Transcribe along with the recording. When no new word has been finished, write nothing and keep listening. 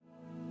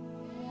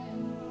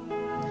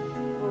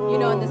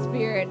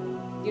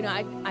You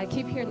know, I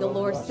keep hearing the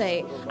Lord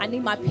say, I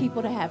need my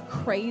people to have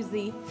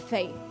crazy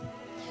faith.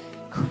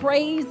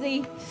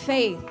 Crazy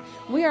faith.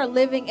 We are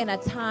living in a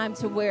time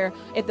to where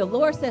if the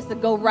Lord says to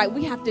go right,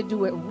 we have to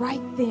do it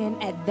right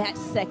then at that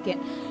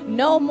second.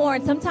 No more.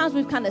 And sometimes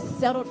we've kind of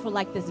settled for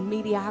like this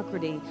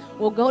mediocrity.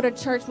 We'll go to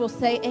church, we'll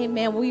say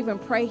amen, we'll even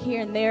pray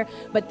here and there.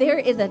 But there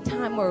is a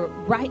time where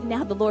right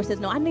now the Lord says,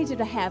 no, I need you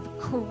to have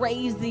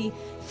crazy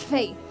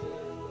faith.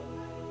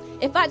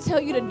 If I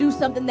tell you to do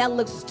something that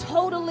looks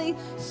totally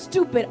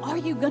stupid, are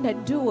you going to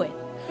do it?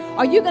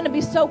 Are you going to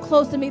be so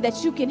close to me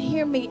that you can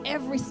hear me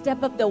every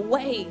step of the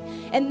way?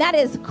 And that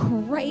is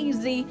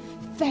crazy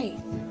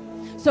faith.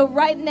 So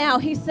right now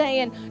he's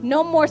saying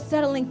no more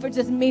settling for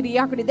just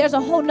mediocrity. There's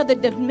a whole nother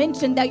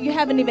dimension that you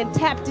haven't even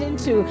tapped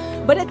into,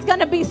 but it's going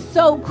to be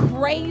so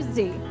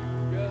crazy.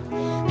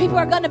 People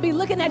are going to be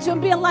looking at you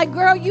and being like,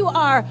 girl, you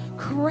are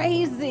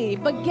crazy.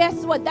 But guess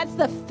what? That's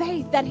the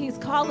faith that he's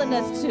calling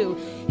us to.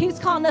 He's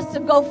calling us to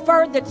go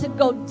further, to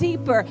go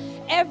deeper.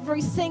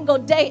 Every single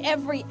day,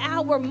 every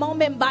hour,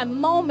 moment by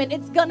moment,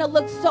 it's going to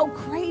look so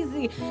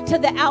crazy to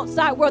the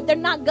outside world. They're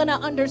not going to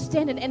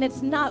understand it, and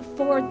it's not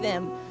for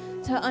them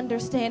to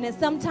understand. And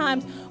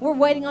sometimes we're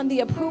waiting on the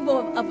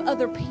approval of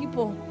other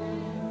people,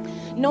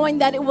 knowing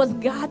that it was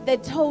God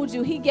that told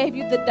you. He gave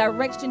you the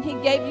direction. He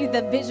gave you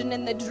the vision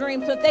and the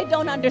dream. So if they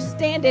don't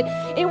understand it,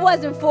 it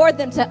wasn't for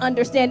them to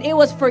understand. It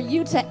was for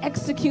you to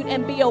execute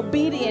and be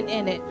obedient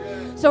in it.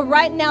 So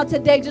right now,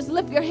 today, just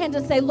lift your hands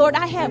and say, Lord,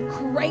 I have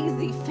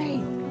crazy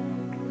faith.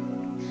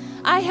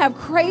 I have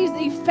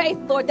crazy faith,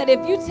 Lord, that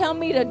if you tell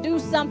me to do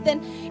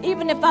something,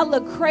 even if I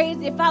look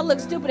crazy, if I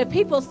look stupid, if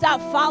people stop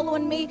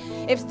following me,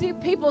 if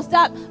people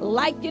stop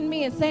liking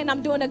me and saying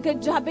I'm doing a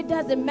good job, it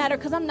doesn't matter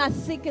because I'm not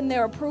seeking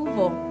their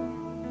approval.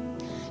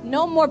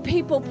 No more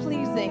people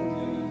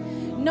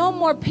pleasing. No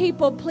more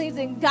people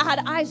pleasing. God,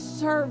 I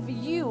serve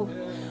you.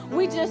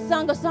 We just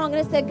sung a song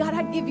and it said, God,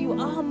 I give you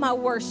all my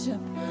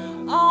worship,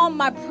 all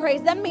my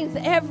praise. That means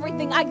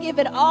everything. I give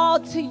it all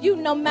to you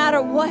no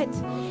matter what.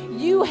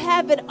 You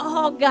have it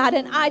all, God,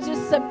 and I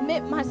just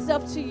submit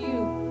myself to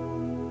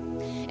you.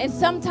 And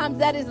sometimes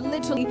that is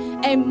literally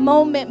a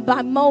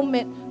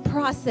moment-by-moment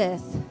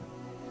process.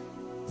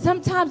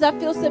 Sometimes I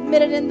feel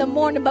submitted in the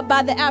morning, but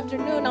by the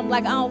afternoon, I'm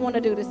like, I don't want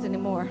to do this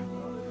anymore.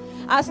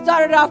 I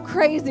started off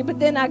crazy, but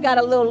then I got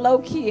a little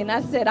low-key, and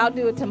I said, I'll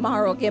do it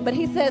tomorrow again. But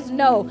he says,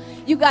 no,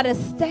 you got to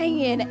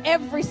stay in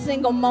every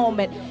single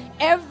moment,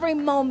 every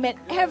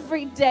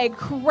day.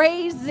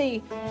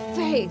 Crazy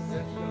faith.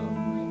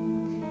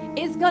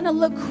 It's going to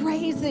look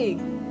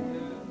crazy.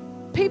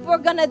 People are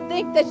going to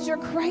think that you're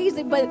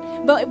crazy,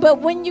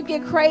 but when you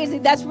get crazy,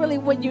 that's really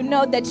when you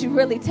know that you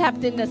really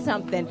tapped into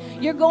something.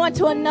 You're going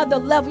to another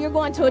level. You're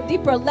going to a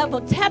deeper level.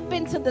 Tap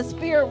into the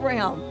spirit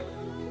realm.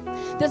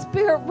 The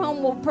spirit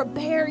realm will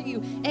prepare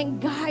you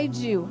and guide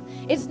you.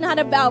 It's not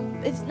about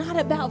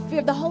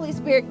fear. The Holy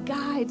Spirit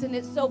guides, and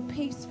it's so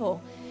peaceful.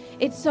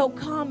 It's so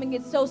calming.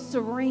 It's so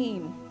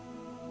serene.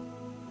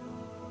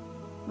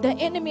 The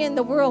enemy in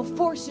the world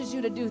forces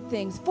you to do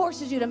things,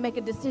 forces you to make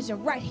a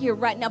decision right here,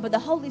 right now. But the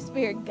Holy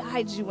Spirit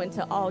guides you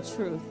into all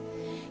truth.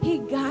 He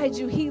guides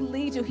you. He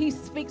leads you. He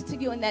speaks to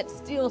you in that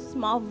still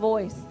small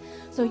voice.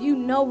 So you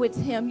know it's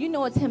him. You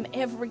know it's him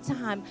every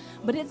time.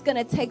 But it's going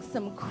to take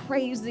some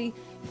crazy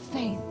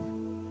faith.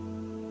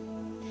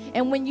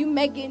 And when you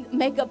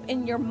make up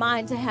in your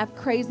mind to have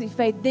crazy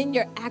faith, then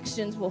your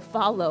actions will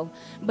follow.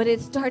 But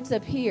it starts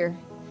up here.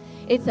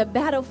 It's a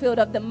battlefield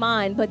of the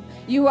mind, but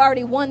you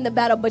already won the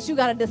battle, but you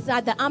got to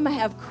decide that I'm going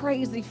to have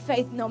crazy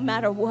faith no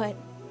matter what.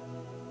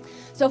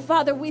 So,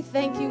 Father, we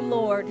thank you,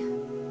 Lord.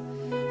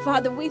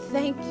 Father, we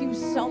thank you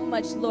so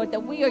much, Lord,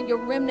 that we are your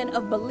remnant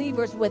of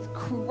believers with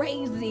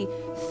crazy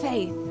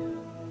faith.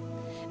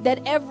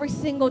 That every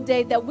single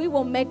day that we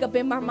will make up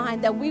in our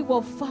mind that we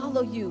will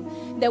follow you,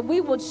 that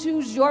we will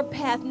choose your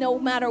path no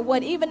matter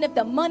what, even if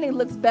the money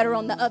looks better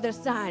on the other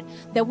side,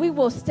 that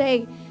we'll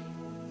stay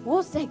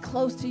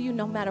close to you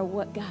no matter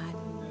what, God.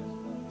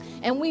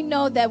 And we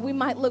know that we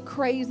might look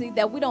crazy,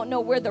 that we don't know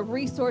where the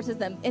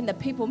resources and the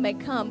people may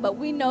come, but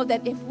we know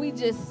that if we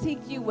just seek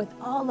you with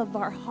all of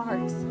our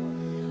hearts,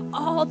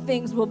 all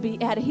things will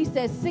be added. He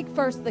says, seek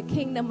first the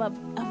kingdom of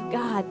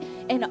God,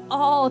 and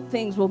all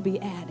things will be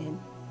added.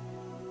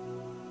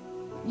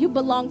 You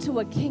belong to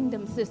a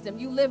kingdom system.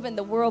 You live in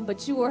the world,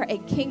 but you are a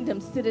kingdom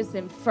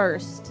citizen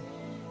first.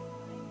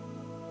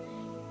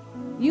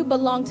 You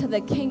belong to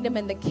the kingdom,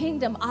 and the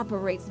kingdom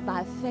operates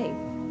by faith.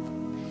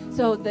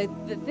 So the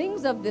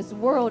things of this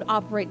world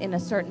operate in a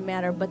certain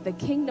manner, but the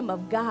kingdom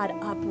of God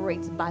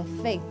operates by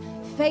faith.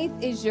 Faith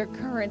is your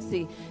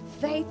currency.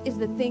 Faith is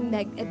the thing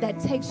that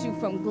takes you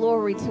from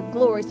glory to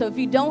glory. So if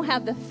you don't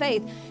have the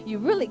faith, you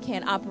really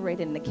can't operate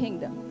in the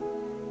kingdom.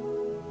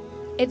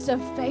 It's a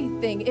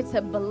faith thing. It's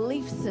a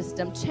belief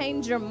system.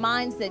 Change your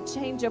mindset.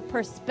 Change your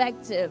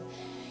perspective.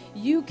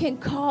 You can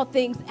call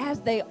things as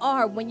they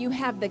are when you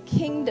have the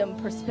kingdom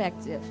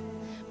perspective.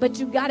 But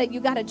you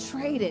gotta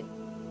trade it.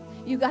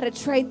 You gotta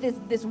trade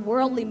this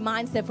worldly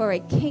mindset for a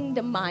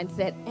kingdom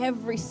mindset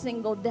every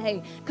single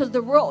day. Because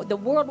the world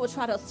will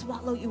try to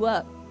swallow you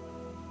up.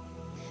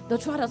 They'll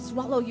try to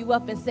swallow you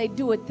up and say,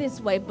 do it this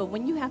way. But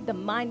when you have the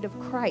mind of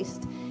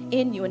Christ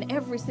in you, and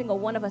every single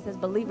one of us as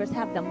believers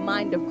have the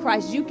mind of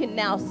Christ, you can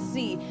now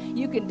see,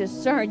 you can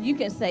discern, you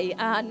can say,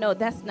 no,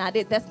 that's not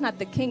it. That's not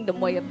the kingdom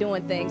way of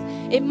doing things.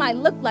 It might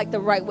look like the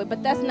right way,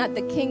 but that's not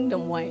the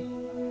kingdom way.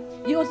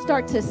 You'll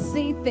start to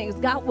see things.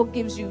 God will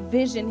give you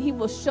vision. He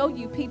will show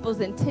you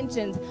people's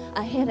intentions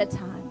ahead of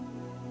time.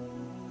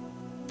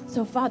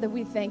 So, Father,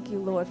 we thank you,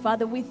 Lord.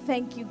 Father, we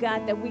thank you,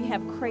 God, that we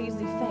have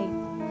crazy faith.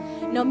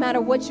 No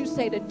matter what you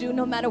say to do,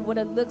 no matter what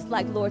it looks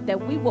like, Lord,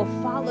 that we will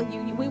follow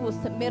you. We will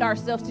submit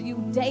ourselves to you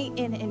day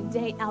in and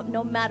day out,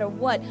 no matter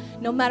what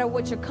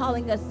you're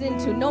calling us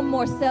into. No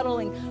more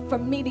settling for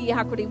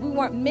mediocrity. We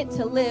weren't meant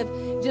to live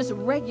just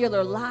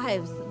regular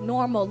lives,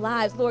 normal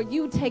lives. Lord,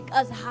 you take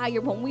us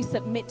higher when we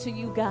submit to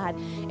you, God.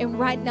 And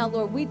right now,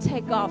 Lord, we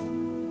take off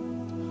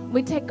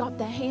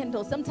the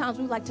handle. Sometimes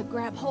we like to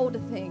grab hold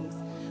of things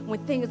when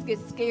things get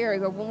scary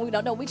or when we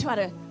don't know. We try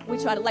to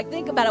like,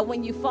 think about it.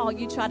 When you fall,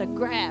 you try to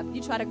grab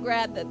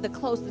the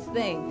closest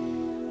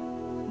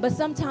thing. But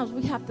sometimes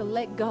we have to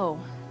let go.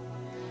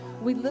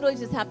 We literally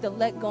just have to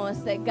let go and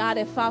say, God,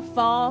 if I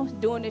fall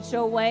doing it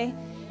your way,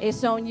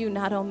 it's on you,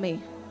 not on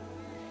me.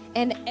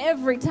 And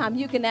every time,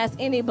 you can ask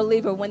any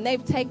believer, when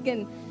they've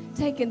taken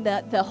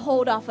the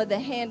hold off of the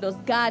handles,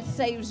 God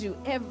saves you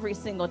every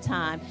single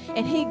time.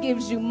 And he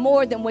gives you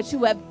more than what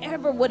you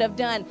ever would have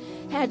done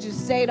had you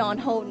stayed on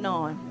holding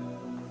on.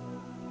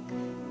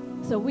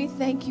 So we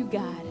thank you,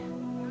 God.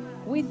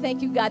 We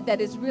thank you, God, that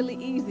it's really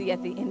easy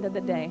at the end of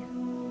the day.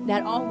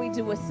 That all we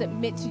do is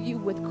submit to you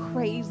with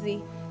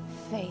crazy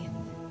faith.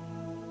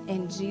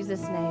 In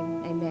Jesus'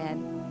 name,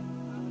 amen.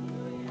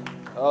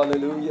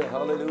 Hallelujah,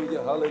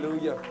 hallelujah,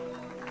 hallelujah.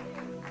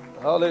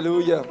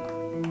 Hallelujah.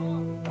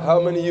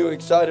 How many of you are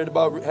excited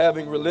about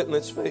having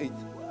relentless faith?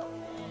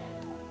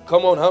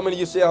 Come on, how many of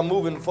you say, I'm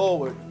moving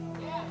forward?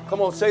 Come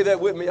on, say that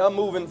with me. I'm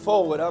moving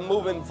forward. I'm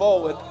moving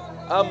forward.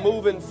 I'm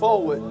moving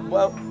forward.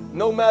 Well,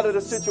 no matter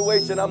the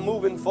situation, I'm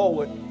moving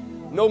forward.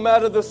 No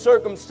matter the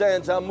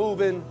circumstance, I'm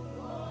moving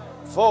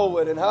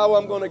forward. And how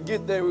I'm going to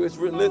get there is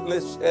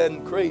relentless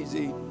and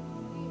crazy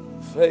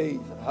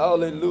faith.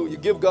 Hallelujah.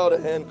 Give God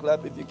a hand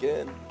clap if you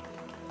can.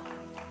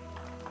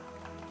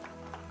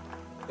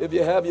 If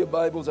you have your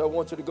Bibles, I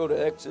want you to go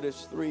to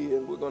Exodus 3,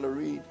 and we're going to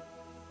read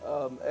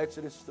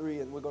Exodus 3,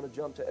 and we're going to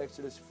jump to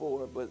Exodus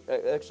 4, but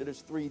Exodus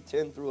 3,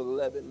 10 through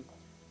 11,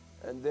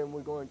 and then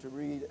we're going to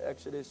read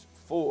Exodus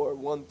 4,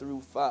 1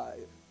 through 5.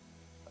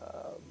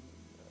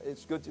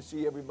 It's good to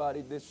see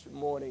everybody this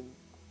morning.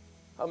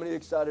 How many are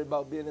excited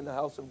about being in the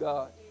house of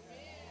God?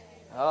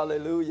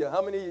 Hallelujah.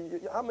 How many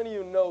of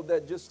you know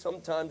that just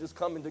sometimes just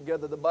coming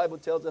together, the Bible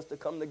tells us to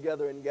come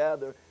together and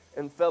gather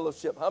and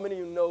fellowship. How many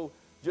of you know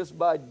just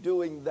by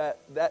doing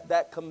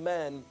that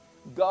command,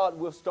 God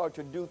will start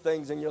to do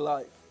things in your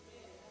life?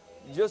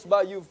 Just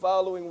by you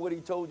following what he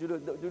told you to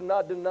do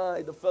not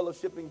deny the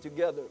fellowshipping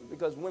together,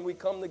 because when we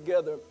come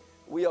together,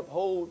 we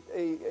uphold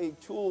a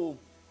tool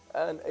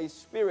and a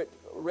spirit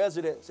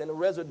residence and a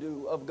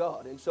residue of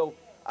God. And so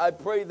I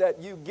pray that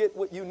you get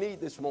what you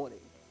need this morning.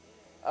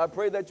 I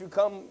pray that you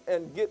come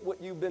and get what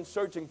you've been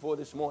searching for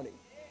this morning.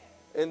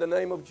 In the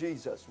name of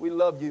Jesus, we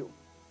love you.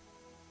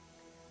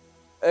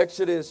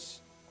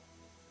 Exodus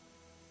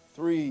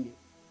 3,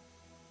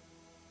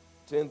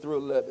 10 through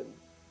 11.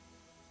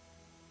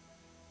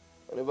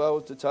 And if I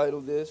was to title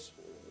this,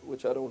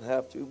 which I don't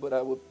have to, but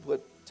I would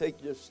put,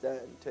 take your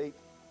stand. Take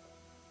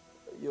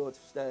your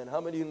stand. How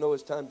many of you know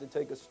it's time to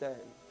take a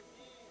stand?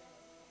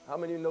 How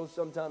many of you know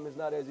sometimes it's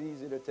not as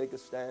easy to take a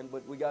stand,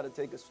 but we got to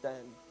take a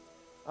stand?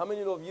 How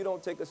many of you know if you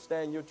don't take a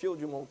stand, your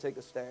children won't take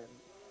a stand?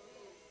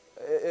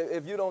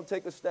 If you don't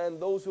take a stand,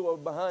 those who are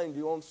behind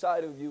you, on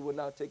side of you, will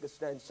not take a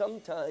stand.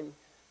 Sometimes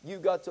you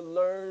got to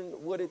learn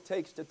what it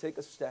takes to take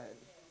a stand.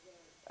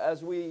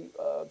 As we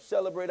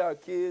celebrate our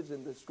kids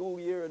and the school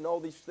year and all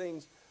these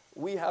things,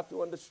 we have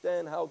to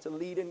understand how to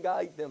lead and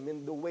guide them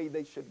in the way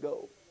they should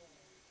go.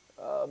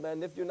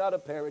 Man, if you're not a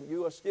parent,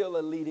 you are still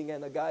a leading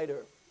and a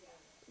guider,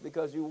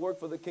 because you work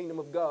for the kingdom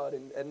of God,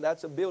 and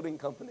that's a building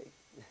company.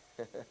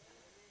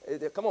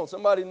 Come on,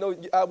 somebody know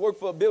I work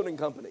for a building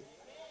company.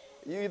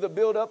 You either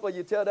build up or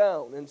you tear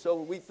down. And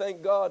so we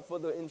thank God for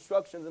the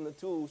instructions and the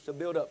tools to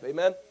build up.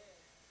 Amen.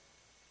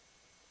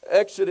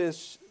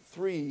 Exodus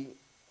 3,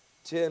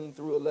 10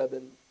 through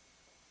 11.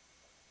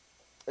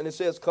 And it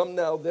says, come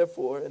now,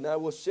 therefore, and I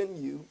will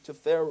send you to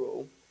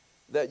Pharaoh,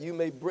 that you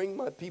may bring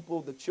my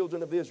people, the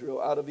children of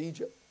Israel, out of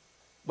Egypt.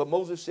 But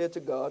Moses said to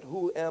God,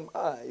 who am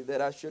I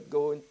that I should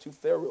go into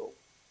Pharaoh,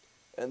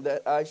 and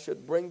that I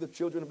should bring the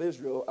children of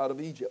Israel out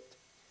of Egypt?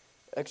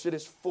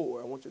 Exodus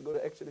 4. I want you to go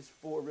to Exodus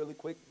 4 really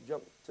quick.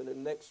 Jump to the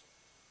next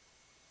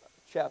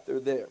chapter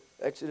there.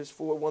 Exodus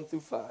 4, 1 through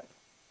 5.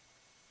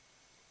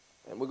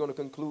 And we're going to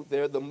conclude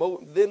there.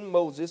 Then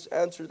Moses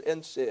answered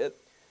and said,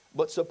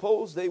 but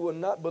suppose they will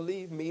not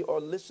believe me or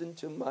listen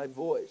to my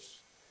voice.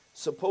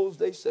 Suppose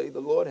they say,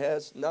 the Lord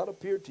has not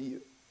appeared to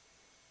you.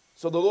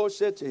 So the Lord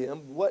said to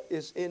him, what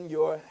is in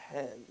your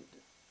hand?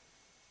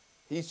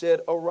 He said,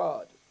 a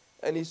rod.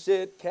 And he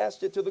said,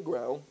 cast it to the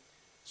ground.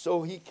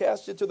 So he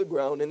cast it to the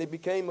ground, and it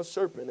became a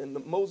serpent,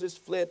 and Moses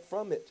fled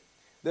from it.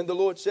 Then the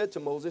Lord said to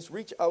Moses,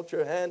 reach out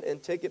your hand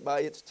and take it by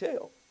its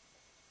tail.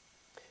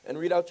 And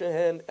reach out your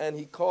hand, and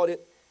he caught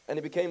it, and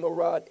it became a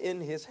rod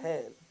in his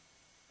hand,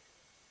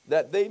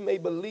 that they may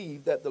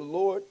believe that the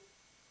Lord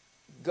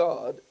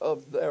God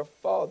of their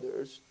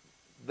fathers,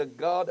 the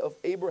God of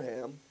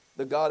Abraham,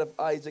 the God of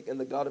Isaac, and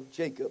the God of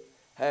Jacob,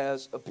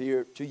 has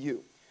appeared to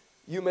you.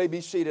 You may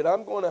be seated.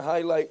 I'm going to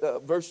highlight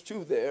verse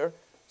 2 there.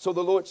 So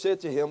the Lord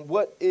said to him,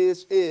 what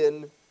is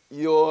in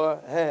your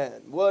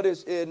hand? What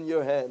is in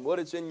your hand? What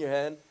is in your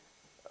hand?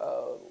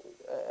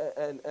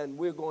 And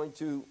we're going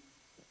to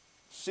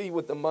see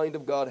what the mind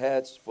of God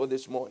has for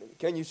this morning.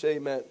 Can you say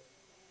amen?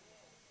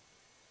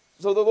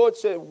 So the Lord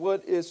said,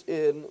 what is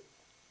in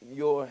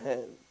your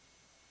hand?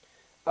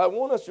 I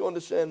want us to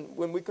understand,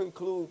 when we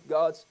conclude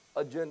God's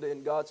agenda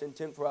and God's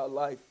intent for our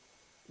life,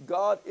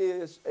 God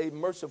is a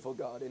merciful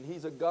God, and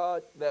he's a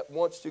God that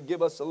wants to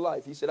give us a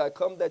life. He said, I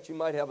come that you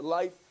might have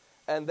life,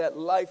 and that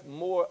life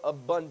more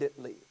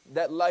abundantly.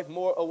 That life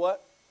more a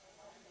what?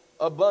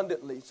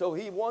 Abundantly. So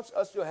he wants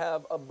us to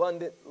have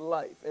abundant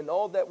life. And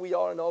all that we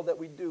are and all that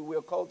we do, we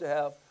are called to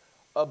have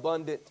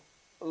abundant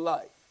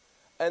life.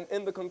 And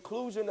in the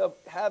conclusion of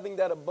having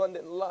that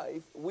abundant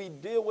life, we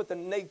deal with the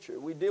nature,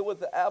 we deal with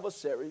the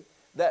adversary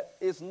that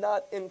is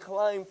not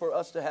inclined for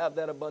us to have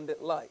that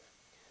abundant life.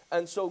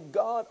 And so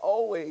God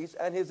always,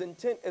 and his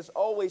intent is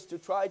always to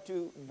try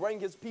to bring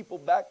his people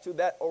back to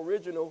that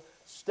original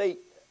state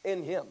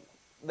in him,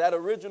 that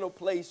original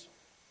place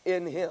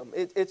in him.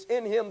 It's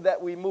in him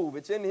that we move.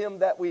 It's in him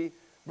that we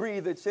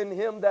breathe. It's in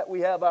him that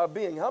we have our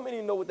being. How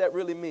many know what that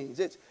really means?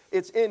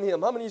 It's in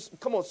him. How many,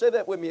 come on, say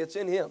that with me. It's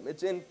in him.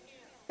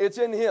 It's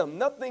in him.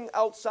 Nothing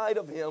outside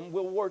of him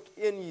will work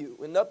in you,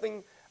 and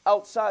nothing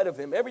outside of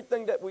him.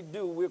 Everything that we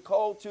do, we're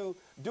called to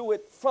do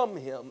it from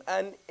him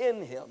and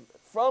in him.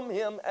 From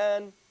him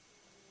and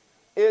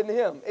in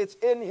him. It's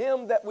in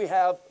him that we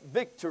have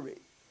victory.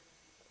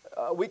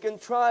 We can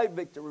try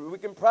victory. We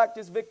can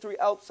practice victory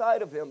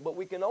outside of him, but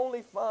we can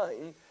only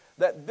find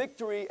that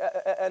victory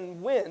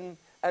and win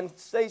and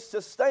stay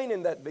sustained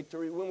in that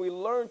victory when we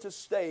learn to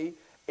stay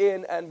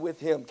in and with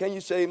him. Can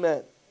you say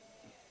amen?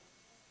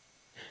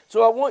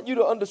 So I want you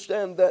to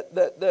understand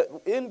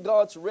that in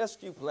God's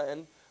rescue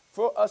plan,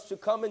 for us to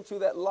come into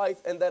that life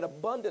and that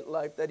abundant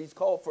life that he's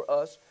called for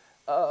us,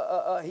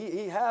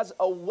 he has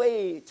a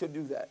way to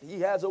do that.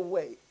 He has a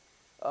way.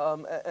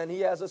 And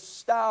he has a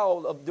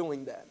style of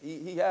doing that.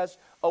 He has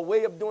a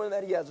way of doing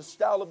that. He has a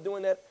style of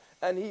doing that.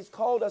 And he's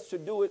called us to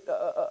do it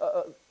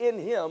in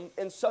him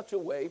in such a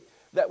way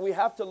that we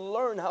have to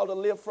learn how to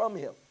live from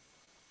him.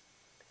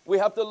 We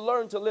have to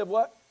learn to live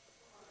what?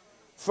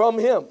 From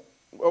him.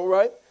 All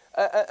right?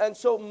 And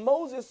so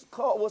Moses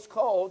was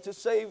called to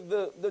save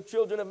the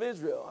children of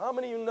Israel. How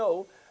many of you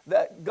know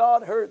that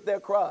God heard their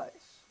cries?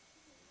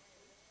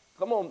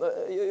 Come on,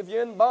 if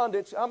you're in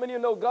bondage, how many of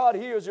you know God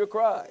hears your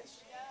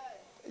cries?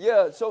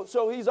 Yeah,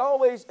 so he's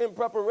always in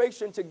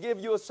preparation to give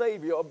you a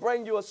Savior or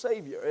bring you a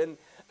Savior.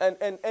 And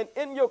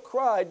in your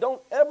cry,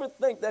 don't ever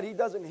think that he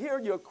doesn't hear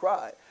your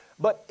cry.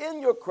 But in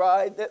your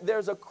cry,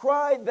 there's a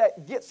cry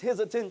that gets his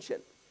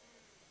attention.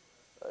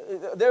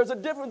 There's a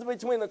difference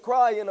between a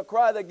cry and a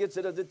cry that gets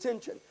his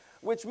attention,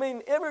 which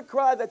means every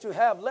cry that you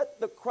have, let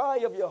the cry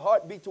of your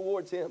heart be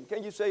towards him.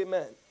 Can you say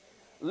amen?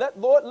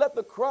 Lord, let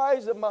the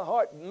cries of my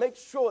heart make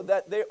sure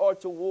that they are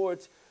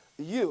towards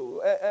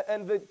you.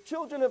 And the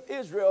children of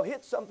Israel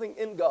hit something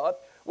in God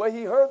where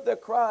he heard their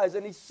cries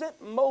and he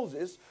sent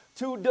Moses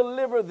to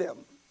deliver them.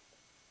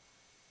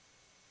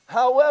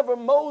 However,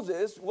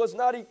 Moses was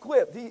not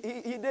equipped. He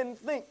didn't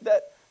think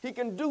that he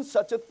can do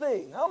such a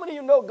thing. How many of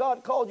you know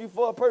God called you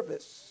for a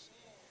purpose?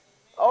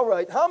 All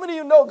right. How many of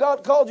you know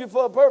God called you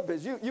for a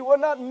purpose? You were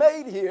not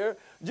made here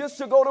just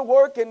to go to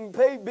work and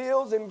pay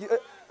bills. And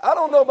I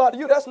don't know about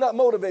you. That's not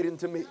motivating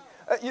to me.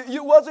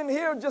 You wasn't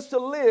here just to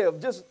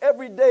live, just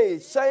every day,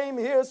 same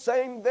here,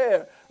 same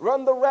there,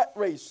 run the rat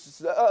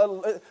race.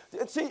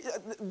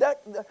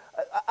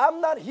 I'm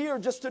not here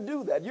just to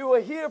do that. You are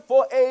here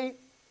for a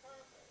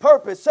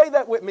purpose. Say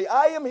that with me.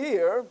 I am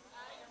here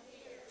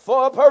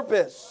for a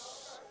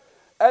purpose.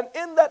 And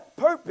in that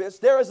purpose,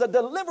 there is a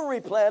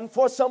delivery plan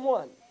for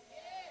someone.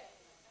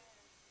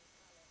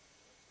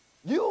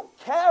 You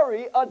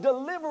carry a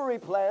delivery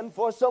plan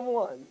for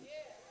someone.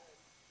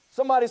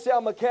 Somebody say,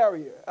 I'm a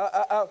carrier.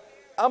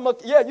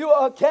 You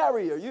are a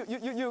carrier.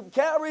 You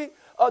carry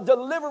a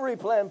delivery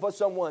plan for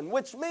someone,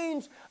 which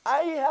means I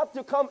have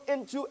to come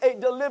into a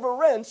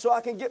deliverance so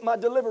I can get my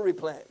delivery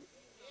plan.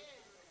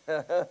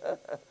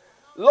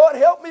 Lord,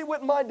 help me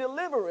with my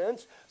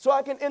deliverance so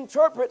I can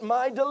interpret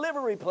my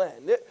delivery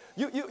plan.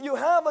 You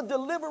have a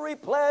delivery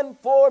plan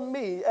for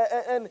me,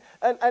 and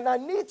I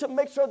need to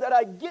make sure that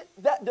I get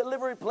that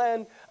delivery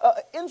plan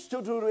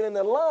instituted in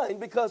the line,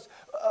 because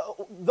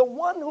the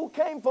one who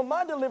came for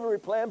my delivery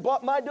plan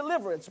brought my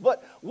deliverance.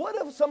 But what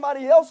if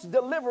somebody else's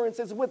deliverance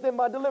is within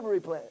my delivery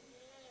plan?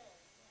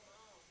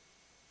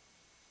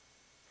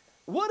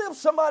 What if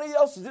somebody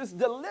else's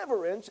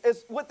deliverance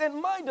is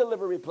within my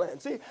delivery plan?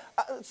 See,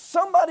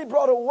 somebody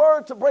brought a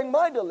word to bring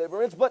my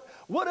deliverance, but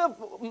what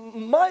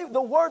if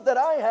the word that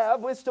I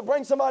have is to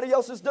bring somebody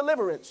else's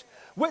deliverance?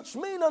 Which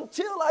means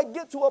until I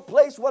get to a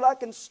place where I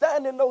can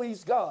stand and know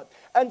he's God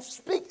and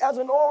speak as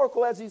an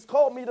oracle as he's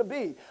called me to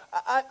be,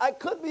 I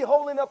could be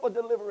holding up a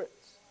deliverance.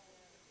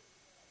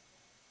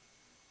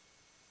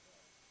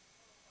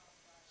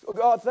 So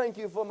God, thank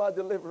you for my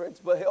deliverance,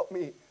 but help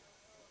me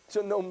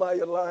to know my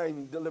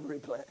aligned delivery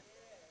plan.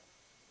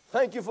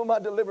 Thank you for my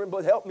deliverance,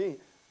 but help me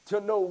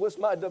to know what's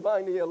my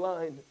divinely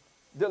aligned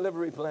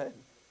delivery plan.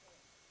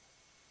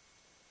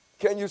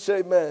 Can you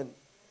say amen?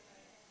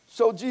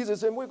 So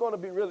Jesus, and we're going to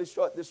be really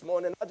short this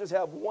morning. I just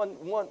have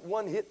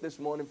one hit this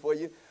morning for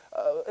you.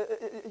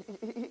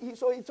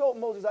 So he told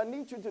Moses, I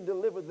need you to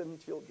deliver them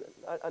children.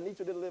 I need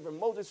you to deliver.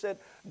 Moses said,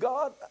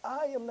 God,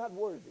 I am not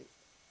worthy.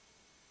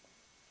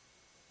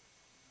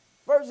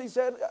 First he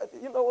said,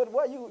 you know what,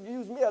 why you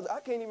use me as I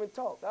can't even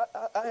talk.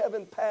 I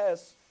haven't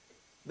passed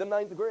the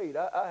 9th grade.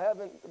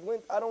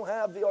 I don't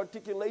have the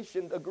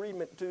articulation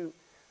agreement to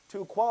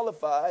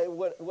qualify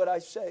what I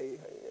say.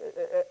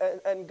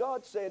 And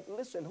God said,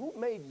 listen, who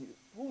made you?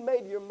 Who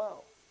made your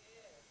mouth?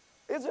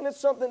 Isn't it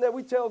something that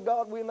we tell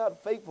God we're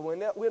not faithful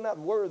and that we're not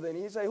worthy?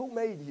 And he say, who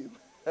made you?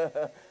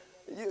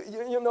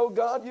 you know,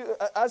 God,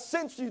 I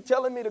sense you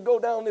telling me to go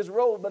down this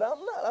road, but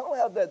I'm not. I don't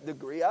have that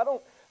degree. I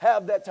don't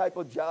have that type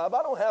of job.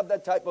 I don't have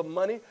that type of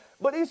money.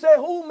 But he said,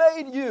 who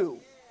made you?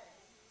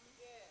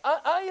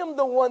 I am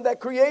the one that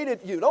created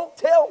you. Don't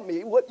tell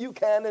me what you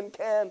can and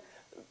can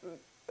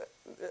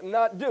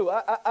not do.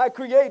 I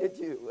created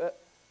you.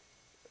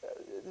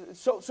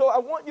 So I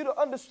want you to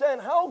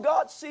understand how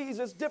God sees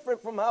is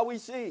different from how we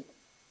see.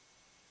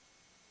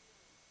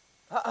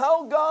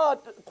 How God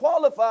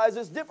qualifies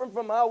is different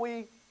from how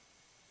we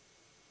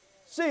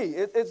see.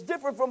 It's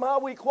different from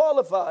how we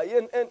qualify.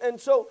 And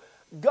so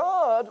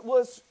God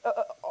was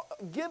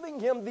giving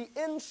him the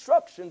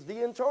instructions,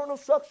 the internal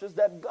structures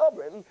that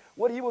govern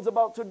what he was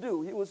about to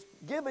do. He was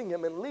giving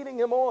him and leading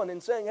him on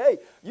and saying, hey,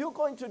 you're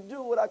going to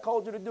do what I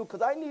called you to do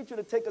because I need you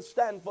to take a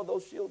stand for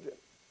those children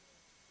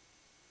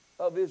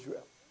of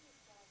Israel.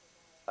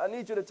 I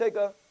need you to take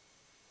a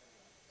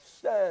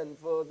stand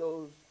for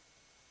those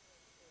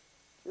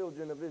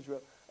children of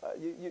Israel.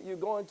 You're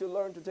going to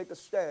learn to take a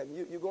stand.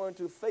 You're going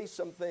to face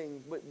some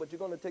things, but you're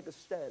going to take a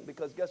stand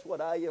because guess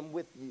what? I am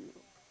with you.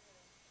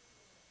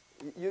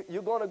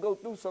 You're going to go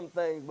through some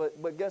things,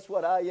 but guess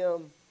what? I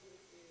am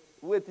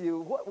with you.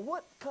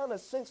 What kind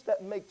of sense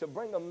that make to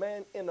bring a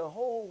man in a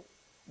whole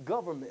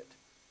government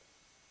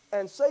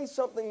and say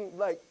something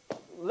like,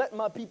 let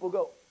my people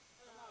go?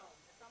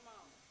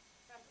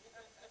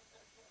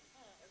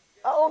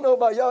 I don't know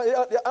about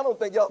y'all. I don't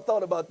think y'all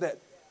thought about that.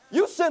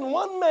 You send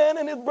one man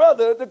and his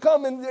brother to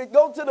come and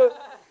go to the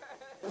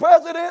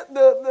president,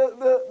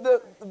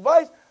 the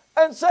vice,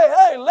 and say,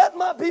 hey, let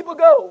my people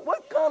go.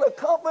 What kind of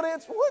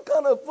confidence, what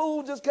kind of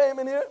fool just came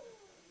in here?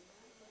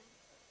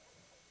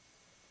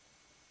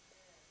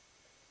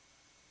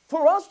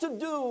 For us to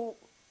do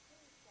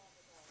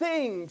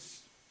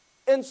things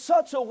in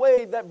such a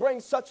way that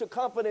brings such a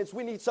confidence,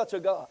 we need such a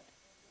God.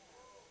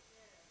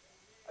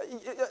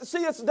 See,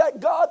 it's that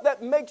God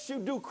that makes you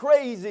do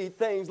crazy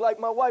things. Like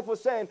my wife was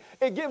saying,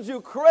 it gives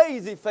you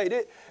crazy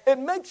faith. It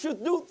makes you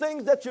do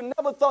things that you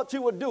never thought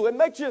you would do. It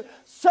makes you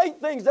say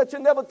things that you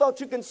never thought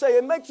you can say.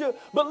 It makes you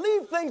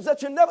believe things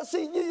that you never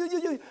see.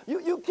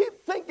 You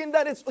keep thinking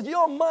that it's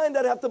your mind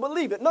that have to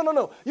believe it.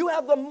 No. You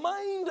have the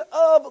mind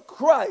of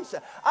Christ.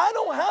 I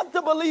don't have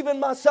to believe in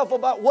myself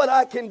about what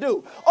I can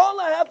do. All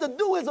I have to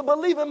do is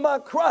believe in my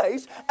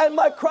Christ, and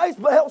my Christ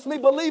helps me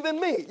believe in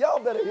me. Y'all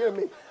better hear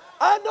me.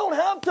 I don't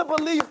have to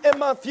believe in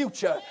my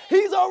future.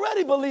 He's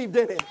already believed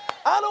in it.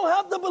 I don't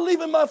have to believe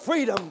in my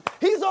freedom.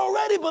 He's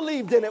already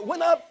believed in it.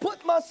 When I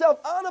put myself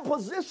out of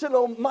position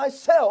on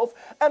myself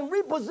and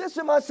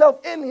reposition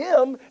myself in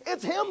him,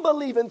 it's him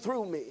believing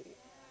through me.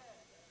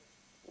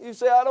 You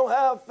say, I don't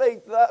have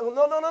faith.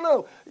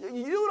 No.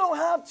 You don't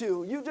have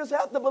to. You just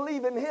have to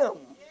believe in him.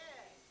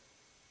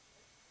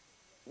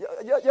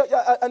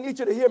 Yeah, I need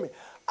you to hear me.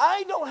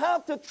 I don't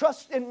have to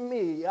trust in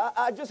me.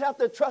 I just have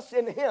to trust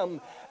in him.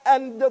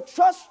 And the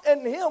trust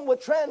in him will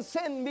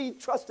transcend me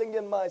trusting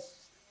in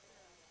myself.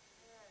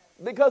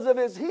 Because of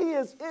his, he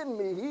is in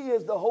me. He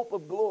is the hope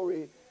of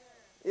glory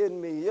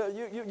in me.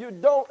 You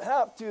don't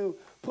have to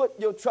put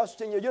your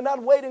trust in you. You're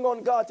not waiting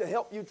on God to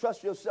help you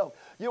trust yourself.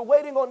 You're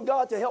waiting on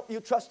God to help you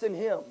trust in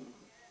him.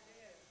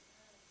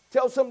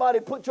 Tell somebody,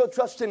 put your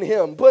trust in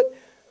him. Put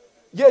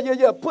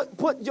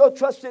your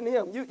trust in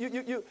him.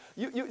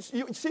 You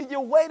see,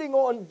 you're waiting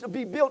on to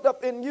be built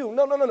up in you.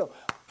 No.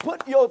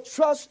 Put your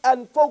trust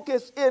and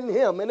focus in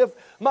him. And if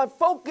my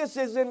focus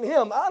is in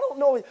him, I don't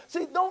know.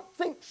 See, don't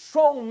think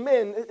strong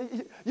men.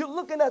 You're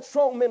looking at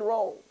strong men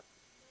wrong.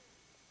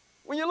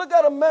 When you look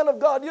at a man of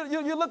God,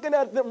 you're looking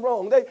at them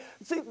wrong.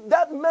 See,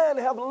 that man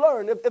have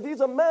learned, if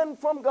he's a man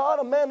from God,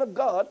 a man of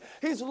God,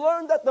 he's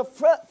learned that the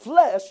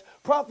flesh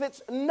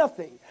profits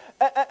nothing.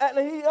 And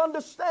he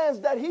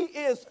understands that he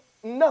is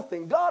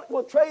nothing. God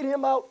will trade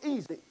him out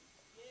easy.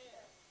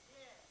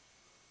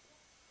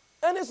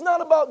 And it's not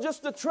about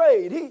just the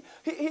trade.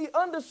 He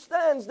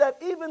understands that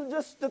even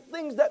just the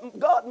things that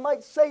God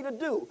might say to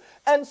do.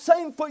 And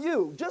same for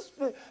you.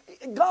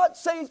 God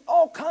says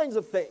all kinds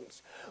of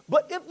things.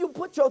 But if you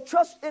put your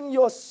trust in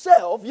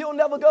yourself, you'll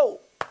never go.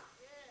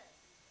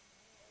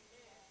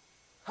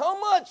 How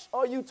much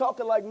are you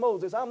talking like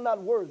Moses? I'm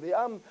not worthy.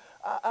 I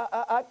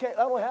can't.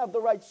 I don't have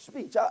the right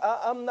speech.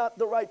 I'm not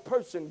the right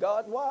person,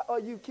 God. Why are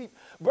you keep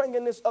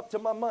bringing this up to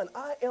my mind?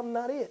 I am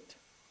not it.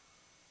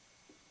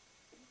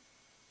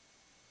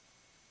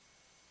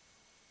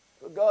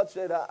 But God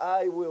said,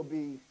 I will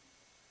be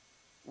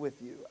with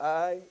you.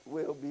 I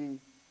will be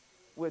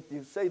with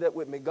you. Say that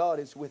with me. God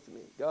is with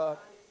me. God,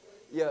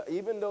 yeah,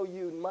 even though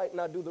you might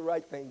not do the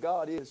right thing,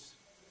 God is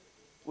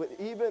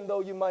with, even though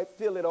you might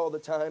feel it all the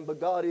time, but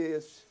God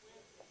is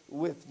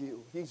with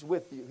you. He's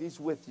with you. He's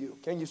with you.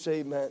 Can you say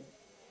amen?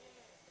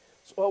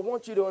 So I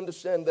want you to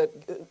understand that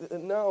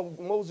now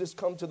Moses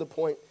come to the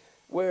point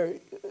where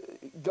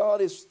God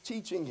is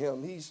teaching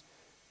him. He's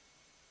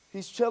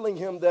telling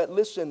him that,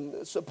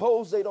 listen,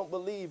 suppose they don't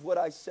believe what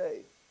I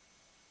say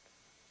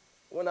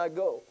when I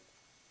go.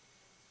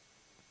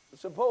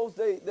 Suppose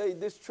they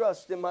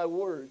distrust in my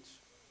words.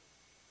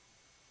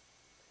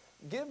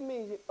 Give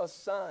me a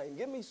sign.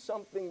 Give me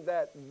something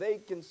that they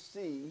can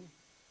see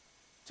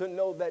to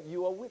know that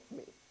you are with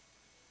me.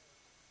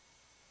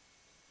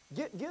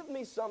 Give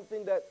me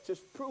something that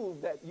just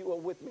prove that you are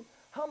with me.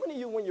 How many of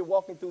you, when you're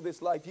walking through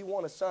this life, you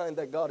want a sign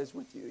that God is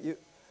with you?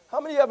 How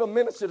many of you ever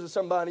minister to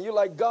somebody? You're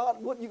like,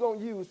 God, what are you going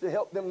to use to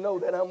help them know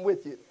that I'm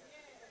with you?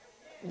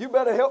 You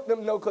better help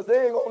them know, because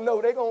they ain't going to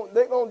know. They're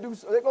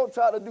going to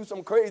try to do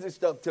some crazy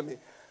stuff to me.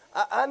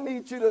 I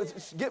need you to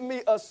give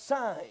me a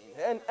sign.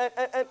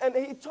 And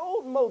he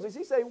told Moses,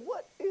 he said,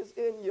 what is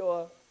in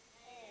your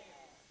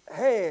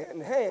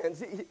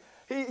hands?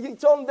 He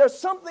told him there's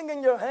something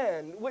in your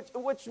hand,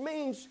 which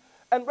means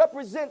and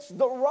represents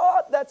the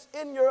rod that's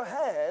in your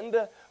hand,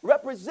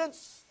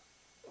 represents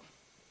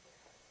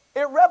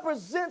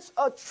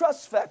a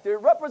trust factor.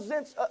 It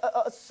represents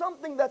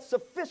something that's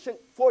sufficient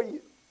for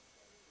you.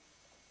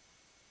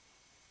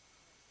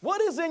 What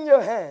is in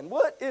your hand?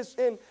 What is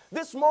in...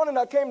 This morning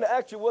I came to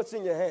ask you what's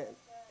in your hand.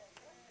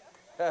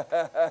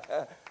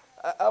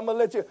 I'm going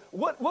to let you...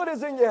 What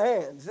is in your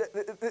hands?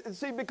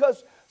 See,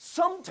 because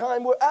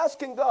sometimes we're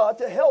asking God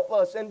to help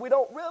us, and we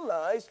don't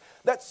realize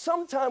that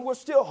sometimes we're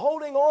still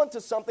holding on to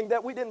something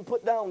that we didn't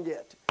put down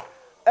yet.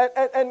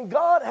 And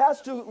God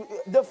has to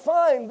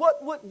define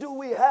what do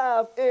we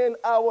have in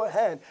our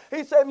hand.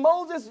 He said,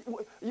 Moses,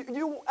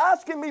 you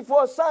asking me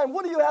for a sign.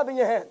 What do you have in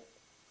your hand?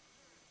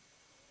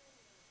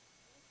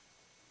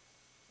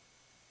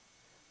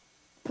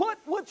 Put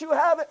what you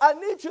have. I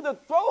need you to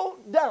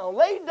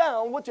lay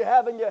down what you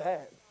have in your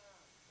hand.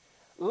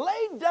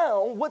 Lay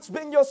down what's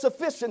been your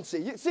sufficiency.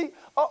 You see,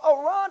 a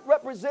rod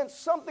represents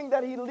something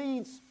that he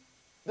leads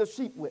the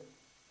sheep with.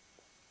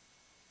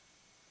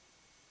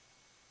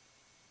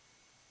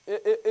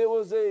 It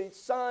was a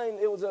sign.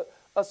 It was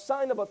a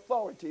sign of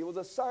authority. It was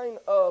a sign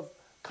of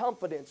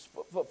confidence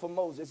for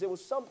Moses. It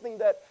was something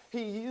that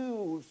he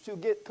used to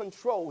get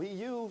control. He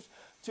used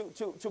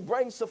to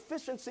bring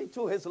sufficiency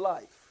to his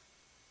life.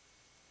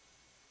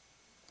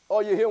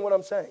 Are you hearing what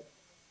I'm saying?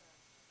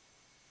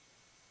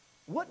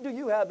 What do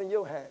you have in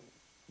your hand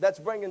that's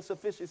bringing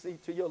sufficiency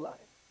to your life?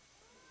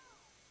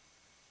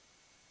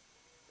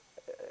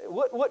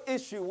 What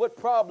issue, what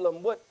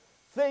problem, what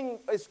thing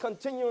is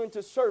continuing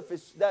to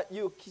surface that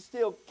you're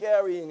still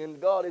carrying, and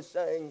God is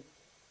saying,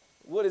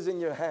 what is in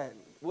your hand?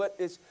 What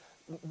is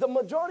the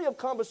majority of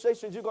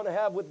conversations you're going to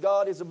have with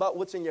God is about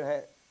what's in your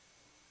hand.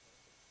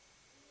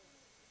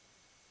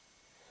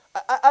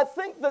 I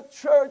think the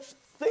church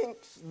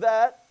thinks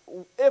that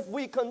if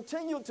we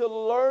continue to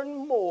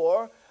learn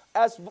more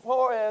as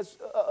far as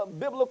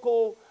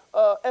biblical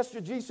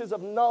exegesis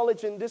of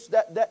knowledge and this,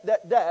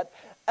 that,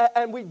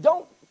 and we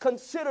don't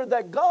consider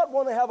that God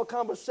wants to have a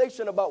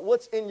conversation about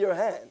what's in your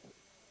hand,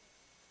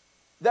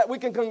 that we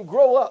can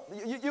grow up.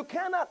 You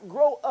cannot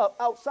grow up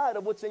outside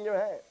of what's in your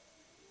hand.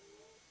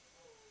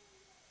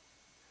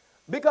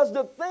 Because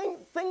the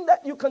thing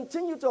that you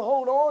continue to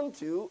hold on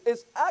to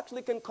is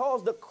actually can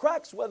cause the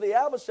cracks where the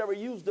adversary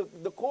used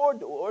the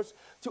corridors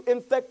to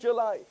infect your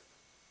life.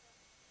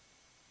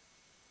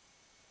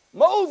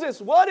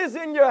 Moses, what is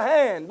in your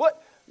hand?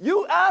 What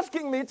you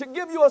asking me to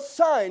give you a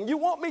sign? You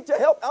want me to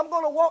help? I'm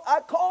going to walk.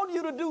 I called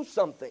you to do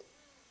something.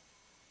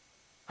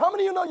 How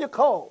many of you know you're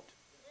called?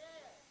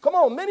 Come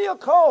on, many are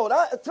called.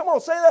 Come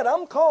on, say that.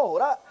 I'm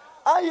called.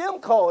 I am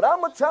called.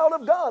 I'm a child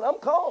of God. I'm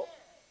called.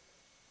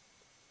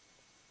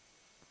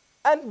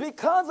 And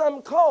because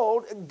I'm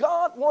called,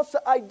 God wants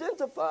to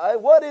identify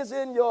what is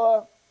in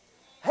your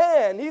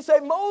hand. He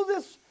said,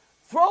 Moses,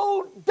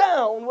 throw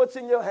down what's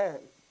in your hand.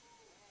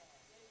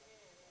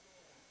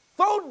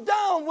 Throw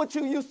down what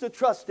you used to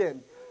trust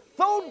in.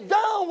 Throw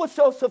down what's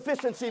your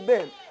sufficiency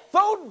been.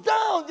 Throw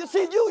down. You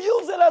see, you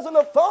use it as an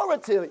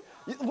authority.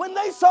 When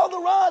they saw the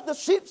rod, the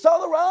sheep saw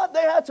the rod,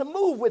 they had to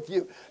move with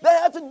you. They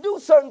had to do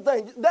certain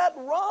things. That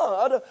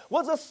rod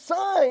was a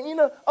sign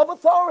of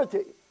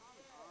authority.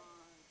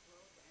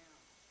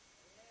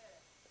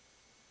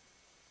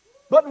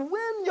 But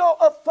when your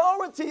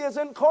authority is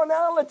in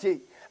carnality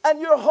and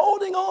you're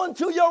holding on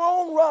to your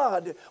own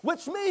rod,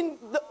 which means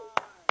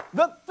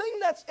the thing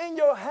that's in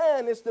your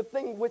hand is the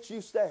thing which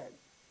you stand.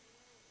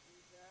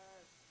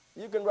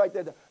 You can write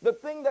that down. The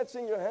thing that's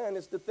in your hand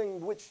is the thing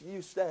which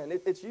you stand.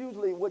 It's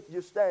usually what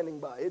you're standing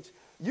by. It's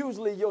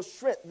usually your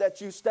strength that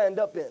you stand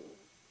up in.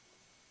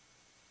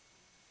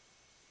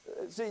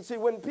 See,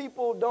 when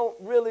people don't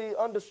really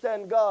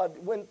understand God,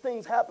 when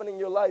things happen in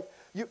your life,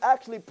 you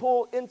actually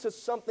pull into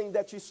something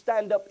that you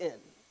stand up in.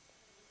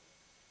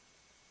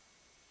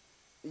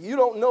 You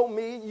don't know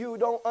me. You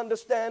don't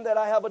understand that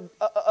I have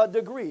a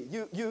degree.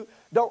 You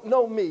don't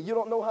know me. You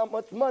don't know how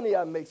much money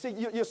I make. See,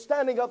 you're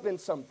standing up in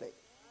something.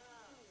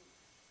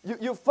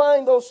 You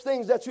find those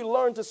things that you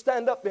learn to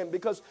stand up in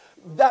because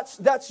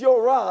that's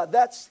your rod.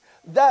 That's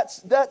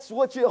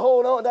what you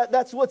hold on.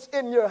 That's what's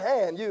in your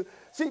hand. You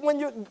see, when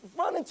you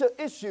run into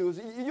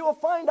issues, you'll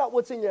find out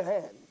what's in your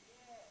hand.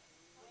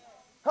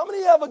 How many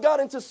of you ever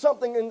got into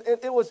something and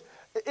it was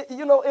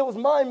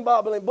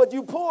mind-boggling, but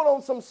you pulled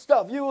on some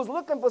stuff. You was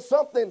looking for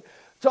something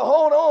to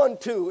hold on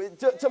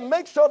to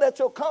make sure that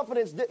your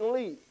confidence didn't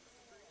leave.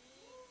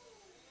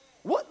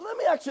 Let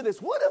me ask you this.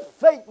 What if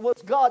faith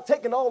was God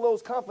taking all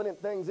those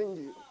confident things in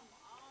you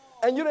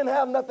and you didn't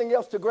have nothing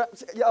else to grab?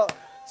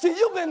 See,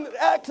 you've been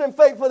asking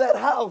faith for that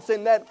house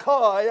and that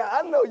car.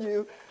 I know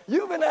you.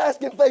 You've been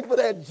asking faith for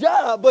that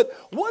job. But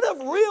what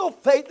if real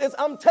faith is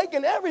I'm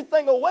taking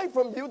everything away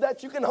from you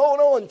that you can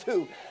hold on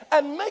to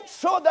and make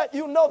sure that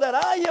you know that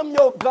I am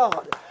your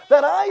God,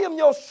 that I am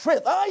your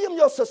strength, I am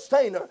your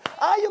sustainer,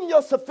 I am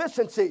your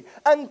sufficiency.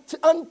 And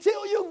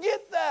until you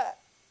get that,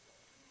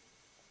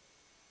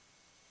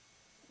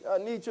 I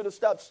need you to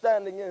stop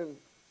standing in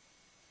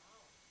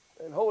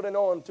and holding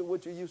on to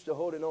what you used to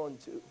holding on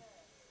to.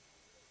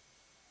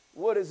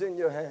 What is in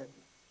your hand?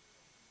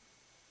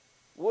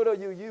 What are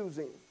you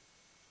using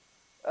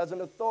as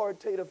an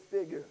authoritative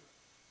figure?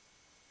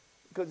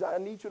 Because I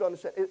need you to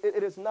understand,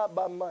 it is not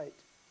by might.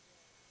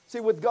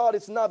 See, with God,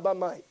 it's not by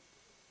might.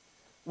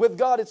 With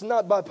God, it's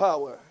not by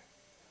power.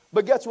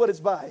 But guess what it's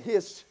by?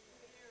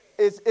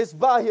 It's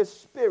by His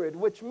Spirit,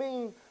 which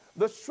means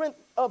the strength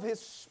of His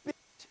Spirit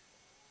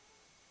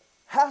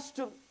has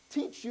to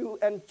teach you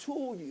and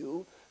tool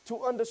you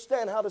to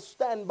understand how to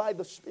stand by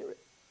the Spirit.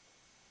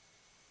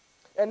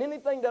 And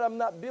anything that I'm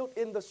not built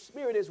in the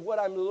Spirit is what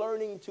I'm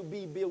learning to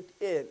be built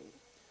in.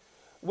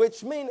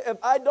 Which means if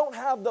I don't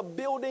have the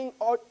building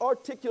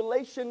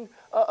articulation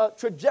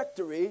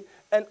trajectory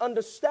and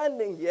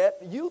understanding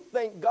yet, you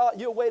think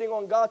you're waiting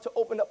on God to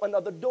open up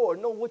another door.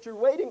 No, what you're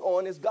waiting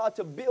on is God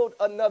to build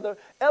another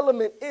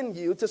element in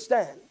you to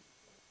stand.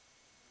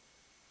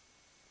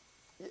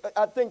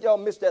 I think y'all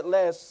missed that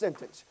last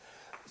sentence.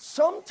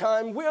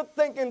 Sometimes we're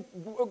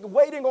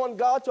waiting on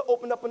God to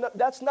open up another.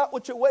 That's not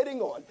what you're waiting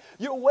on.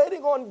 You're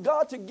waiting on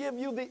God to give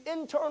you the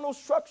internal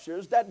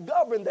structures that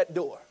govern that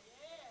door.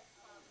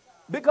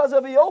 Because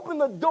if He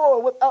opened the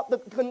door without the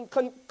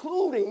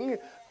concluding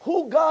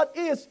who God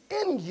is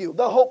in you,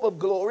 the hope of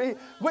glory,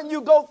 when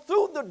you go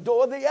through the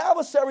door, the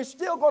adversary's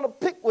still going to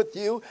pick with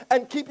you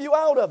and keep you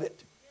out of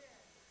it.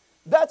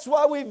 That's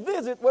why we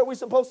visit where we're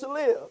supposed to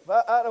live.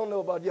 I don't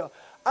know about y'all.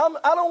 I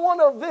don't want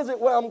to visit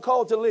where I'm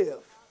called to live.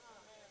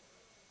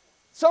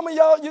 Some of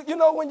y'all, you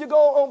know, when you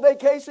go on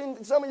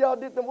vacation, some of y'all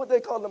did what they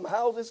call them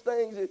houses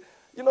things.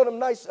 You know, them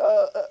nice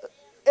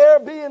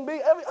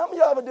Airbnb. How many of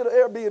y'all ever did an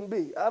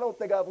Airbnb? I don't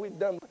think we've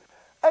done.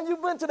 And you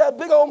went to that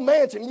big old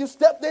mansion. You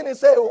stepped in and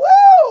said,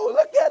 "Whoa,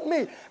 look at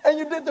me." And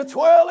you did the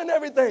twirl and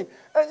everything.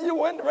 And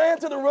you ran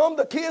to the room,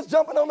 the kids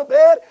jumping on the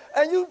bed,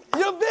 and you're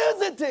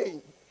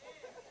visiting.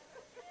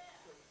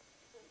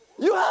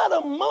 You had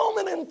a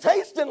moment in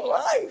tasting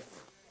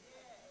life.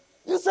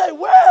 You say,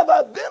 "Where have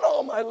I been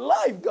all my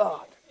life,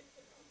 God?"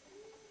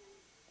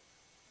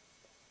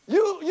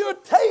 You're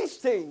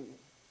tasting.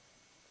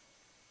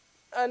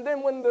 And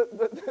then when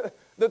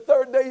the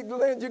third day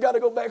lands, you got to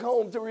go back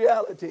home to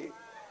reality.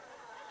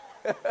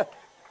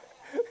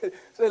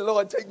 Say,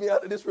 "Lord, take me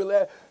out of this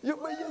reality."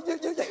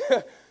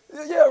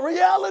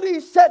 Reality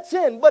sets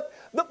in. But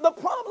the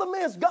problem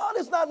is God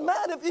is not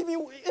mad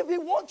if He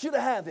wants you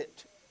to have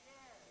it.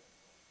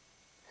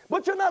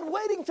 But you're not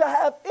waiting to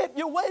have it.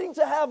 You're waiting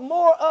to have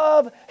more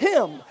of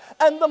Him.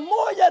 And the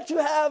more that you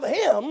have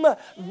Him,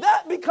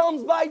 that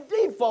becomes by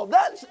default.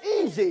 That's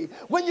easy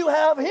when you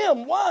have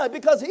Him. Why?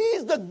 Because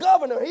He's the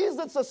governor. He's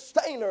the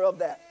sustainer of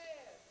that.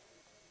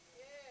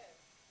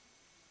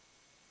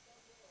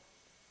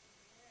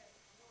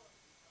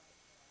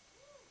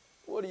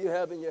 What do you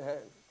have in your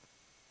hand?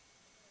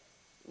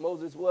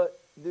 Moses, what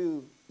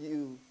do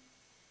you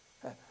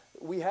have?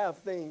 We have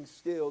things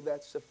still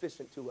that's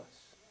sufficient to us.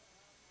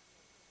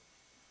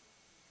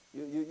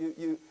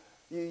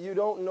 You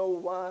don't know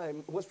why.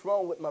 What's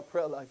wrong with my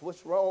prayer life?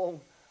 What's wrong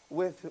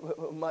with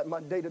my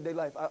day-to-day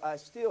life? I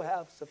still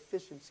have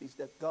sufficiencies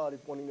that God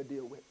is wanting to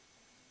deal with.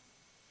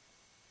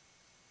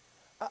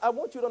 I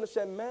want you to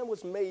understand, man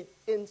was made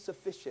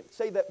insufficient.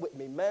 Say that with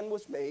me. Man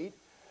was made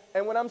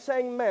And when I'm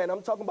saying man,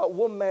 I'm talking about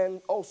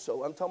woman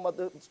also. I'm talking about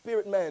the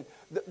spirit man,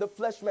 the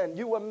flesh man.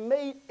 You were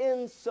made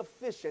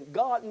insufficient.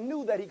 God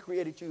knew that he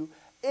created you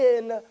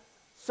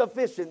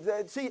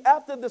insufficient. See,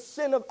 after the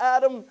sin of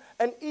Adam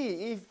and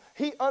Eve,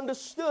 he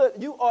understood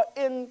you are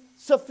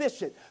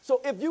insufficient.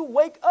 So if you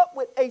wake up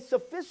with a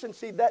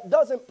sufficiency that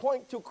doesn't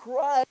point to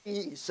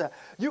Christ,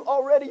 you're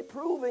already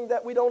proving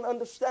that we don't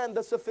understand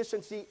the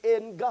sufficiency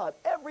in God.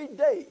 Every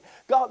day,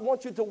 God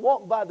wants you to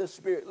walk by the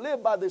Spirit,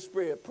 live by the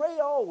Spirit, pray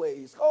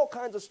always, all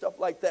kinds of stuff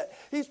like that.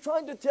 He's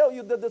trying to tell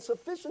you that the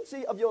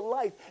sufficiency of your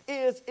life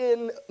is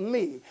in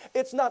me.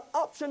 It's not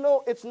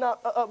optional. It's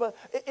not.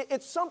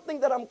 It's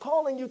something that I'm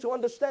calling you to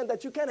understand,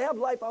 that you can't have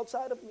life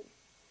outside of me.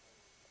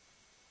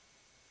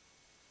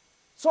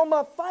 So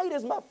my fight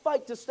is my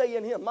fight to stay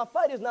in him. My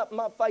fight is not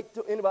my fight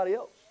to anybody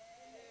else.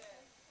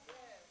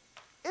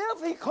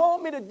 If he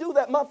called me to do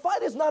that, my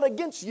fight is not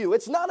against you.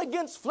 It's not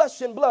against flesh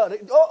and blood.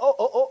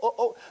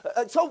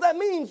 So that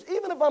means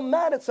even if I'm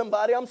mad at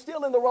somebody, I'm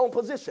still in the wrong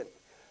position.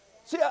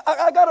 See,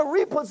 I got to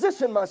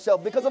reposition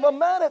myself, because if I'm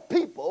mad at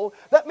people,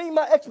 that means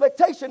my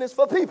expectation is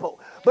for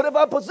people. But if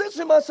I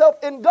position myself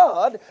in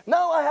God,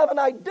 now I have an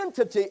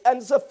identity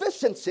and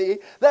sufficiency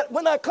that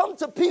when I come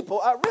to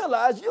people, I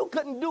realize you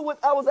couldn't do what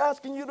I was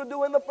asking you to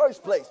do in the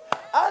first place.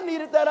 I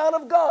needed that out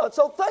of God.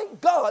 So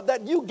thank God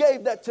that you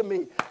gave that to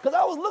me, because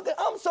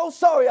I'm so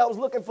sorry I was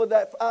looking for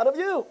that out of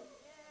you.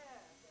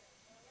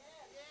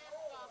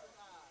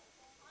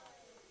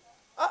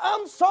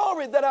 I'm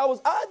sorry that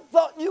I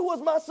thought you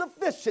was my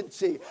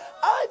sufficiency.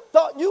 I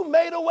thought you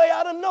made a way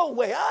out of no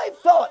way. I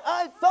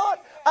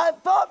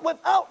thought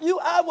without you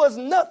I was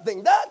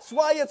nothing. That's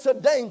why it's a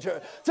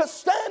danger to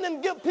stand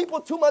and give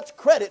people too much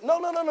credit.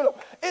 No.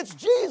 It's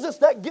Jesus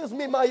that gives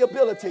me my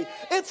ability.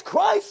 It's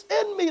Christ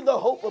in me, the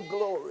hope of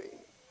glory.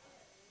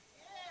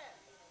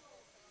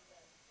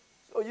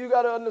 So you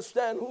got to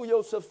understand who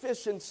your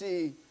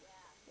sufficiency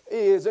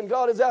is. And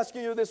God is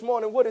asking you this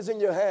morning, what is in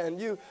your hand?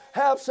 You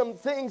have some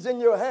things in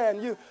your hand.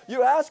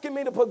 You're asking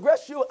me to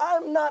progress you.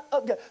 I'm not.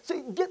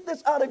 See, get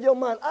this out of your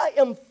mind. I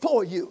am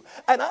for you.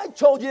 And I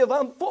told you, if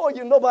I'm for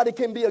you, nobody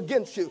can be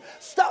against you.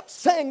 Stop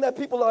saying that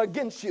people are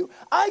against you.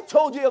 I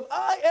told you, if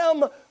I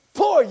am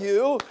for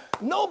you,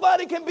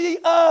 nobody can be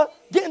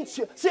against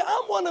you. See,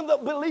 I'm one of the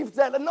beliefs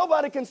that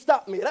nobody can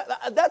stop me.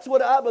 That's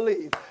what I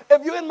believe.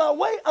 If you're in my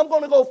way, I'm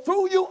going to go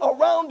through you,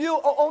 around you,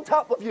 or on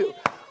top of you.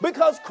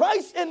 Because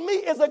Christ in me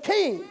is a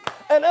king.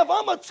 And if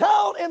I'm a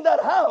child in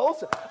that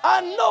house,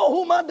 I know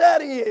who my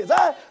daddy is.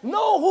 I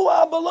know who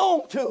I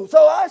belong to.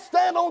 So I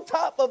stand on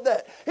top of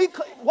that.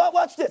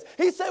 Watch this.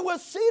 He said we're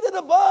seated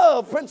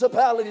above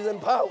principalities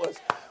and powers.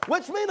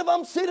 Which means if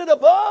I'm seated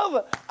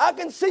above, I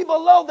can see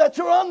below that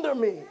you're under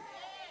me.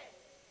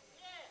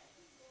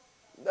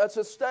 That's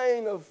a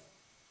stain of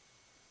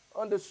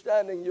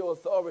understanding your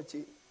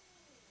authority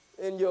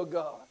in your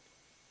God.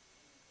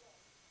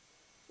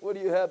 What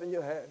do you have in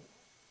your hand?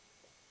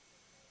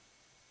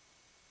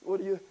 What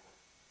do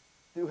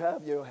you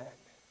have in your hand?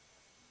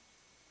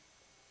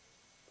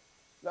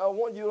 Now I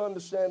want you to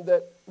understand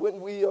that when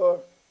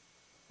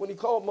he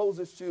called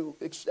Moses to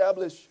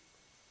establish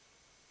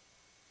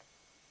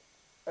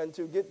and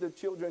to get the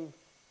children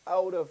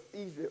out of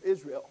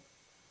Israel,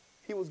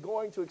 he was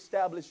going to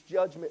establish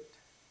judgment,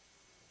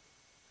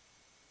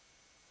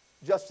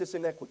 justice,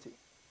 and equity.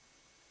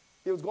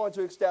 He was going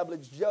to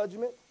establish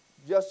judgment,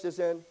 justice,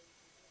 and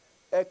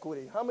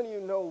equity. How many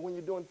of you know when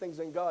you're doing things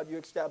in God, you're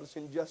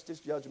establishing justice,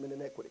 judgment,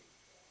 and equity?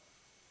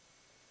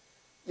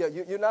 Yeah,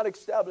 you're not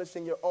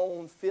establishing your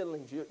own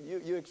feelings.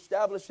 You're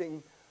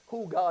establishing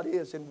who God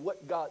is and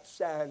what God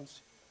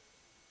stands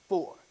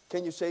for.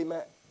 Can you say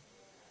amen?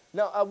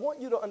 Now, I want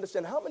you to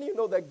understand, how many of you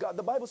know that God,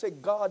 the Bible says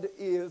God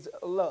is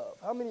love?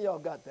 How many of y'all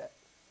got that?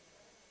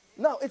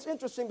 Now, it's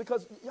interesting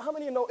because how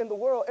many of you know in the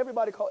world,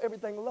 everybody call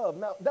everything love?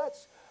 Now,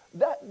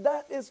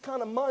 that is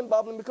kind of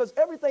mind-boggling, because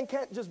everything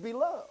can't just be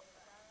love.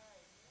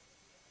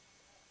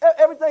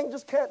 Everything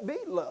just can't be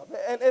love.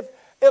 And if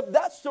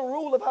that's the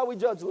rule of how we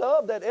judge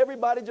love, that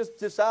everybody just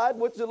decide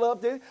what your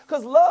love is,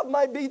 because love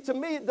might be to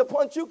me to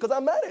punch you because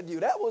I'm mad at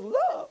you. That was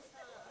love.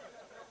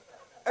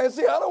 And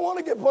see, I don't want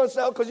to get punched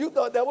out because you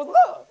thought that was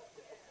love.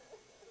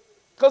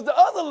 Because the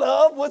other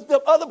love was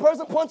the other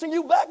person punching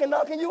you back and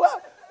knocking you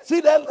out.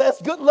 See,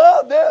 that's good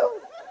love there.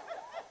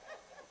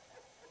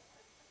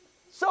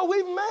 So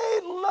we made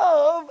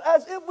love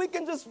as if we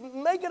can just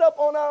make it up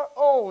on our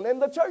own.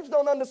 And the church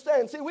don't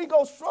understand. See, we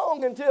go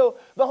strong until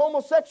the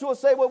homosexuals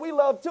say, well, we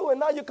love too. And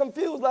now you're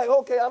confused, like,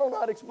 okay, I don't know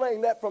how to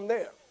explain that from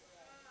there.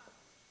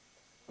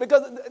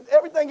 Because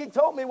everything he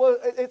told me,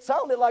 it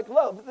sounded like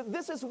love.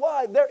 This is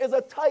why there is a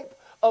type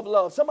of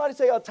love. Somebody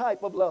say a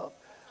type of love.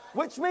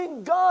 Which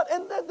means God,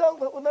 and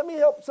let me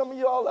help some of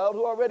you all out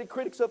who are already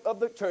critics of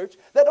the church.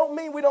 That don't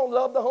mean we don't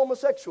love the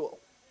homosexual.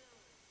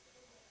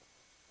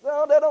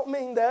 No, that don't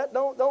mean that.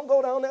 Don't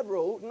go down that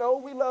road. No,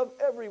 we love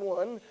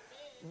everyone.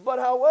 But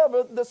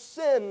however, the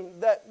sin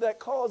that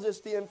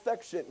causes the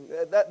infection,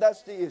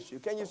 that's the issue.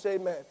 Can you say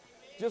amen?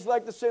 Just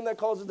like the sin that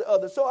causes the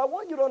other. So I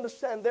want you to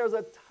understand there's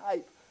a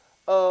type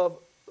of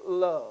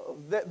love.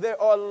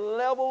 There are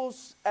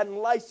levels and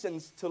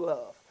license to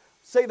love.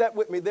 Say that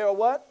with me. There are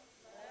what?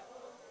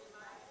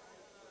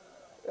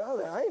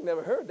 I ain't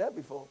never heard that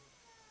before.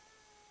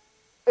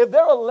 If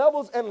there are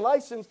levels and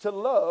license to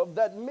love,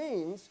 that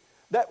means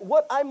that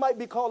what I might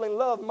be calling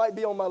love might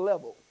be on my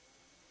level.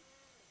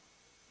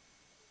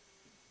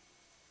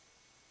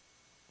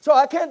 So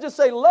I can't just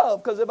say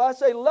love, because if I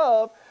say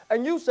love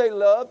and you say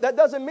love, that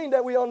doesn't mean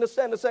that we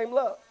understand the same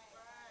love.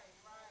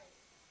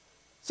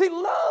 See,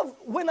 love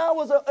when I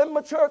was an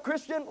immature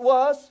Christian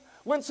was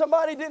when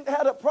somebody didn't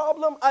have a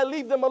problem, I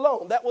leave them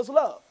alone. That was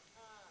love.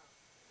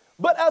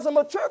 But as a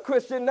mature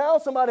Christian, now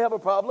somebody have a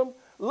problem,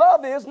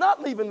 love is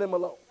not leaving them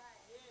alone.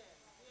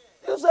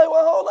 You say,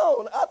 well, hold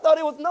on. I thought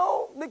it was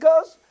no,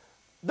 because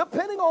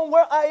depending on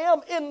where I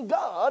am in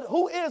God,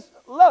 who is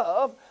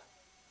love,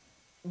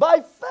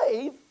 by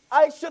faith,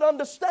 I should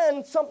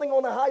understand something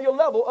on a higher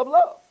level of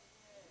love.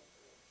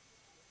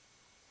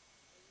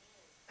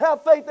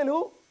 Have faith in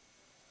who?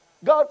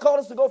 God called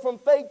us to go from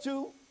faith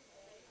to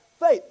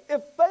faith.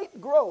 If faith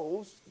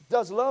grows,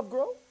 does love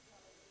grow?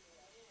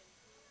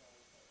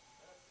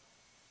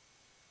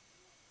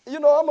 You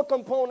know, I'm a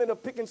component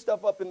of picking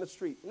stuff up in the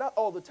street. Not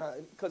all the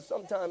time, because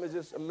sometimes it's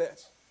just a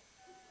mess.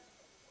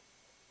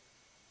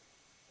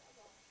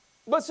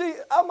 But see,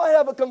 I might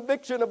have a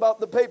conviction about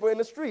the paper in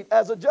the street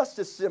as a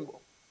justice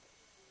symbol.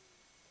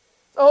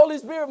 The Holy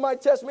Spirit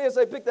might test me and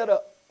say, pick that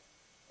up.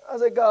 I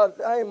say, God,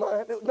 I ain't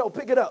mind. No,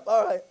 pick it up.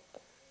 All right.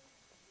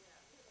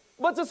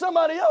 But to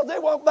somebody else, they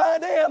walk by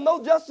and they have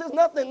no justice,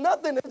 nothing.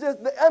 It's just,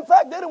 in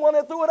fact, they don't want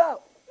to throw it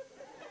out.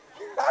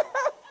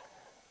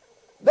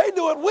 They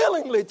do it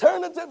willingly,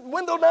 turn the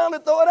window down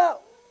and throw it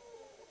out.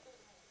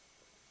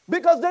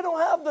 Because they don't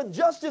have the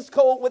justice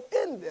code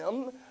within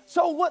them.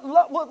 So what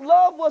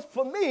love was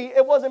for me,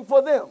 it wasn't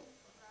for them.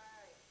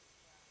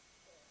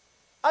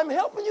 I'm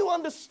helping you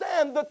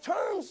understand the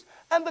terms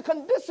and the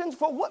conditions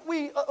for what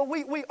we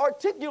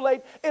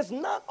articulate is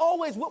not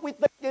always what we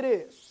think it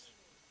is.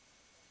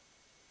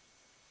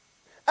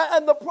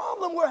 And the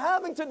problem we're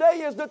having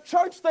today is the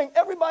church thing.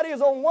 Everybody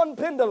is on one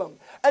pendulum.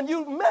 And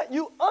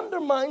you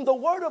undermine the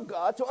word of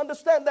God to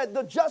understand that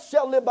the just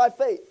shall live by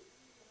faith.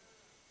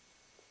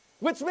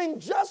 Which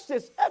means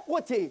justice,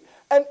 equity,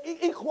 and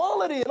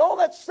equality and all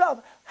that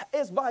stuff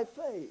is by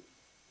faith.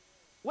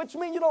 Which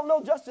means you don't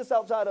know justice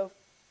outside of.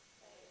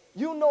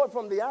 You know it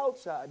from the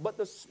outside. But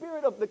the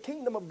spirit of the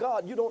kingdom of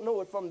God, you don't know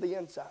it from the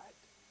inside.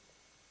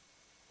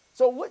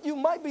 So what you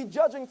might be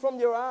judging from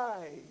your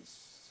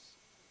eyes,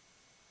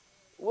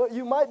 what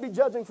you might be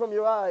judging from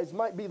your eyes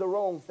might be the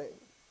wrong thing.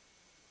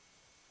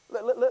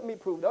 Let me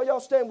prove it. Now, y'all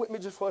stand with me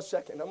just for a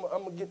second. I'm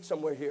going to get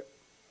somewhere here.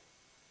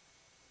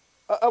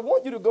 I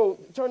want you to go,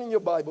 turn in your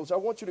Bibles. I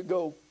want you to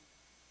go.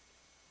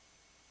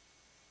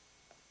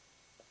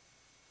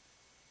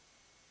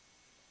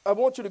 I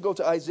want you to go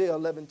to Isaiah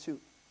 11:2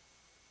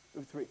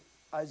 through 3.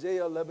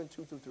 Isaiah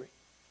 11:2 through 3.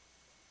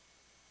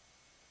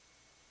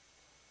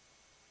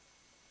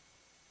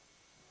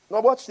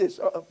 Now watch this.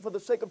 For the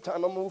sake of time,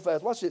 I'm going to move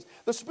fast. Watch this.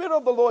 The Spirit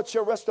of the Lord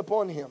shall rest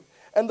upon him,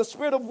 and the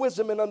Spirit of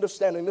wisdom and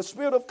understanding, the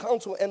Spirit of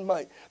counsel and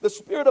might, the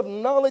Spirit of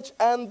knowledge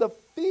and the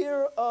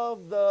fear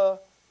of the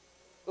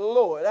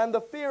Lord. And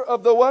the fear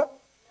of the what?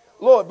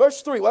 Lord.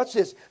 Verse 3, watch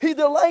this. He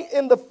delight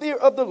in the fear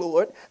of the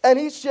Lord, and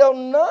he shall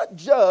not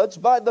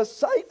judge by the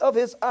sight of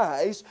his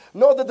eyes,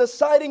 nor the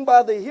deciding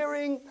by the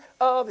hearing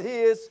of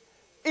his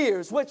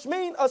ears. Which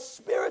means a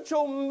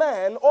spiritual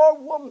man or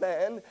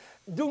woman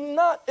do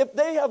not, if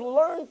they have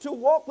learned to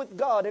walk with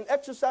God and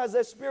exercise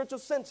their spiritual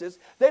senses,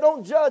 they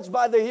don't judge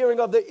by the hearing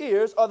of the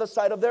ears or the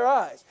sight of their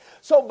eyes.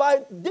 So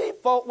by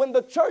default, when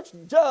the church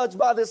judge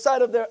by the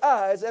sight of their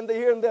eyes and the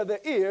hearing of their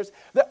ears,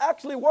 they're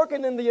actually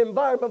working in the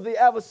environment of the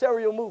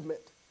adversarial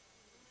movement.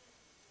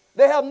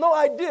 They have no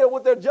idea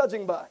what they're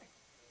judging by.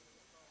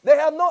 They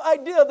have no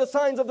idea the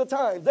signs of the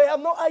times. They have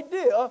no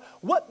idea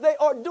what they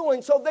are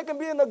doing, so they can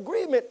be in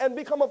agreement and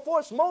become a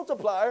force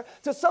multiplier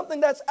to something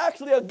that's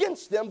actually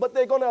against them, but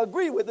they're going to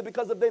agree with it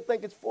because they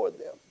think it's for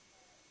them.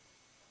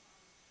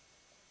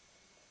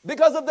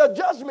 Because of the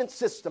judgment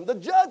system. The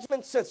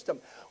judgment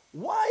system.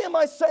 Why am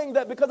I saying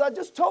that? Because I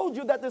just told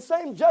you that the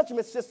same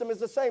judgment system is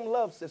the same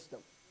love system.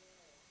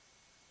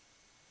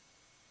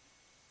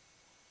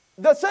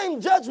 The same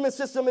judgment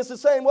system is the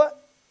same what?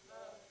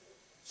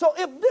 So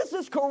if this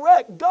is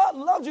correct, God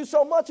loves you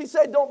so much, he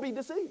said, don't be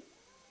deceived.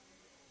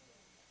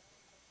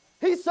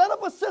 He set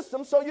up a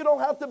system so you don't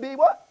have to be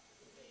what?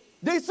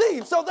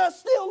 Deceived. So there's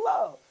still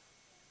love.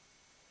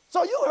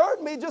 So you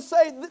heard me just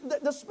say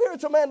the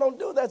spiritual man don't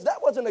do that.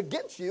 That wasn't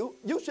against you.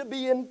 You should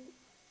be in.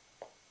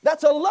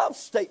 That's a love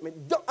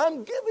statement.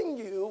 I'm giving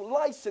you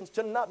license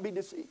to not be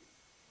deceived.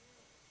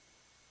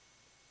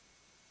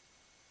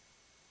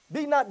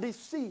 Be not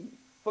deceived,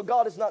 for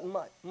God is not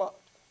mocked.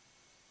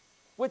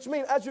 Which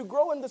means as you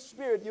grow in the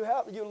Spirit,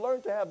 you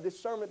learn to have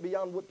discernment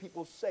beyond what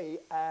people say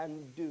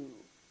and do.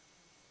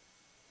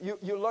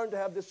 You learn to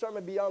have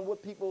discernment beyond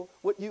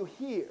what you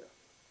hear.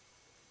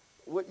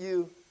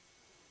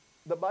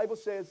 The Bible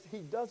says he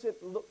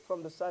doesn't look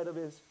from the side of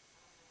his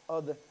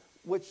other.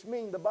 which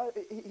means the Bible,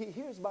 he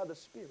hears by the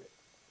Spirit.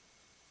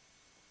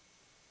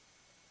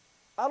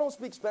 I don't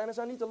speak Spanish.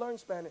 I need to learn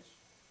Spanish.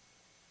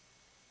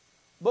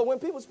 But when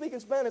people speak in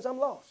Spanish, I'm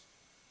lost.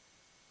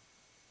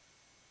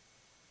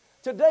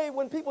 Today,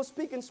 when people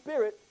speak in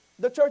spirit,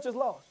 the church is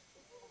lost.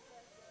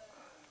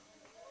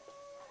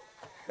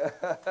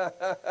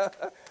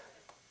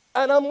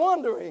 And I'm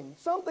wondering,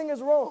 something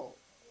is wrong.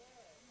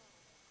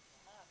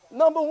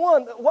 Number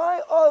one,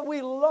 why are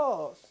we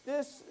lost?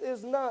 This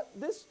is not,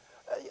 this,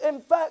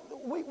 in fact,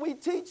 we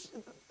teach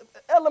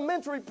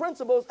elementary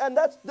principles, and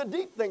that's the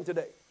deep thing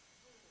today.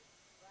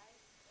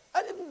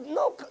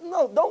 No,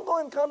 don't go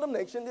in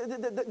condemnation.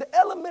 The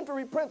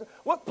elementary principle,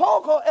 what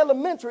Paul called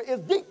elementary, is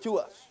deep to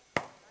us.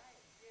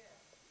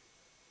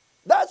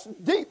 That's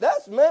deep.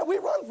 That's, man, we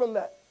run from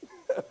that.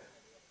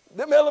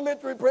 Them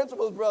elementary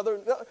principles, brother.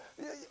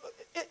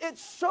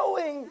 It's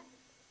showing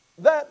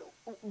that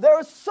there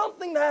is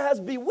something that has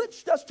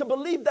bewitched us to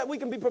believe that we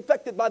can be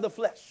perfected by the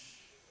flesh.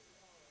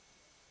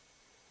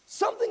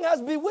 Something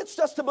has bewitched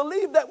us to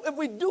believe that if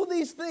we do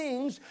these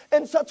things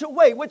in such a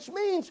way, which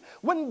means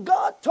when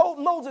God told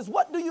Moses,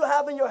 what do you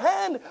have in your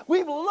hand?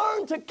 We've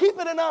learned to keep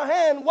it in our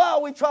hand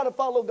while we try to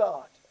follow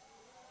God.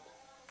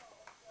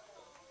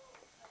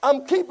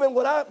 I'm keeping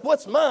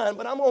what's mine,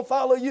 but I'm going to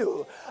follow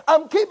you.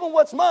 I'm keeping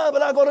what's mine,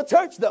 but I go to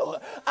church, though.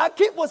 I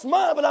keep what's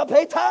mine, but I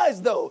pay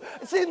tithes, though.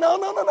 See, no,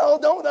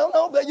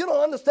 but you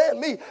don't understand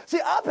me.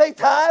 See, I pay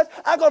tithes.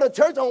 I go to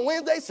church on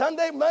Wednesday,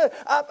 Sunday,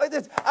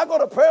 I go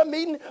to prayer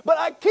meeting, but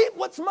I keep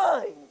what's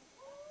mine.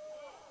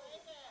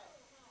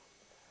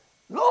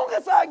 Long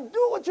as I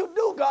do what you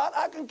do, God,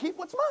 I can keep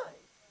what's mine.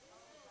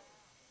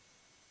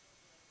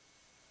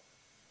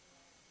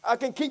 I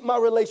can keep my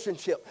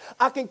relationship.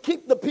 I can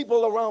keep the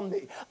people around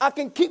me. I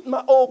can keep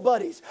my old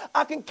buddies.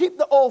 I can keep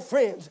the old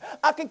friends.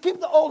 I can keep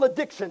the old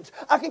addictions.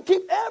 I can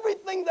keep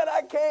everything that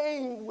I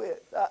came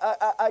with.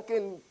 I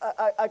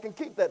can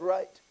keep that,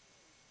 right?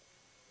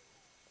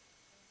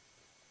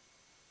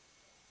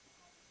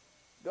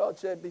 God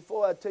said,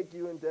 before I take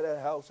you into that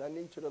house, I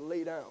need you to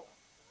lay down.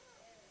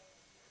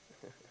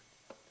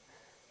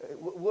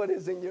 What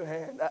is in your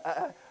hand?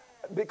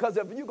 Because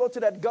if you go to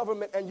that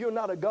government and you're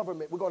not a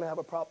government, we're going to have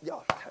a problem.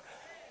 Y'all.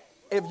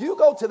 If you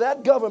go to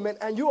that government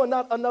and you are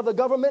not another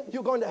government,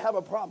 you're going to have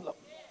a problem.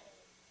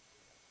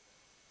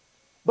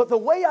 But the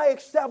way I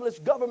establish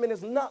government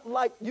is not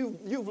like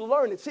you've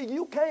learned it. See,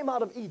 you came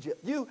out of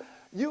Egypt. You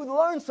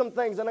learned some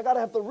things, and I got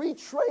to have to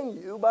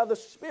retrain you by the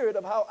Spirit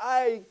of how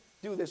I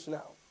do this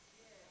now.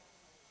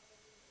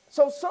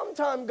 So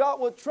sometime God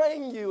will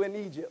train you in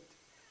Egypt.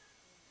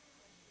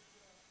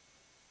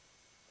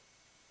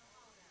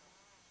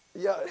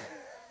 Yeah.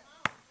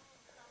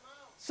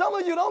 Some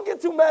of you don't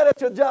get too mad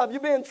at your job. You're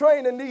being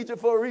trained in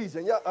Egypt for a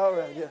reason. Yeah, all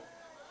right, yeah.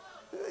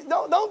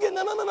 Don't get,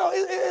 no.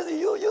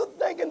 You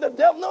thinking the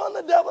devil, no,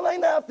 the devil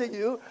ain't after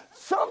you.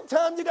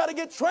 Sometimes you got to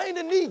get trained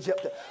in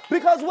Egypt.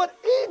 Because what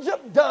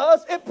Egypt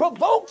does, it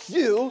provokes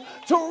you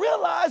to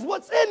realize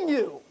what's in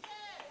you.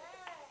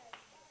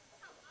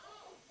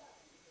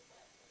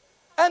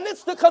 And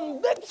it's the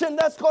conviction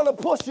that's going to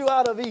push you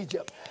out of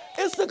Egypt.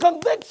 It's the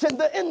conviction,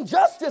 the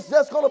injustice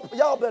that's going to,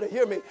 y'all better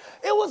hear me.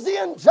 It was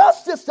the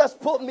injustice that's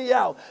put me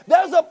out.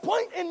 There's a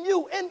point in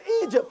you in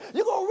Egypt.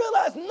 You're going to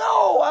realize,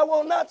 no, I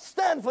will not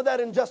stand for that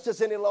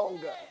injustice any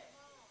longer.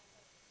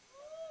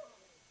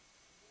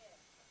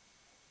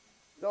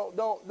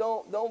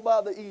 Don't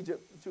bother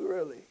Egypt too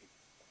early.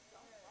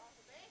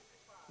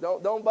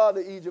 Don't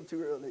bother Egypt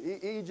too early.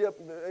 Egypt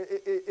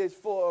is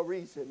for a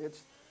reason.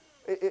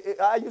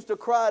 I used to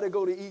cry to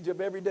go to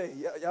Egypt every day.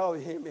 Y'all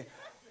hear me?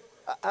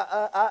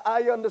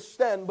 I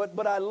understand,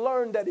 but I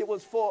learned that it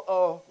was for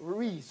a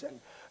reason.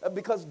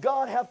 Because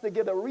God has to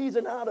get a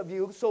reason out of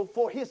you, so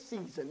for his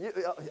season.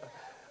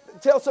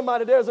 Tell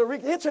somebody there's a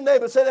reason. Hit your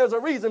neighbor and say there's a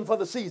reason for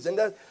the season.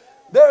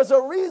 There's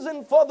a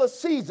reason for the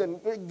season.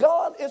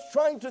 God is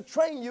trying to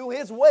train you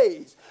his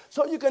ways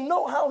so you can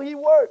know how he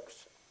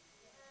works.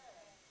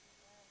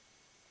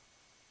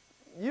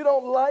 You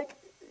don't like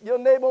your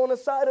neighbor on the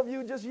side of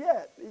you just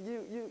yet.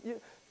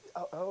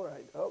 All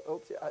right.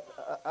 Okay.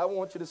 I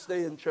want you to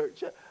stay in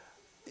church.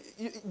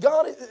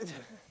 God is...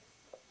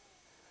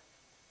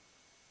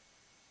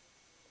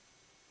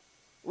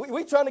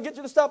 We trying to get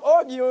you to stop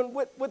arguing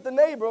with the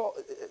neighbor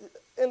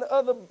in the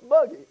other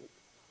buggy.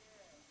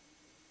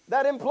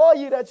 That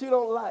employee that you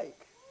don't like.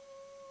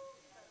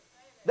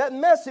 That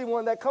messy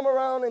one that come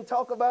around and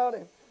talk about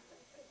it.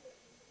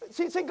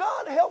 See,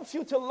 God helps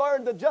you to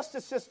learn the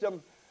justice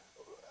system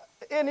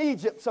in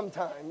Egypt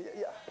sometime.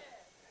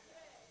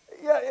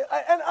 Yeah,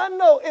 and I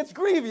know it's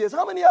grievous.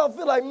 How many of y'all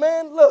feel like,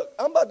 man, look,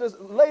 I'm about to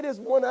lay this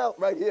one out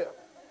right here.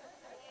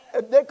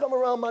 If they come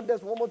around my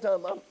desk one more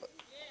time,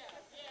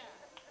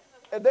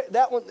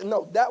 that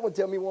one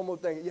tell me one more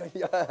thing. Yeah.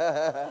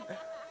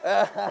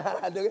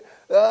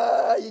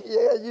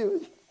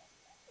 You.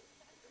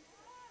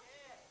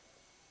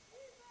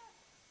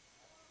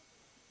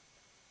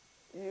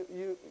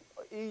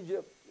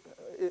 Egypt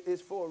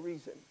is for a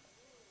reason.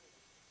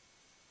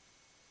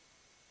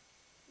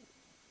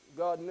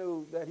 God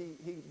knew that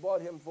he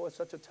brought him for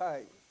such a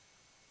time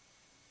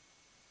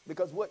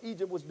Because what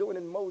Egypt was doing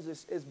in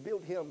Moses is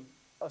built him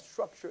a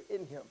structure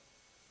in him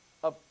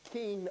of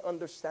keen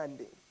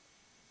understanding.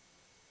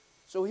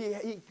 So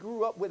he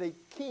grew up with a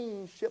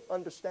kingship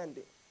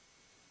understanding.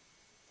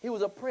 He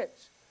was a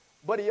prince,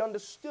 but he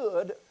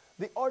understood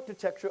the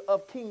architecture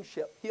of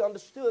kingship. He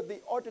understood the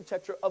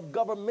architecture of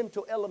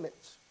governmental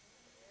elements.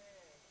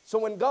 So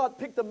when God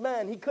picked a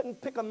man, he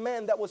couldn't pick a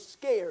man that was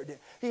scared.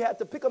 He had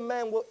to pick a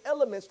man with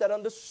elements that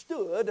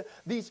understood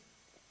these.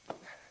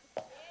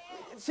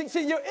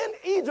 See, you're in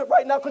Egypt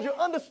right now because you're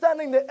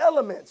understanding the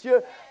elements.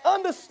 You're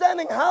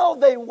understanding how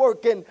they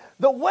work and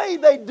the way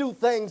they do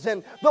things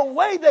and the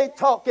way they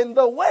talk and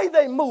the way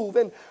they move.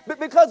 And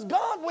because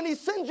God, when he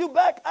sends you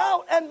back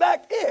out and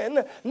back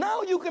in,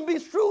 now you can be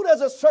shrewd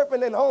as a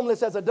serpent and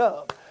harmless as a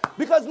dove.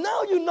 Because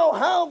now you know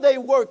how they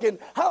work and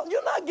how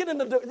you're not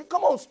getting a degree.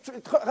 Come on,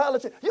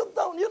 college.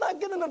 You're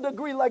not getting a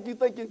degree like you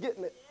think you're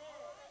getting it.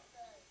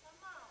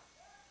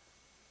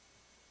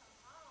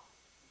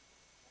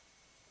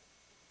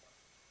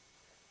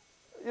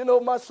 You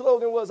know, my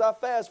slogan was, I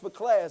fast for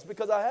class,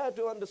 because I had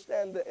to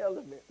understand the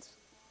elements.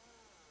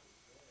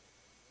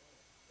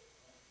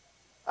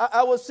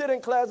 I would sit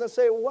in class and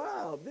say,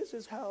 wow, this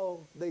is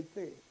how they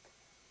think.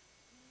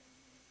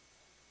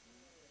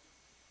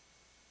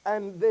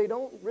 And they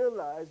don't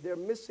realize they're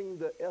missing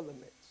the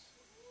elements.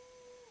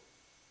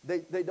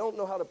 They don't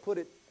know how to put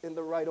it in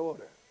the right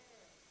order.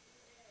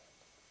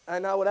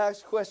 And I would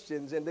ask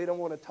questions, and they don't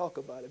want to talk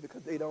about it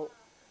because they don't.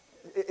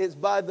 It's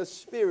by the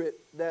Spirit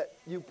that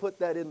you put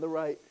that in the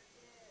right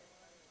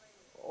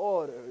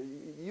order.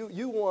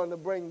 You want to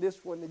bring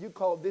this one, and you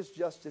call this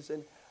justice,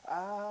 and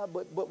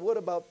but what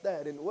about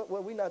that? And what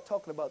we're not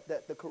talking about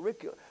that. The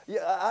curriculum.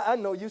 Yeah, I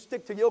know you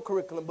stick to your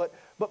curriculum, but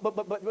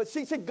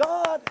see,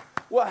 God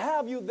will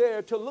have you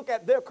there to look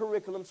at their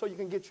curriculum so you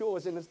can get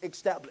yours and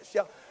established.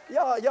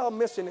 Y'all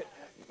missing it.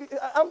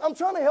 I'm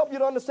trying to help you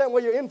to understand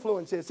where your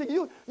influence is. See,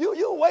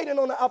 you're waiting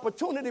on an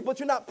opportunity, but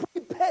you're not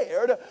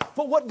prepared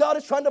for what God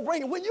is trying to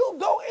bring. When you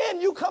go in,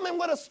 you come in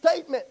with a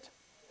statement.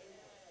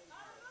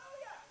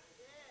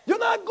 You're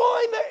not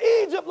going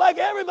to Egypt like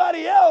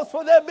everybody else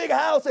for their big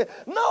house.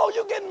 No,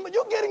 you're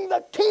getting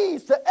the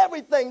keys to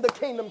everything the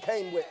kingdom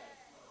came with.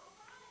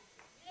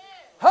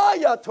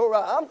 Hiya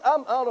Torah.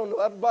 I don't know.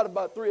 I've brought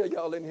about 3 of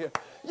y'all in here.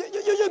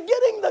 You're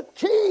getting the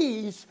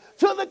keys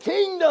to the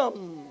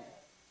kingdom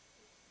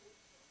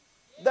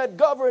that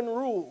govern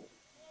rule.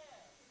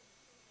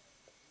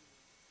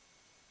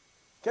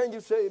 Can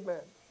you say amen?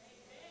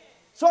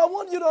 So I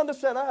want you to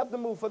understand, I have to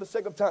move for the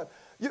sake of time.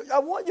 I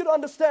want you to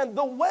understand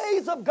the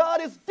ways of God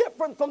is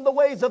different from the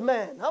ways of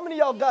man. How many of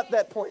y'all got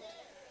that point?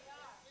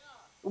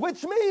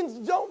 Which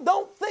means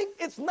don't think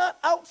it's not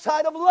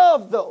outside of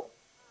love, though.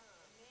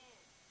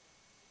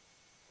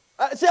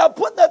 See, I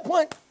put that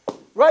point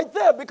right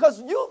there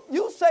because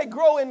you say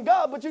grow in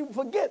God, but you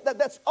forget that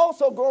that's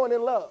also growing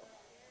in love.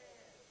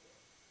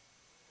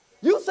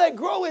 You say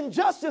grow in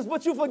justice,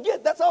 but you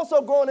forget that's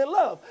also growing in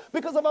love.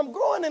 Because if I'm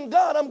growing in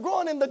God, I'm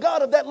growing in the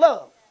God of that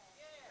love.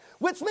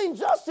 Which means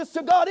justice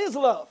to God is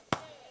love.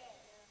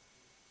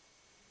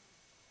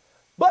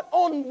 But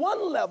on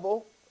one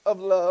level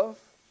of love,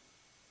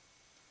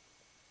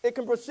 it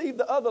can perceive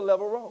the other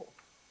level wrong.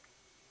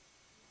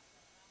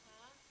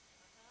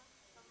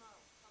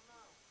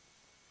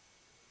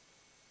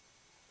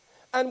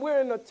 And we're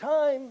in a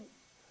time,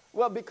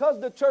 well, because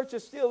the church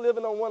is still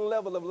living on one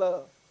level of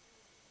love.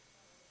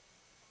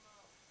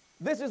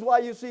 This is why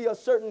you see a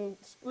certain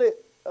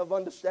split of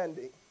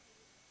understanding.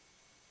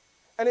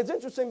 And it's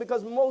interesting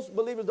because most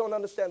believers don't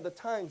understand the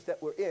times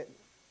that we're in.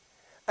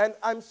 And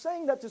I'm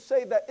saying that to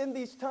say that in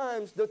these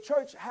times, the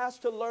church has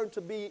to learn to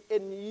be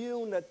in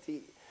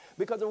unity.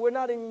 Because if we're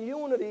not in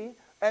unity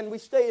and we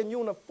stay in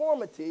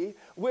uniformity,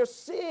 we're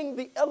seeing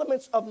the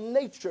elements of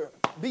nature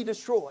be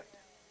destroyed.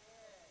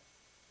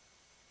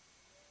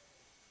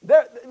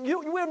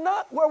 We're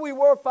not where we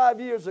were 5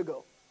 years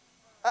ago.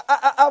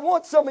 I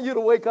want some of you to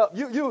wake up.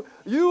 You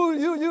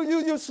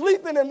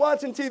sleeping and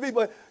watching TV,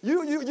 but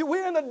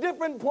we're in a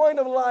different point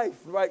of life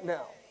right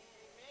now.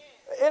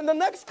 In the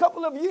next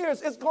couple of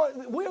years,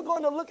 we're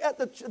going to look at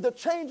the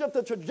change of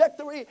the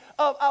trajectory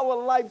of our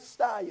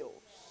lifestyles.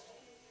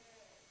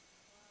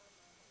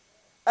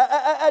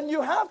 And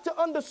you have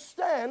to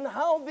understand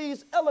how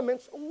these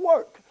elements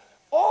work.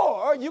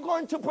 Or you're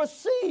going to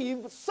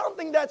perceive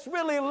something that's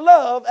really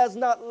love as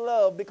not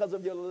love because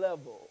of your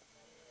level.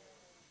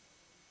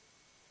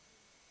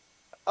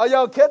 Are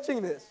y'all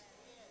catching this?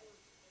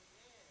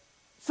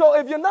 So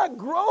if you're not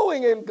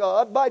growing in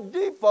God, by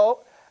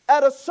default,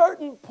 at a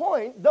certain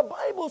point, the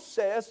Bible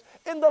says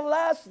in the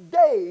last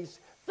days,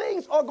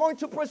 things are going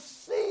to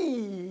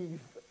perceive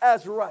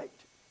as right.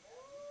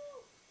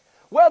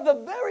 Where the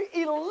very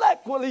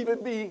elect will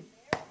even be,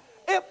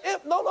 if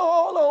it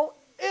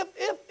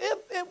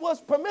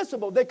was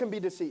permissible, they can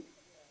be deceived.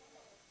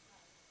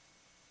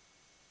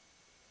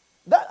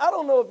 I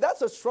don't know if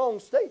that's a strong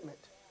statement.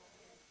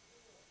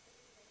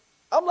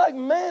 I'm like,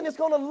 man, it's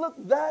going to look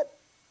that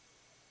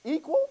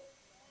equal?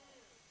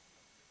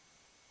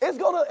 It's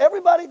going to,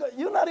 everybody,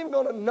 you're not even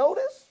going to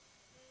notice?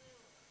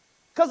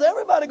 Because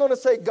everybody going to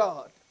say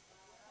God.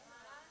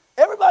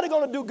 Everybody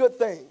going to do good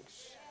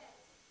things.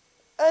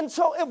 And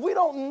so if we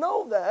don't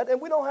know that and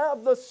we don't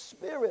have the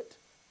Spirit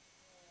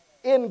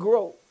in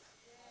growth,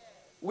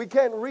 we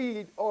can't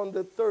read on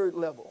the third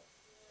level.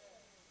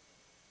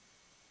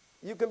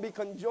 You can be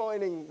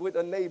conjoining with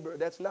a neighbor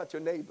that's not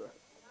your neighbor.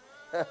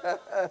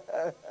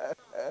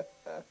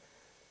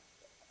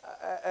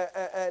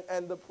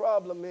 And the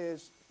problem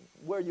is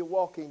where you're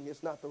walking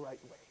is not the right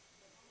way.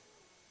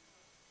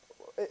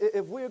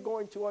 If we're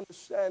going to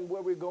understand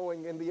where we're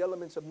going in the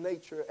elements of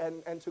nature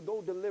and to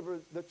go deliver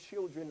the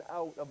children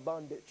out of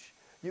bondage,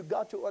 you've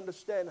got to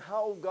understand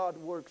how God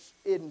works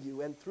in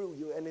you and through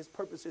you and his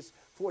purposes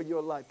for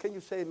your life. Can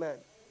you say amen?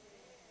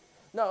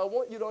 Now, I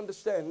want you to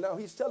understand. Now,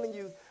 he's telling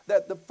you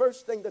that the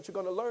first thing that you're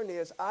going to learn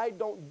is I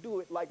don't do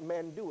it like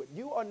men do it.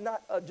 You are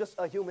not just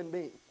a human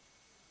being.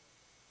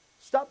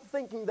 Stop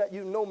thinking that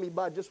you know me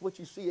by just what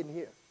you see and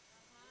hear.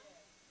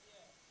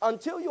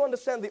 Until you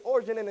understand the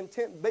origin and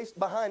intent based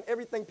behind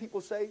everything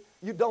people say,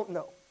 you don't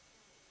know.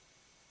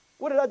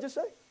 What did I just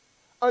say?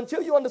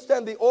 Until you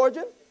understand the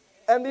origin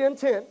and the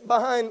intent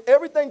behind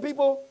everything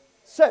people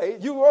say,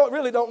 you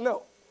really don't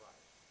know.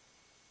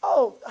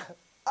 Oh,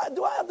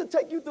 do I have to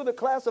take you through the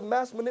class of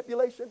mass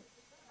manipulation?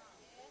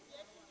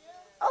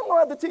 I'm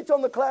going to have to teach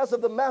on the class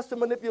of the master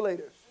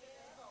manipulators.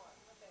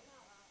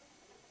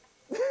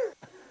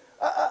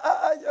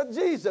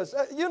 Jesus,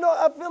 I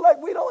feel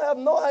like we don't have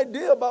no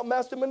idea about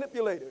master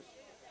manipulators.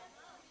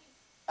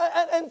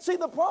 And see,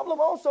 the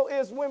problem also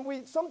is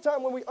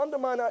sometimes when we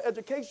undermine our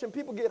education,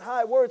 people get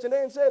high words and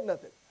they ain't said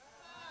nothing.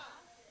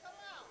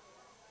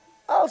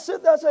 I'll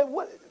sit there and say,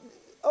 what?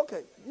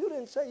 Okay, you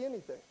didn't say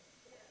anything.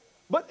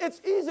 But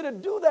it's easy to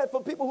do that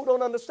for people who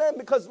don't understand,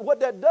 because what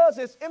that does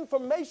is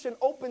information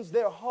opens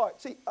their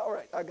heart. See, all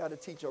right, I got to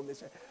teach on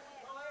this.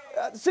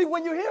 See,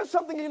 when you hear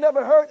something you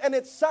never heard and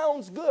it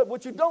sounds good,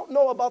 what you don't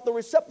know about the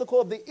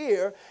receptacle of the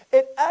ear,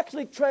 it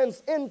actually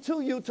trends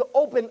into you to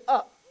open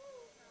up.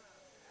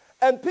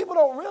 And people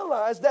don't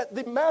realize that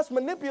the mass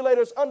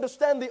manipulators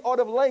understand the art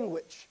of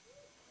language.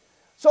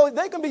 So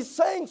they can be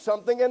saying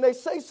something and they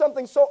say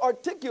something so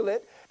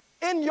articulate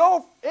in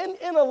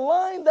a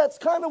line that's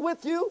kind of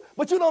with you,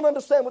 but you don't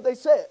understand what they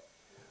said.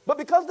 But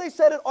because they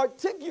said it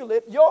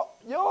articulate,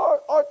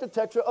 your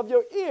architecture of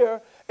your ear,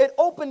 it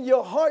opened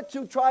your heart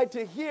to try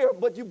to hear,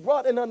 but you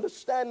brought an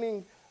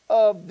understanding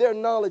of their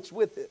knowledge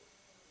with it.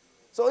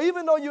 So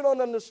even though you don't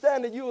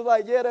understand it, you were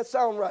like, yeah, that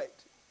sounds right.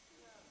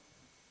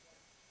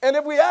 And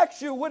if we ask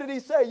you, what did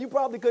he say? You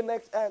probably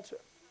couldn't answer.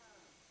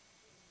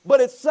 But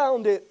it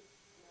sounded.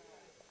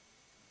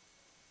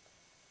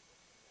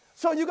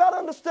 So you got to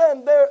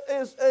understand there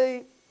is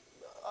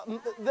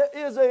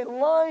a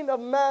line of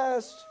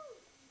mass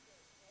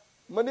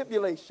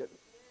manipulation.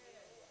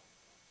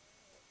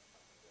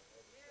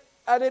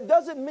 And it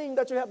doesn't mean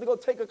that you have to go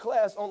take a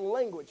class on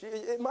language.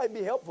 It might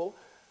be helpful.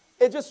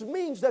 It just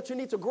means that you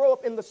need to grow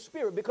up in the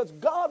Spirit, because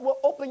God will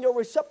open your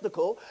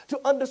receptacle to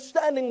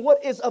understanding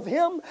what is of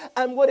him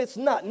and what it's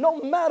not.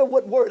 No matter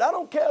what word. I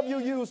don't care if you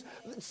use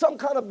some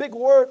kind of big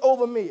word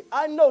over me.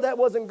 I know that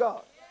wasn't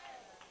God.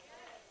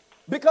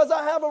 Because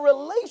I have a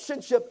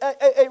relationship,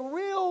 a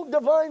real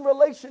divine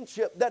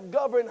relationship that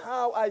governs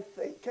how I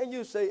think. Can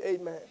you say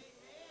amen?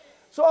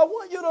 So I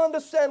want you to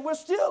understand, we're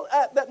still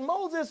at that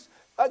Moses,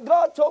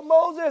 God told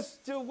Moses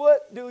to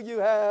what do you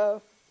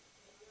have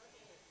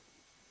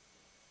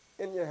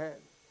in your hand?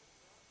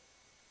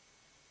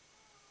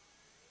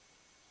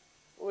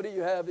 What do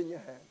you have in your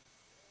hand?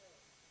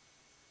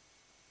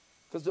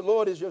 Because the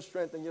Lord is your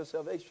strength and your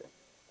salvation.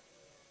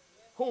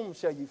 Whom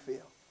shall you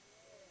fear?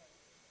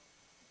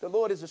 The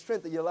Lord is the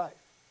strength of your life,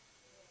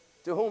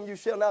 to whom you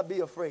shall not be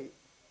afraid.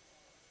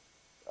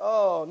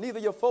 Oh, neither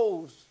your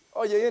foes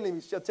or your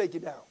enemies shall take you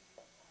down.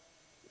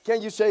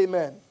 Can you say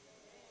amen?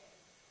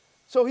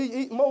 So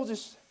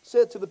Moses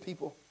said to the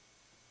people,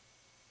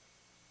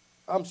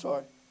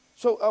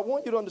 So I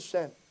want you to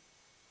understand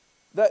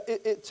that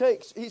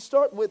he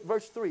start with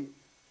verse 3.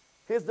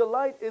 His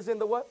delight is in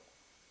the what?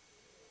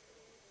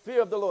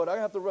 Fear of the Lord. I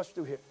have to rush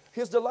through here.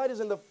 His delight is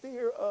in the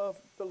fear of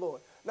the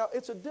Lord. Now,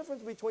 it's a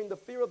difference between the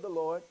fear of the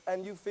Lord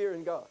and you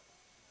fearing God.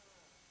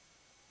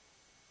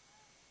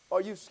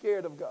 Are you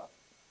scared of God?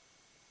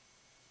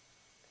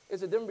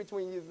 It's a difference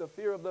between the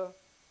fear of the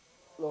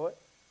Lord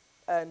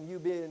and you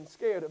being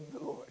scared of the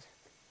Lord.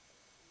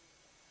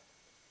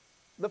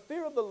 The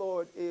fear of the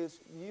Lord is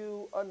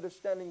you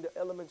understanding the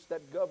elements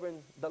that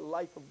govern the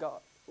life of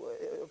God.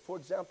 For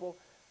example,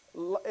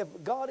 if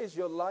God is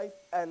your life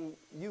and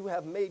you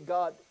have made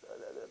God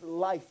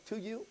life to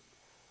you,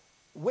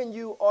 when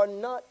you are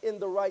not in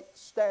the right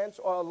stance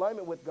or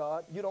alignment with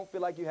God, you don't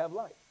feel like you have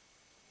life.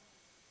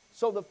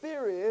 So the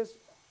fear is,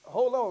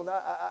 hold on,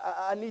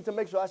 I need to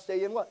make sure I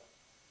stay in what?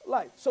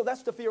 Life. So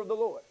that's the fear of the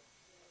Lord.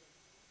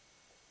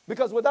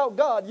 Because without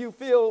God, you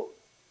feel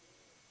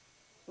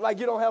like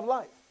you don't have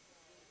life.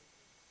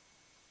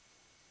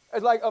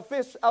 It's like a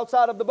fish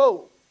outside of the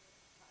bowl.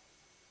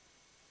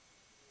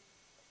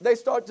 They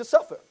start to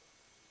suffer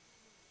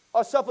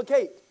or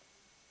suffocate.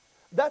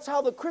 That's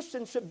how the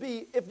Christian should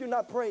be if you're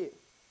not praying.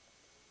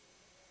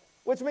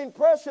 which means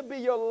prayer should be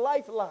your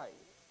lifeline.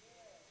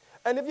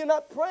 And if you're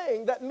not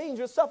praying, that means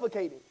you're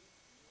suffocating.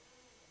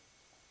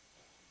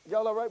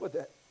 Y'all all right with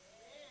that?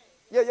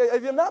 Yeah.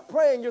 If you're not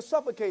praying, you're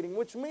suffocating,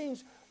 which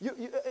means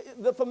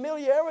the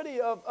familiarity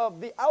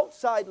of the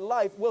outside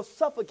life will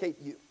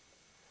suffocate you.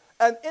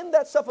 And in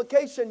that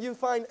suffocation, you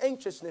find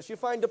anxiousness, you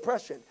find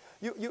depression,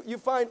 you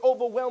find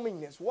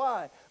overwhelmingness.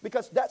 Why?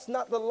 Because that's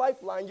not the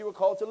lifeline you were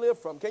called to live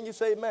from. Can you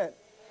say amen?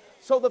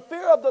 So the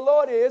fear of the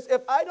Lord is,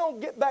 if I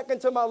don't get back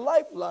into my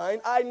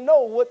lifeline, I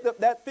know what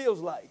that feels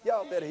like.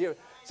 Y'all better hear it.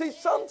 See,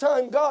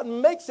 sometimes God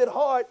makes it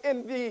hard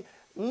in the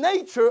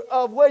nature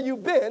of where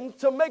you've been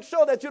to make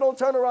sure that you don't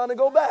turn around and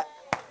go back.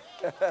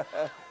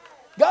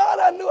 God,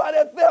 I knew I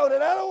had felt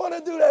it. I don't want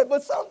to do that.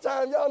 But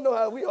sometimes, y'all know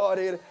how we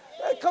hard-headed.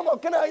 Hey, come on,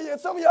 can I hear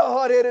some of y'all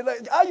hard-headed?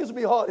 Like, I used to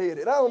be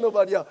hard-headed. I don't know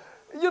about y'all.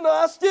 You know,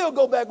 I still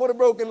go back with a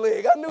broken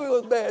leg. I knew it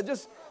was bad.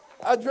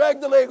 I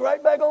dragged the leg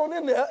right back on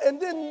in there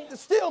and then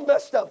still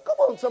messed up. Come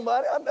on,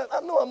 somebody. I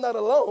know I'm not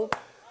alone.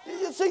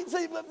 You see,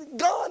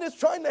 God is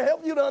trying to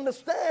help you to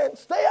understand.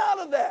 Stay out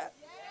of that.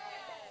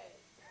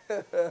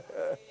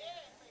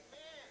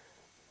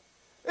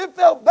 It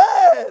felt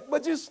bad,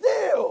 but you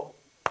still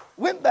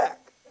went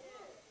back.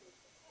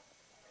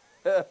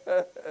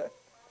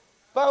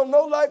 Found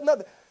no life,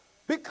 nothing.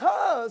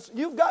 Because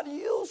you've gotten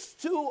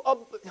used to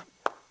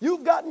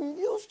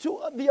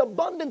the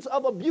abundance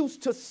of abuse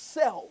to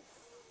self.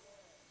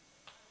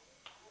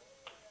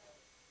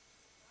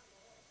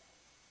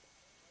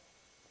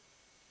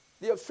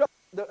 The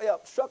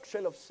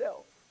obstruction of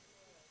self.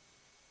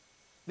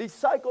 The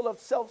cycle of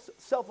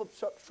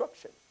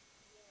self-obstruction.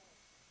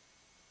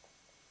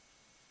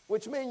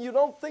 Which means you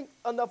don't think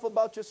enough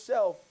about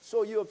yourself,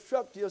 so you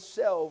obstruct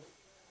yourself.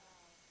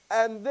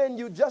 And then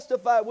you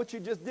justify what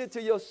you just did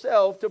to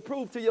yourself to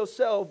prove to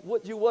yourself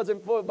what you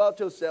wasn't for about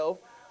yourself.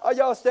 Are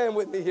y'all staying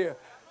with me here?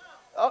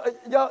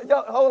 Y'all,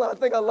 hold on. I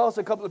think I lost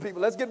a couple of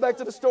people. Let's get back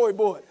to the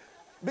storyboard.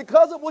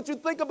 Because of what you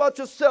think about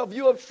yourself,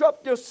 you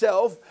obstruct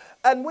yourself.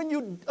 And when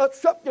you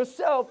obstruct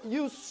yourself,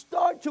 you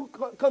start to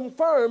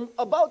confirm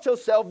about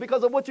yourself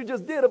because of what you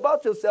just did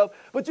about yourself.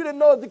 But you didn't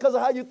know it because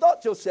of how you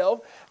thought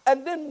yourself.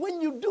 And then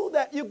when you do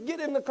that, you get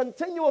in a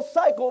continual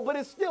cycle, but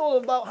it's still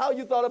about how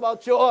you thought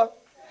about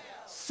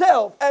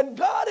yourself. And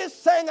God is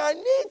saying, I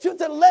need you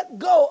to let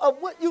go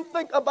of what you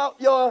think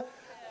about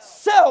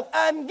yourself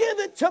and give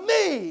it to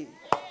me.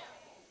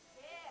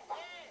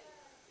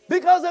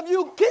 Because if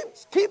you keep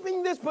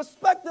keeping this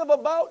perspective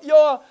about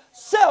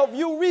yourself,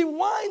 you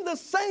rewind the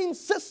same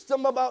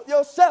system about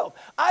yourself.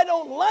 I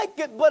don't like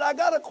it, but I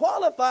got to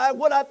qualify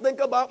what I think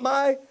about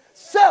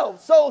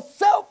myself. So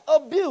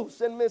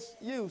self-abuse and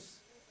misuse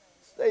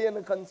stay in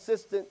a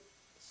consistent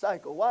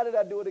cycle. Why did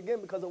I do it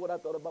again? Because of what I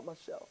thought about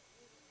myself.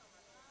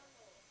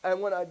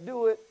 And when I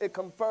do it, it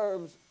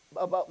confirms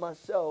about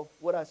myself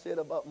what I said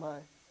about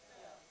myself.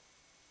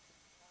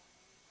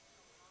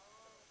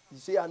 You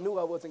see, I knew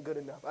I wasn't good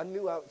enough. I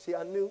knew. See,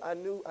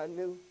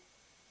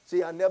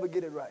 I never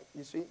get it right,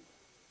 you see.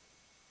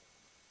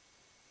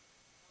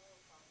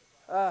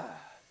 And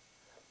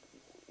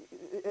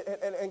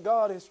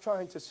God is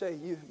trying to say,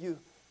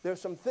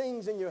 there's some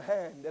things in your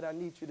hand that I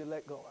need you to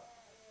let go of.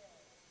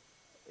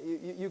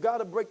 You got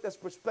to break this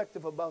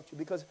perspective about you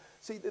because,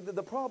 see,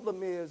 the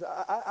problem is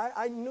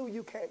I knew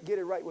you can't get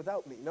it right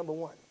without me, number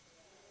one.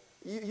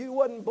 You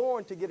wasn't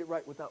born to get it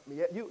right without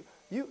me.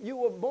 You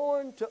were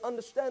born to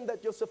understand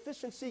that your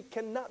sufficiency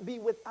cannot be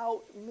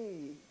without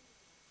me.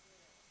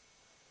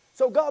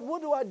 So God,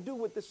 what do I do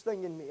with this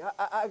thing in me?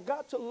 I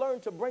got to learn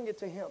to bring it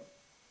to him.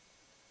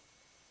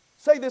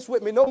 Say this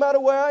with me. No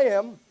matter where I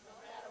am,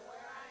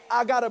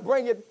 I got to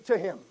bring it to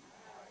him.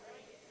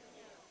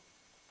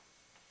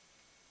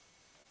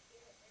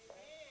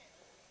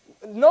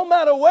 No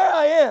matter where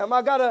I am,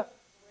 I got to.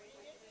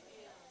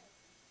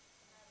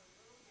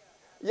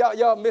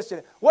 Y'all missing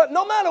it. Well,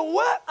 no matter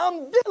what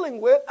I'm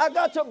dealing with, I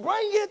got to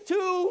bring it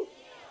to.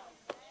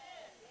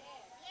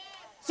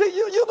 See,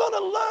 you're going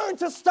to learn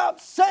to stop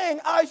saying,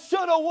 I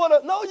shoulda,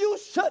 woulda. No, you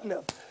shouldn't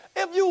have.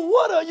 If you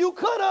woulda, you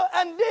coulda,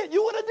 and did,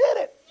 you would have did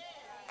it.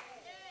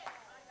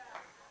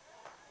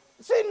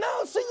 See,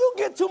 you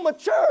get too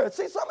mature.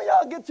 See, some of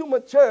y'all get too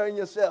mature in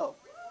yourself.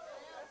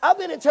 I've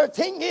been in church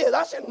 10 years.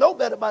 I should know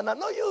better by now.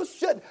 No, you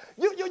shouldn't.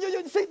 You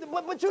see,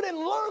 but you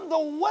didn't learn the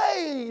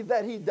way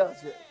that he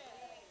does it.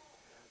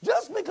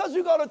 Just because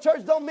you go to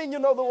church don't mean you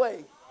know the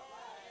way.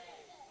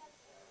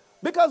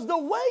 Because the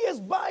way is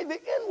by the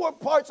inward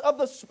parts of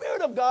the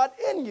Spirit of God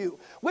in you.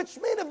 Which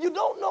means if you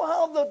don't know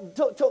how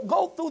to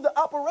go through the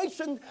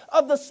operation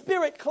of the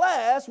Spirit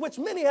class, which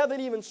many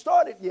haven't even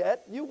started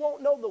yet, you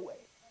won't know the way.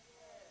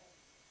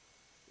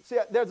 See,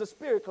 there's a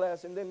Spirit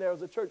class and then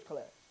there's a church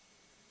class.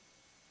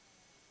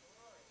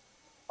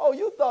 Oh,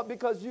 you thought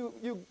because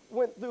you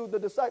went through the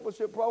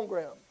discipleship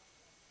program,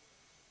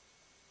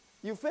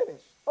 you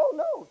finished. Oh,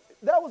 no.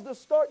 That was the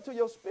start to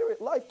your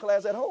spirit life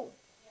class at home.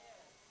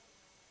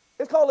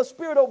 It's called a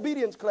spirit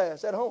obedience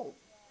class at home.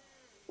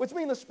 Which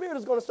means the Spirit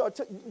is going to start,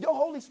 your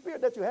Holy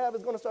Spirit that you have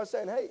is going to start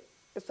saying, hey,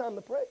 it's time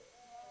to pray.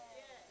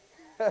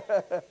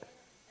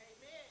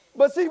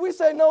 But see, we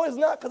say, no, it's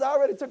not because I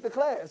already took the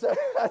class.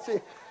 I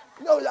say,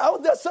 no, I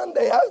was there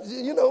Sunday. God,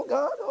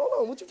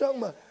 hold on, what you talking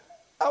about?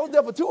 I was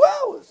there for 2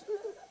 hours.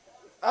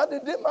 I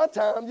did my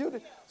time.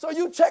 So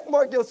you check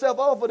mark yourself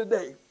off for the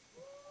day.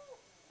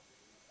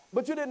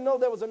 But you didn't know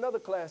there was another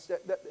class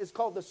that is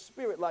called the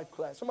Spirit Life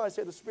class. Somebody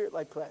say the Spirit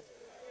Life class.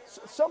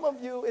 Some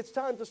of you, it's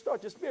time to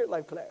start your Spirit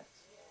Life class.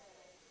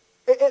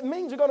 It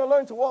means you're going to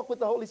learn to walk with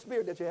the Holy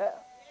Spirit that you have.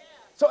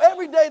 So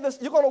every day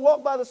you're going to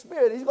walk by the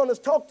Spirit. He's going to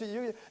talk to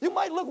you. You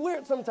might look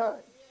weird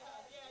sometimes.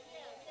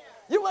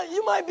 You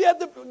might be at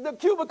the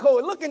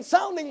cubicle looking,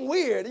 sounding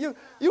weird.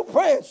 You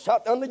praying,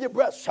 shot under your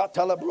breath, shot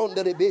to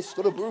the beast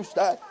to the bruise.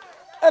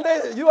 And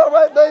then, you all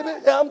right, baby?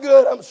 Yeah, I'm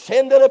good. I'm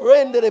shending the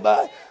brain to the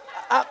by.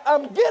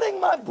 I'm getting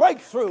my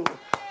breakthrough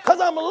because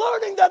I'm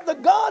learning that the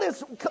God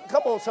is,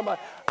 come on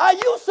somebody. I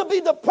used to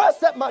be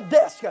depressed at my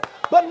desk,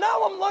 but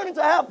now I'm learning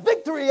to have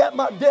victory at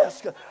my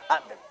desk.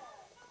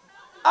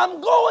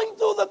 I'm going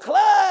through the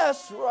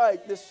class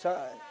right this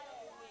time.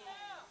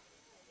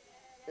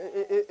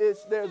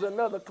 There's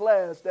another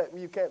class that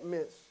you can't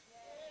miss.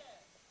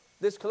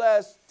 This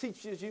class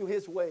teaches you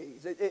his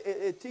ways.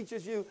 It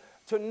teaches you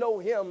to know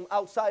him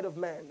outside of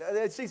man.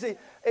 See,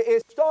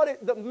 it started,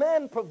 the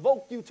man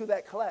provoked you to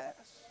that class.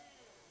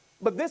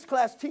 But this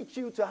class teaches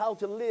you to how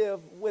to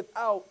live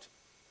without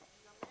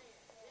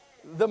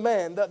the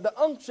man. The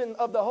unction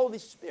of the Holy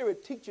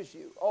Spirit teaches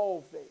you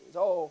all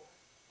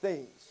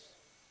things.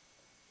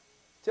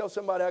 Tell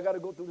somebody, I got to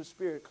go through the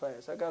Spirit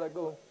class. I got to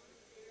go.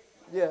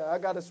 Yeah, I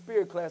got a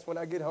Spirit class when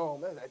I get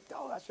home. I was like,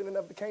 I should have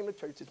never came to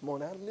church this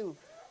morning. I knew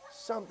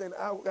something.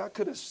 I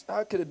could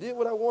have did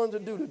what I wanted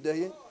to do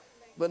today.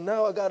 But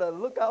now I got to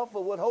look out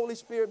for what Holy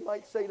Spirit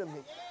might say to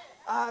me.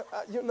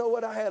 You know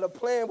what? I had a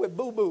plan with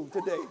Boo-Boo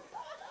today.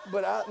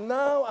 But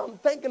now I'm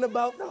thinking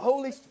about the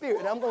Holy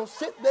Spirit. I'm going to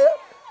sit there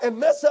and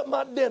mess up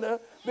my dinner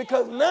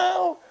because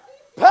now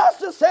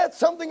Pastor said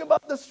something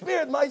about the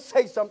Spirit might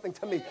say something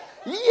to me.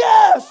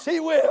 Yes, he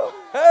will.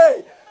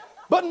 Hey,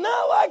 but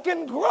now I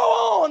can grow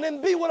on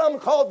and be what I'm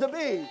called to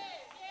be.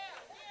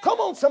 Come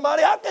on,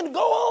 somebody. I can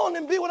go on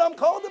and be what I'm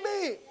called to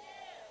be.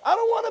 I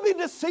don't want to be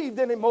deceived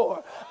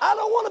anymore. I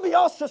don't want to be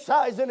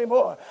ostracized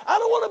anymore. I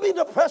don't want to be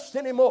depressed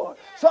anymore.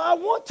 So I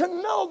want to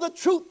know the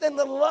truth and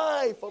the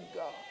life of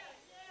God.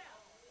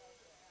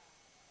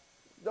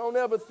 Don't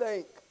ever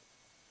think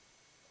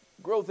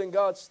growth in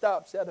God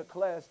stops at a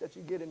class that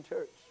you get in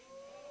church.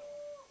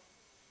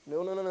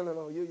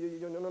 No.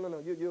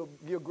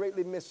 You'll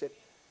greatly miss it.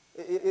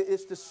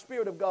 It's the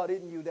Spirit of God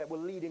in you that will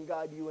lead and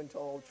guide you into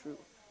all truth.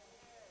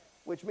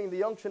 Which means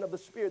the unction of the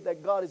Spirit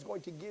that God is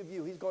going to give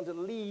you, he's going to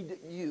lead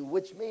you.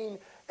 Which means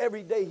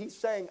every day he's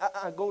saying,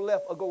 go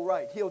left or go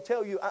right. He'll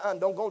tell you,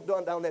 don't go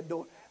down that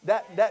door.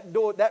 That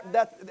door,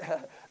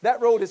 that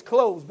road is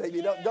closed,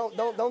 baby.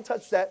 Don't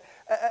touch that.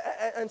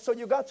 And so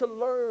you got to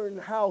learn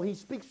how he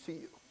speaks to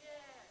you.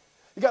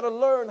 You got to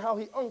learn how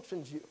he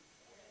unctions you.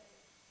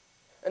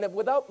 And if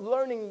without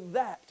learning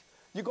that,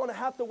 you're going to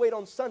have to wait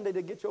on Sunday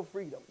to get your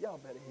freedom. Y'all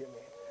better hear me.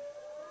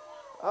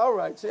 All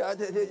right. See,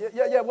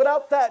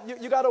 without that,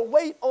 you got to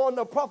wait on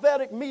the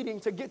prophetic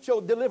meeting to get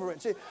your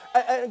deliverance. See,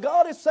 and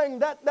God is saying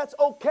that's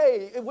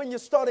okay when you're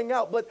starting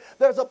out. But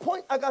there's a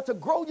point I got to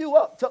grow you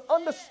up to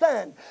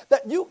understand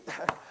that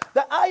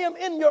I am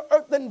in your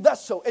earthen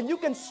vessel and you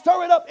can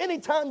stir it up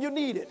anytime you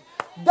need it.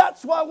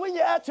 That's why when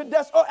you're at your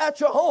desk or at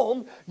your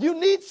home, you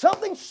need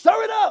something,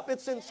 stir it up.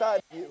 It's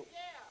inside of you.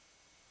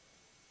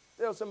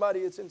 Tell somebody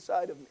it's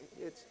inside of me.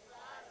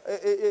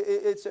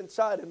 It's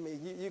inside of me.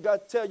 You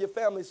got to tell your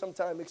family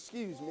sometime,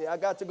 excuse me, I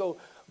got to go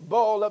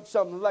ball up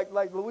something,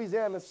 like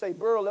Louisiana say,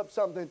 burl up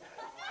something.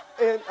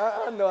 And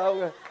I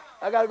know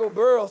I got to go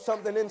burl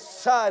something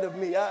inside of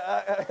me.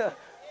 I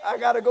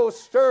got to go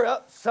stir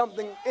up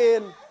something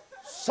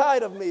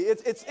inside of me.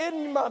 It's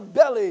in my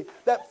belly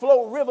that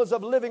flow rivers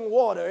of living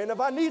water. And if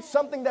I need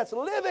something that's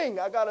living,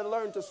 I got to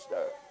learn to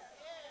stir.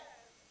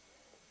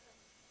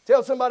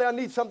 Tell somebody I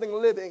need something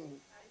living.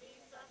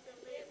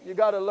 You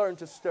got to learn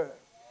to stir.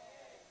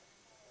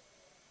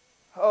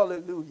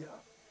 Hallelujah.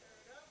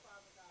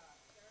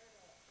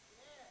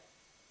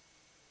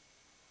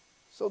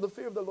 So the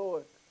fear of the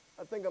Lord,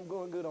 I think I'm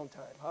going good on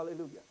time.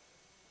 Hallelujah.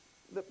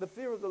 The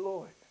fear of the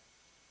Lord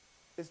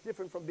is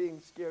different from being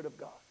scared of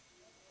God.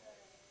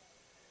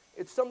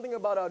 It's something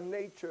about our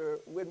nature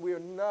when we're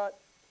not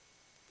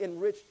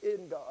enriched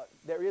in God.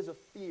 There is a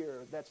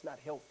fear that's not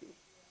healthy.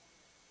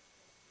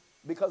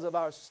 Because of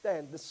our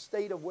stand, the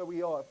state of where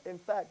we are. In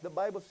fact, the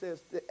Bible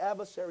says the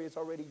adversary is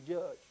already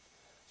judged.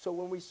 So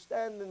when we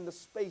stand in the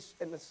space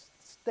and the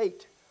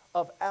state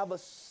of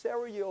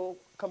adversarial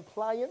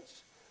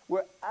compliance,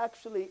 we're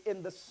actually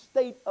in the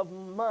state of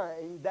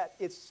mind that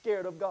is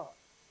scared of God.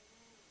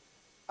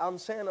 I'm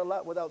saying a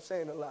lot without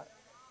saying a lot.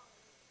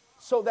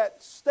 So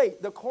that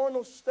state, the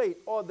carnal state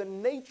or the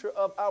nature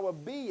of our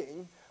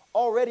being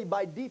already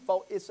by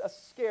default is a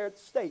scared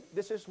state.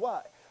 This is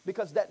why.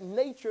 Because that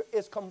nature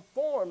is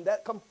conformed.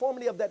 That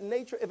conformity of that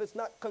nature, if it's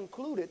not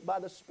concluded by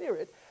the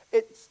Spirit,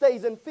 it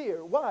stays in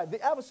fear. Why?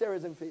 The adversary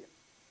is in fear.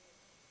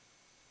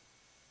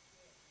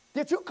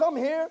 Did you come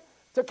here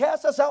to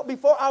cast us out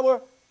before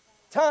our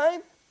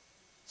time.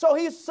 So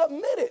he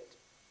submitted.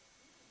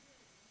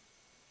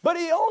 But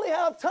he only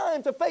had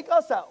time to fake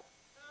us out.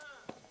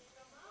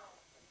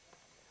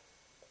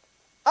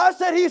 I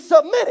said he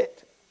submitted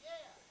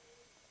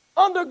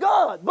under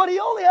God, but he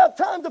only had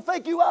time to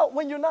fake you out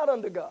when you're not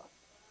under God.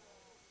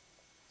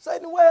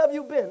 Satan, where have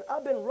you been?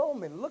 I've been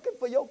roaming, looking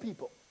for your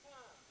people.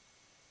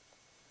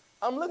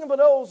 I'm looking for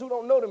those who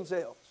don't know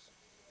themselves.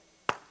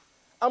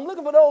 I'm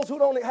looking for those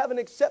who haven't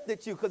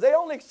accepted you, because they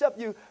only accept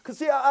you. Because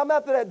see, I'm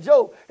after that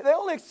Job. They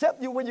only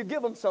accept you when you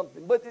give them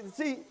something. But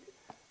see,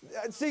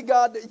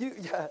 God,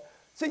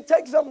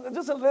 take something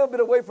just a little bit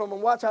away from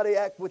them. Watch how they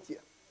act with you.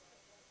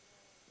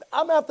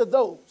 I'm after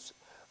those.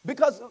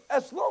 Because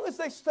as long as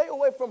they stay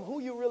away from who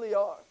you really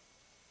are,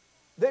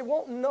 they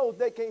won't know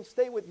they can't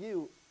stay with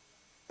you,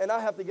 and I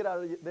have to get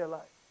out of their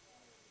life.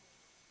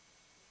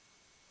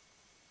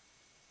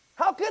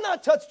 How can I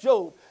touch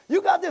Job?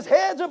 You got this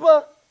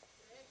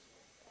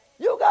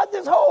you got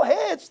this whole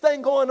hedge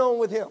thing going on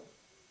with him.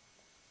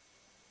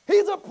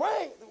 He's a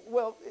praying.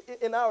 Well,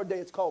 in our day,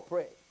 it's called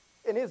praying.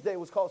 In his day, it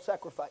was called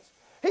sacrifice.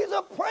 He's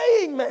a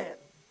praying man.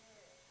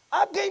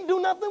 I can't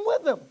do nothing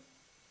with him.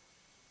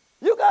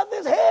 You got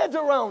this hedge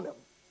around him.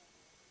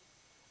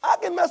 I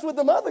can mess with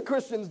them other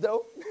Christians,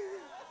 though.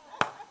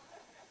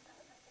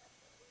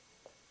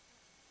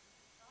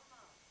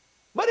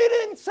 But he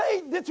didn't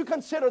say, did you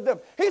consider them?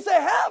 He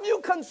said, have you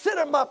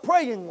considered my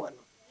praying one?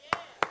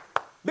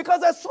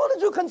 Because as soon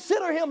as you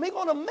consider him, he's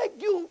going to make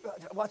you,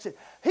 watch it,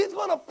 he's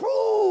going to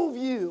prove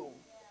you.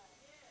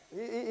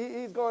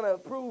 He's going to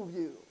prove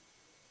you.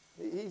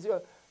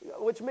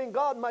 Which means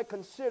God might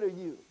consider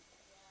you.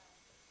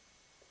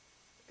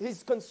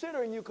 He's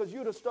considering you because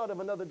you're the start of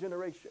another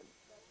generation.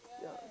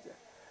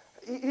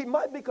 Yeah. He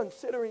might be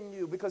considering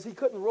you because he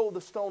couldn't roll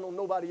the stone on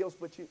nobody else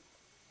but you.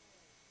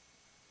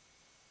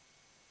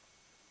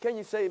 Can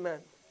you say amen?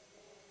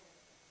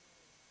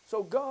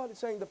 So God is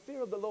saying the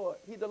fear of the Lord.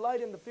 He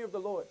delights in the fear of the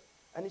Lord.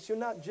 And he should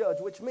not judge,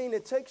 which means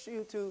it takes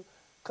you to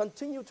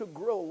continue to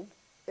grow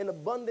in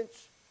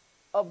abundance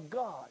of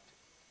God.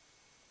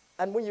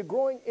 And when you're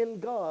growing in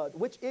God,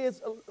 which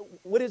is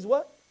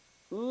what?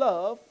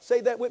 Love.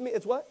 Say that with me.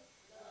 It's what?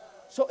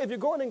 Love. So if you're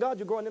growing in God,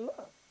 you're growing in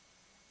love.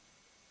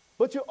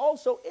 But you're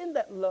also in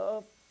that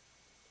love,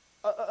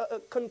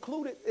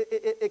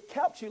 it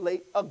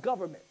encapsulates a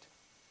government.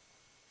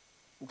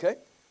 Okay?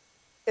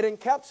 It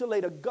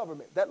encapsulates a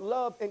government. That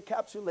love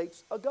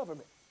encapsulates a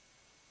government.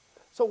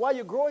 So while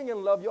you're growing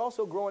in love, you're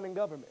also growing in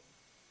government.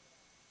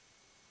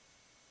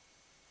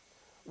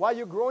 While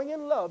you're growing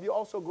in love, you're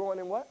also growing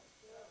in what?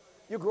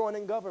 You're growing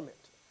in government.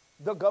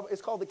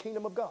 It's called the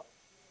kingdom of God.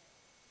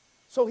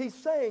 So he's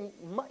saying,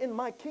 in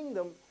my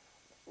kingdom,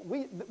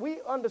 we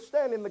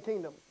understand in the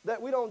kingdom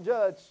that we don't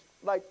judge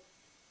like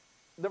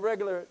the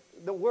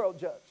world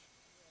judge.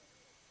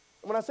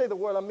 When I say the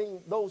world, I mean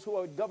those who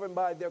are governed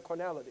by their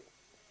carnality.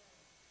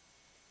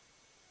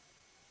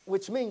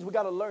 Which means we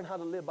got to learn how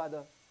to live by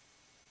the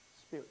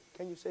Spirit.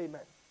 Can you say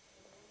amen?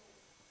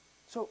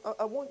 So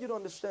I want you to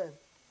understand.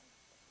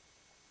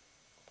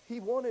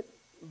 He wanted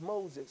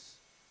Moses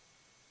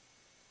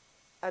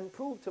and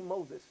proved to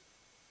Moses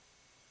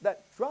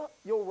that drop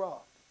your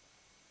rod.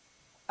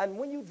 And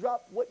when you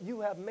drop what you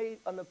have made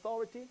an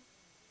authority,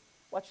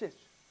 watch this.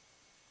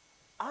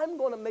 I'm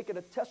going to make it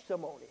a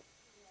testimony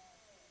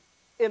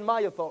in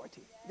my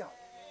authority. Yeah.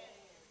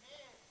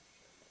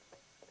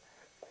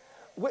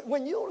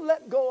 When you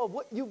let go of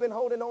what you've been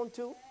holding on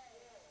to,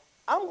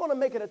 I'm going to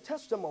make it a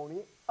testimony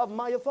of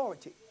my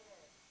authority.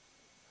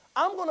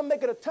 I'm going to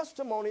make it a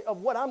testimony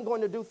of what I'm going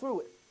to do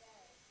through it.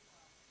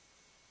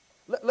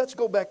 Let's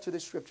go back to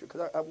this scripture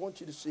because I want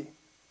you to see.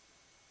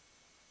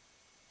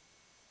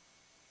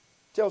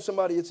 Tell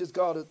somebody it's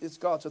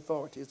God's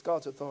authority. It's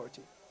God's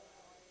authority.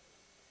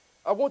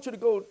 I want you to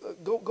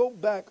go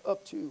back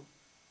up to.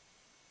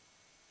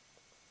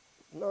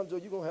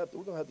 Nonzo,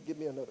 we're gonna have to give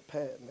me another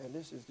pad, man.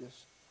 This is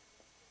just.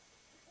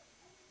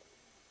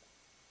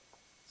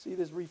 See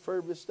this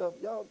refurbished stuff,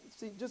 y'all.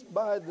 See, just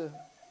buy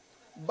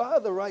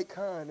the right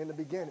kind in the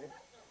beginning.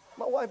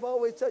 My wife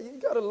always tells you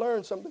got to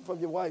learn something from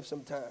your wife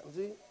sometimes.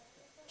 See,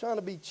 trying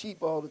to be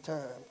cheap all the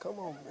time. Come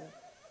on, man.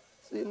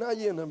 See, now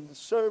you're in the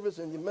service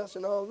and you're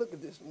messing all. Look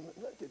at this.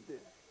 Look at this.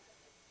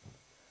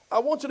 I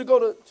want you to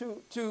go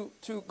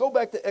to go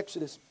back to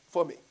Exodus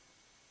for me.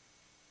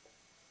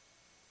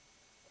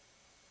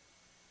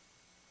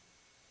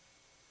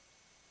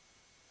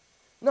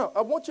 Now,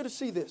 I want you to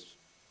see this.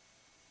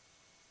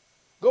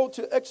 Go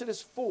to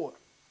Exodus 4.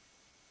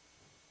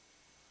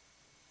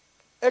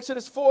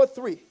 Exodus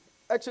 4:3.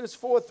 Exodus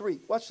 4:3.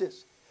 Watch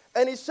this.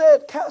 And he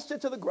said, cast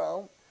it to the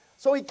ground.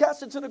 So he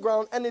cast it to the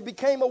ground, and it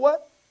became a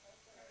what?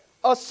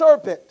 A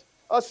serpent.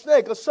 A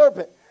snake, a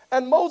serpent.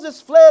 And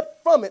Moses fled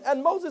from it.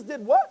 And Moses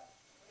did what?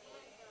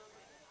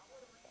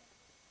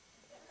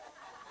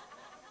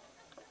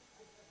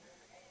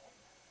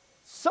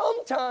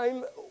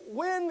 Sometime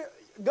when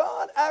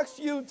God asks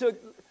you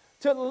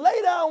to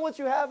lay down what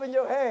you have in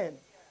your hand,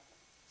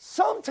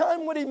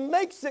 sometime when he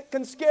makes it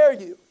can scare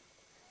you.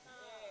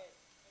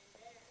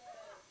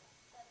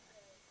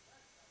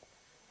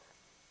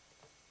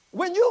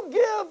 When you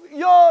give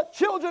your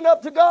children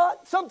up to God,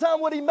 sometimes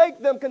what he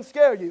make them can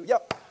scare you.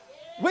 Yep.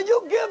 When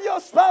you give your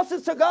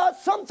spouses to God,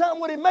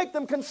 sometimes what he make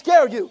them can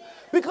scare you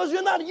because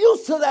you're not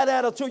used to that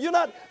attitude. You're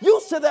not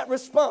used to that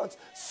response.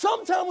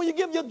 Sometimes when you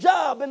give your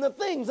job and the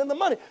things and the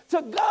money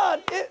to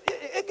God,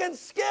 it can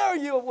scare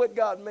you of what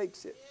God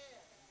makes it.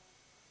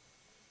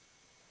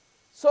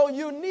 So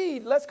you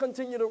need, let's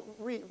continue to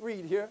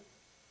read here.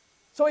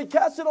 So he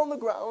cast it on the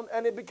ground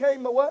and it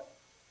became a what?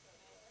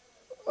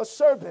 A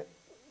serpent.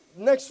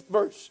 Next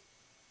verse.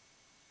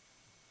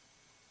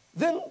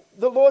 Then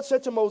the Lord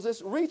said to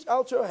Moses, reach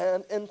out your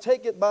hand and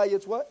take it by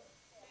its what?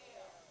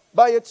 Tail.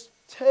 By its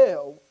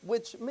tail,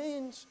 which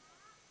means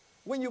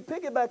when you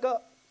pick it back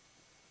up,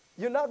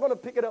 you're not going to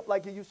pick it up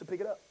like you used to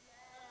pick it up.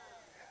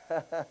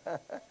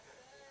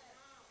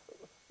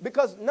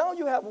 Because now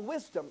you have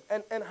wisdom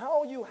and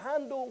how you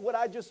handle what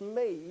I just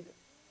made,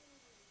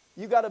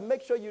 you got to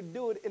make sure you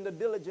do it in the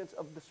diligence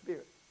of the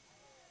Spirit.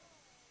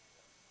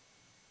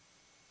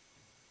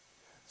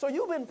 So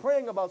you've been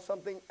praying about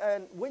something,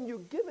 and when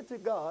you give it to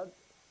God,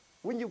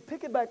 when you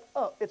pick it back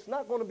up, it's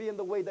not going to be in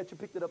the way that you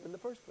picked it up in the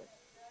first place.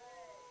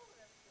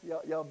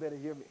 Y'all better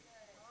hear me.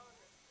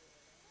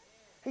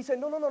 He said,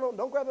 no,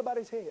 don't grab it by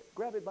its head.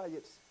 Grab it by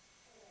its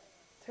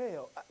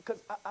tail,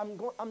 because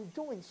I'm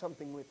doing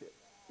something with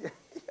it.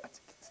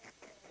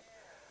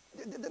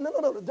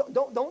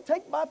 No, don't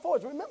take by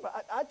force. Remember,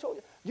 I told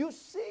you, you're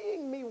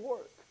seeing me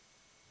work.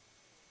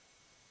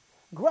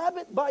 Grab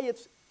it by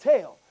its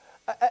tail.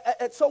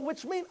 So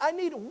which means I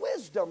need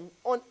wisdom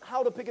on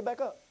how to pick it back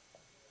up.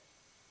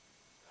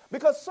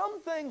 Because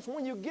some things,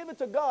 when you give it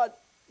to God,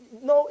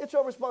 no, it's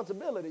your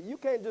responsibility. You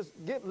can't just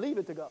leave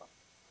it to God.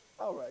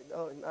 All right.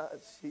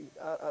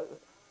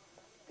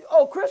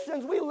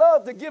 Christians, we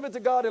love to give it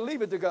to God and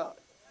leave it to God.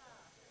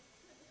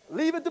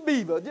 Leave it to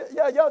Beaver.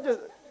 Yeah, y'all just,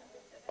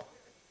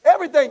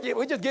 everything,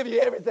 we just give you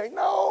everything.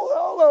 No,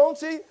 hold on.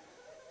 See,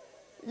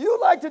 you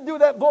like to do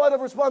that void of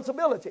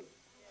responsibility.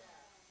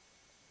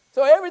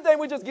 So everything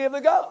we just give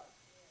to God.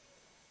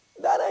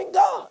 That ain't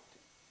God.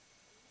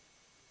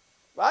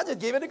 I just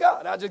give it to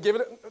God. I just give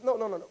it.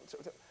 No.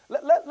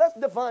 Let's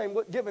define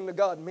what giving to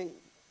God means.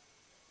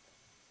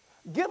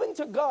 Giving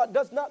to God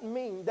does not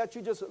mean that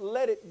you just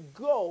let it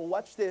go,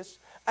 watch this,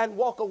 and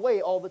walk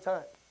away all the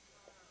time.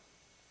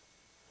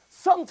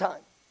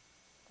 Sometimes,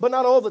 but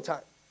not all the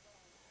time.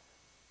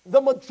 The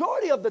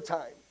majority of the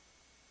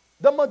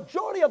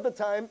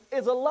time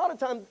is a lot of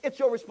times it's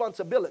your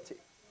responsibility.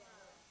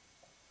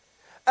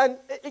 And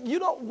you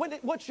don't,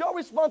 what's your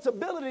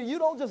responsibility, you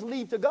don't just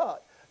leave to God.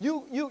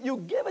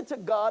 You give it to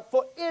God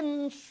for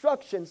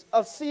instructions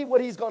of see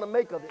what he's going to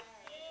make of it.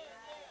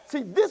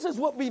 See, this is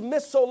what we've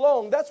missed so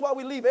long. That's why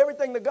we leave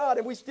everything to God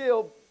and we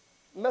still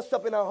messed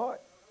up in our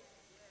heart.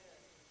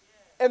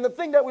 And the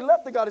thing that we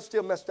left to God is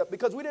still messed up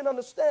because we didn't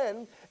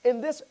understand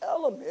in this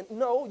element,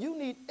 no, you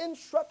need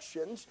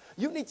instructions.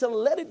 You need to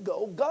let it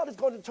go. God is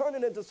going to turn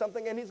it into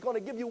something and he's going to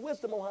give you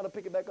wisdom on how to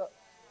pick it back up.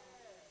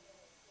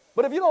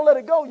 But if you don't let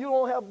it go, you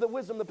don't have the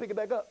wisdom to pick it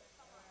back up.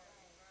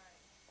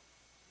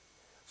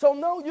 So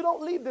no, you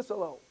don't leave this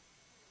alone.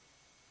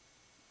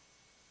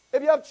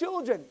 If you have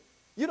children,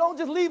 you don't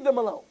just leave them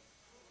alone.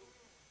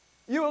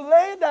 You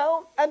lay it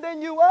down and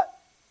then you what?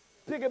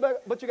 Pick it back,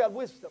 but you got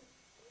wisdom.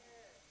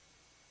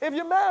 If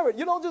you're married,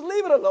 you don't just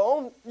leave it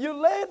alone. You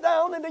lay it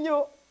down and then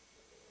you,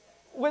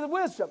 with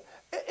wisdom.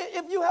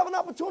 If you have an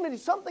opportunity,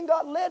 something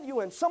God led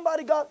you in,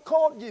 somebody God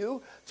called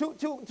you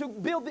to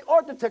build the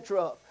architecture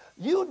of,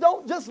 you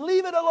don't just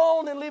leave it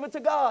alone and leave it to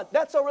God.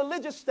 That's a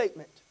religious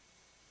statement.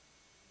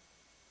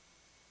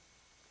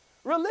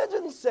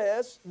 Religion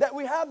says that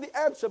we have the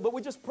answer, but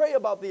we just pray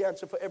about the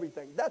answer for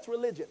everything. That's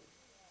religion.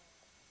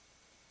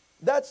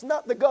 That's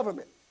not the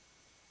government.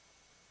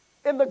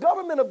 In the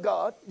government of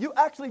God, you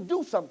actually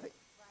do something.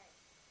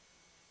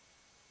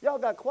 Y'all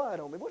got quiet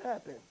on me. What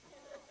happened?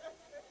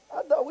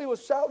 I thought we were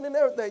shouting and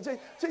everything.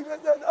 See,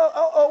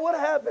 what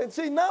happened?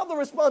 See, now the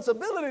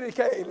responsibility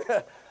came.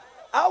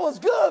 I was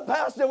good,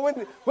 Pastor,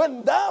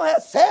 when thou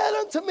hast said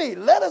unto me,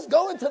 let us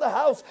go into the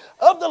house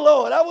of the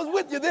Lord. I was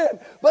with you then.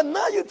 But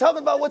now you're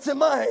talking about what's in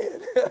my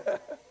hand.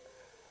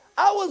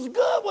 I was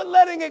good with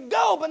letting it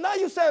go, but now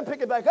you're saying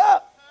pick it back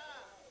up.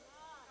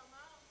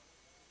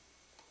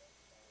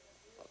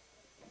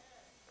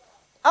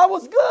 I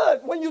was good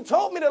when you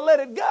told me to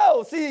let it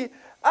go. See,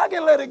 I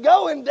can let it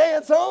go and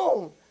dance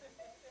on.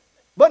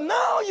 But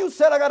now you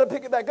said I got to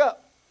pick it back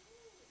up.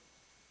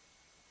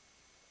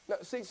 Now,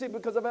 see,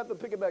 because I have to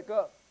pick it back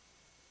up.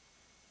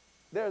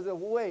 There's a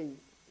way.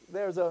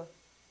 There's a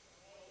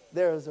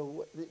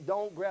way.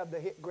 Don't grab the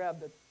hit,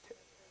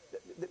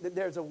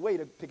 there's a way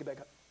to pick it back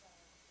up.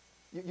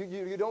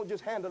 You don't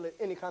just handle it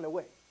any kind of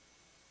way.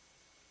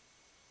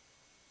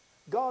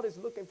 God is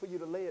looking for you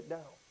to lay it down.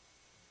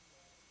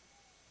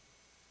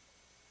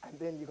 And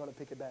then you're going to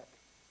pick it back.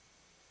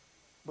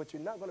 But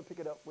you're not going to pick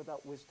it up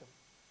without wisdom.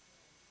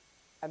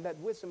 And that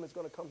wisdom is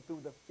going to come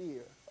through the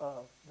fear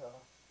of the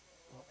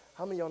Lord.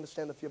 How many of you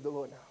understand the fear of the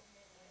Lord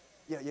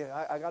now?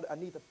 Yeah, I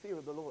need the fear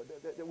of the Lord,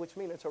 which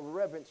means it's a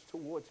reverence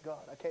towards God.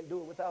 I can't do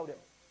it without him.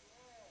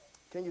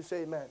 Can you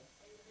say amen?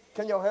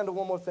 Can y'all handle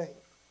one more thing?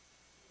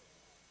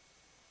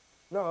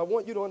 Now, I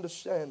want you to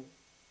understand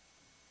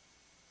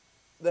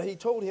that he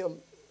told him,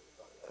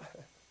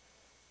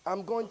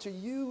 I'm going to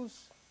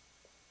use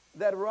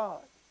that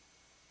rod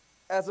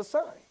as a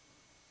sign.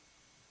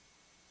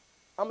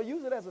 I'm going to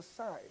use it as a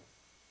sign.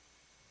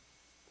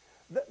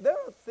 There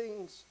are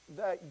things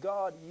that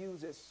God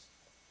uses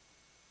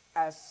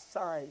as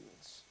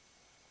signs.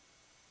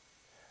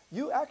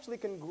 You actually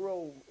can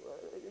grow.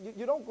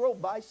 You don't grow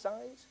by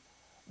signs,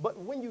 but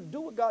when you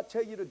do what God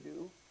tells you to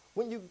do,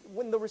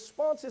 when the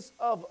responses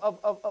of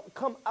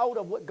come out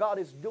of what God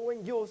is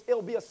doing,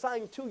 it'll be a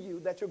sign to you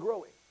that you're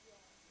growing.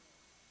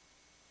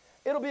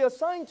 It'll be a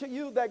sign to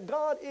you that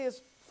God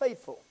is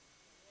faithful.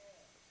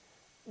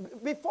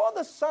 Before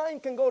the sign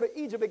can go to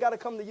Egypt, it got to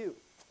come to you.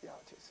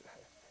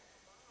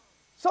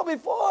 So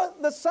before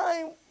the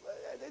sign,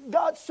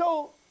 God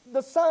showed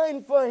the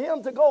sign for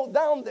him to go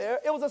down there,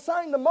 it was a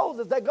sign to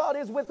Moses that God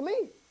is with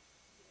me.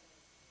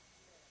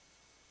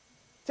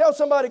 Tell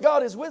somebody,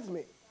 God is with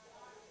me.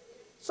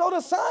 So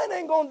the sign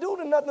ain't going to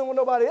do nothing with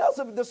nobody else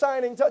if the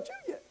sign ain't touch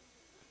you yet.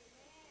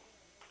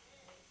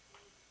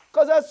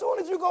 Because as soon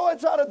as you go and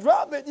try to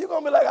drop it, you're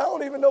going to be like, I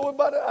don't even know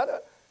about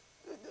it.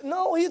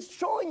 No, he's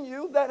showing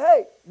you that,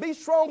 hey, be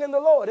strong in the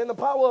Lord, in the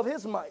power of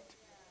his might.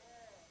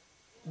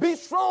 Be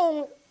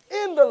strong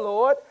in the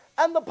Lord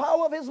and the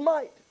power of his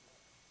might.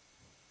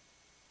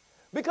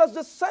 Because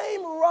the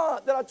same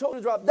rod that I told you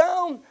to drop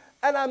down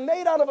and I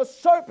made out of a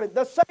serpent,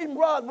 the same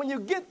rod, when you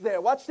get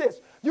there, watch this,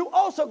 you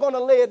also going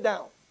to lay it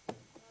down.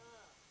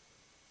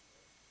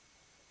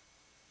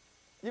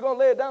 You're going to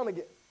lay it down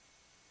again.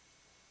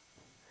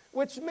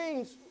 Which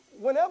means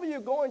whenever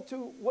you're going to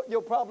what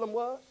your problem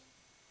was,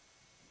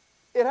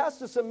 it has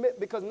to submit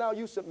because now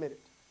you submit it.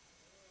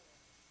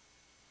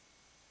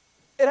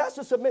 It has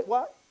to submit.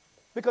 Why?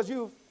 Because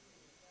you've...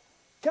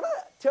 Can I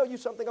tell you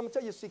something? I'm going to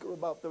tell you a secret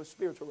about the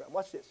spiritual realm.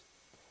 Watch this.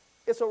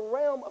 It's a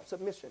realm of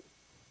submission.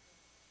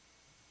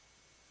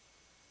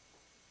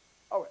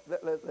 All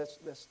right,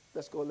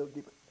 let's go a little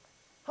deeper.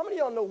 How many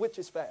of y'all know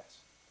witches fast?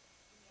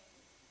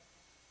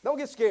 Don't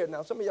get scared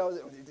now. Some of y'all,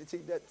 see,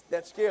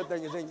 that scared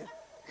thing is in you.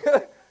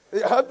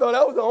 I thought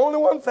I was the only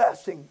one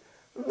fasting.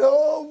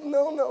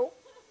 No.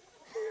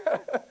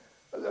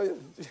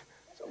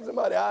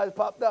 Somebody's eyes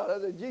popped out. I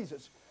said,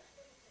 Jesus.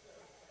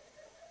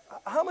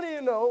 How many of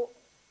you know,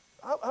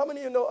 how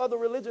many of you know other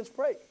religions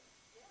pray?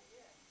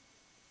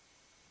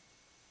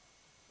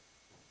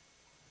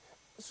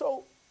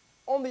 So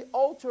on the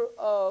altar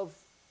of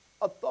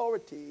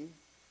authority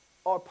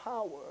or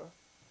power,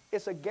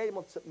 it's a game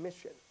of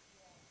submission.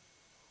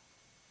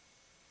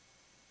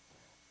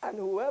 And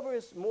whoever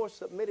is more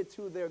submitted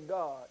to their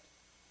God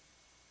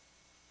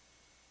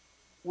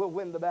will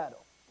win the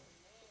battle.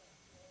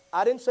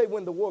 I didn't say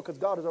win the war because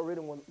God has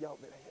already won. Y'all,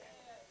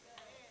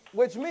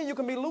 which means you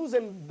can be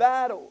losing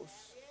battles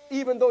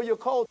even though you're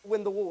called to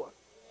win the war.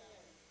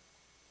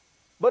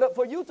 But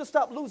for you to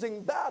stop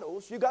losing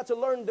battles, you got to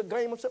learn the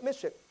game of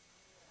submission.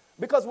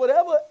 Because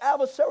whatever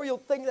adversarial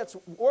thing that's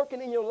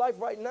working in your life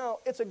right now,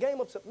 it's a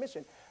game of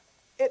submission.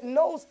 It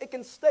knows it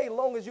can stay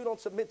long as you don't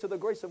submit to the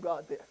grace of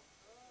God there.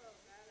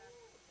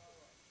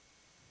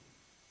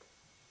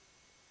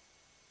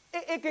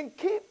 It can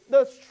keep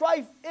the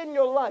strife in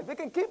your life. It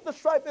can keep the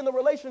strife in the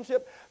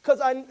relationship because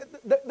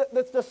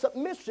the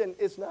submission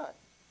is not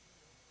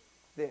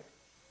there.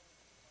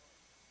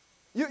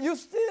 You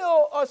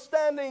still are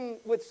standing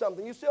with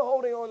something. You're still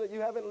holding on that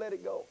you haven't let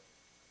it go.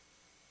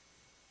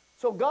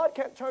 So God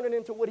can't turn it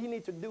into what he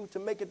needs to do to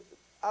make it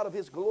out of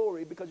his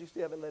glory because you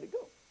still haven't let it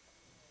go.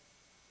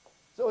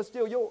 So it's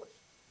still yours.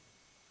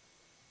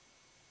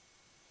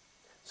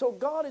 So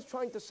God is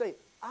trying to say,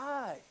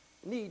 I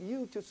need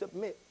you to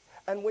submit.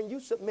 And when you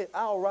submit,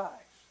 I'll rise.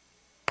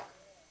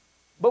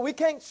 But we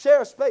can't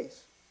share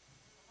space.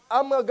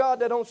 I'm a God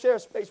that don't share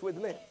space with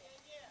men.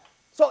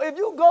 So if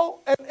you go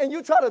and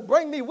you try to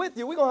bring me with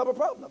you, we're going to have a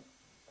problem.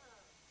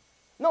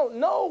 No,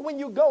 know when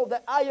you go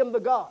that I am the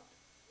God.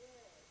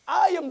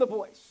 I am the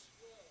voice.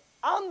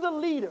 I'm the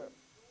leader.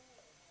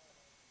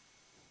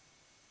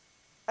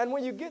 And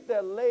when you get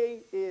there, lay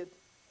it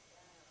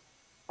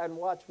and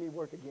watch me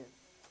work again.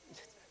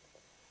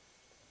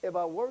 If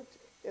I worked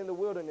in the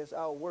wilderness,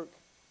 I'll work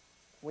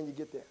when you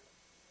get there.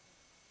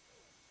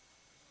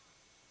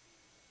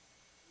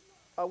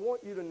 I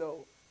want you to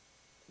know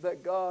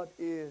that God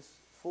is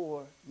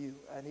for you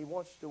and he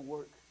wants to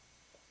work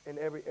in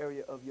every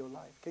area of your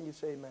life. Can you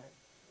say amen?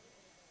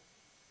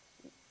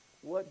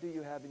 What do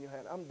you have in your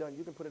hand? I'm done.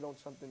 You can put it on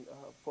something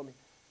for me.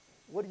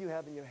 What do you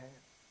have in your hand?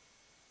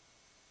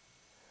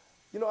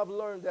 You know, I've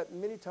learned that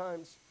many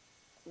times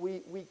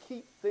we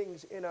keep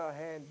things in our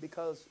hand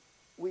because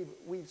we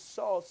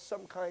saw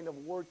some kind of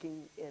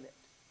working in it.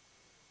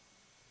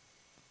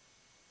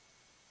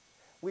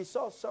 We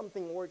saw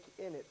something work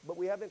in it, but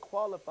we haven't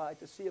qualified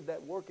to see if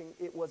that working,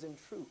 it was in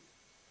truth.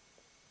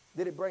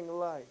 Did it bring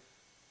life?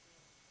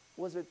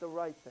 Was it the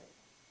right thing?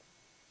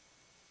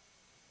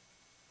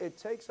 It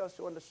takes us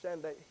to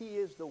understand that he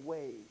is the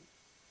way.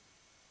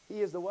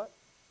 He is the what?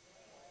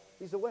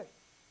 He's the way.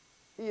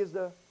 He is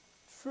the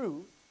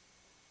truth.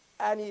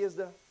 and he is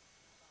the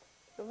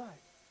life.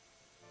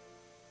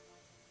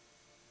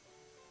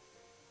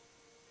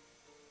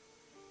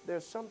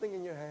 There's something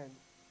in your hand.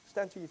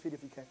 Stand to your feet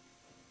if you can.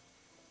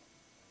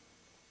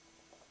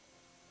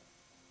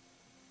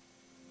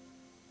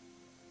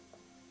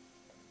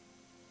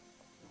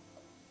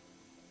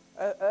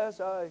 As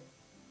I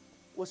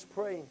was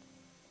praying,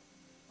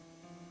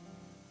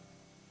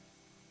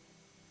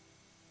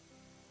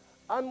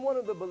 I'm one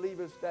of the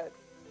believers that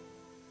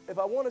if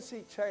I want to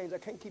see change, I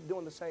can't keep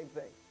doing the same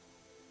thing.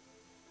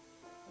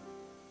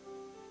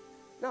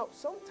 Now,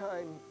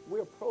 sometimes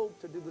we're probed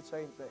to do the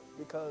same thing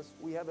because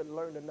we haven't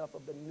learned enough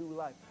of the new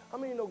life. How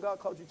many know God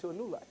called you to a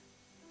new life?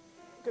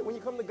 Okay, when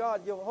you come to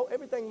God,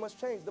 everything must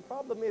change. The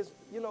problem is,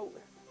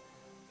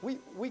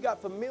 we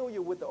got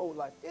familiar with the old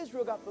life.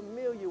 Israel got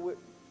familiar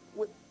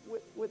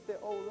with their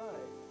old life.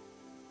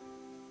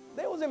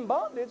 They was in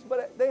bondage,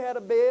 but they had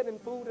a bed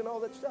and food and all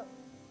that stuff.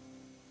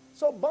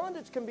 So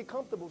bondage can be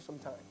comfortable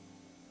sometimes.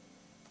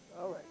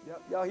 All right,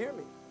 y'all hear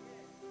me?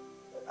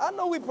 I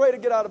know we pray to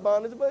get out of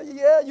bondage, but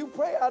yeah, you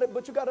pray out of it,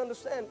 but you got to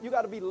understand, you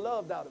got to be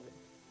loved out of it.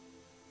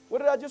 What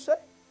did I just say?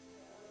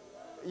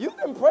 You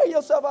can pray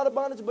yourself out of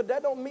bondage, but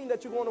that don't mean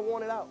that you're going to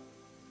want it out.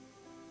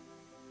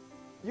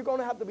 You're going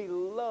to have to be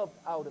loved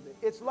out of it.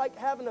 It's like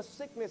having a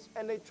sickness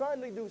and they're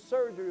trying to do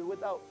surgery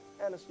without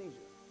anesthesia.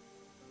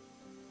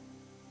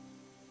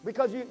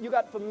 Because you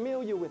got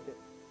familiar with it.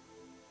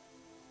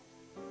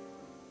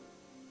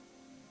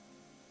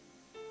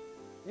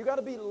 You got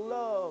to be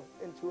loved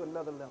into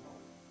another level.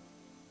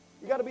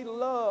 You got to be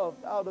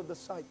loved out of the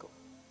cycle.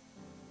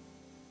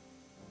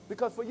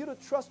 Because for you to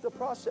trust the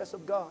process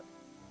of God,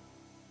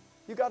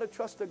 you got to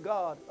trust the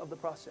God of the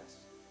process.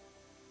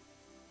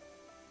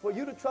 For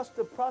you to trust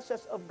the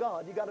process of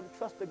God, you got to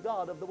trust the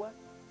God of the what?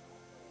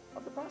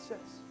 Of the process.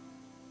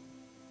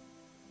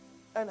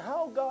 And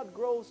how God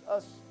grows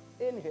us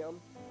in him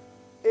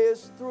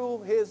is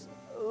through his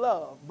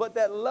love. But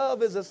that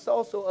love is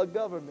also a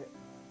government.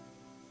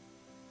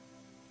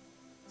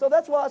 So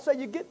that's why I say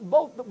you get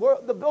both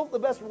the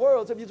best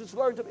worlds if you just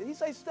learn to. He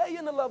says stay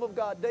in the love of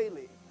God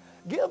daily.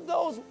 Give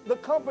those the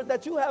comfort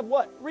that you have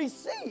what?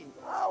 Received.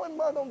 How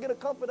am I going to get a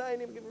comfort I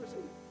ain't even get to receive?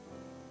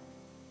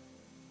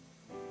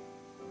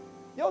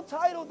 Your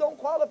title don't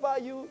qualify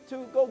you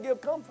to go give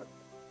comfort.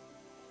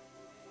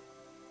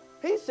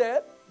 He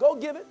said, go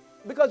give it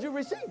because you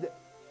received it.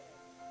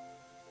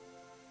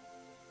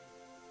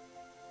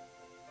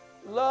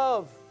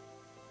 Love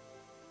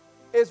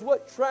is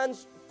what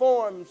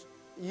transforms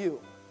you.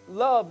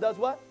 Love does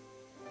what?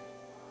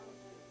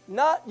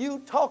 Not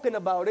you talking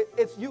about it,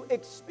 it's you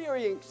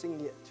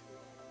experiencing it.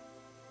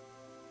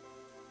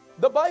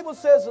 The Bible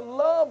says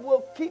love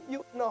will keep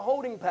you in a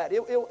holding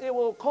pattern. It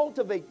will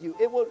cultivate you.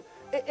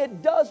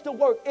 It does the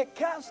work. It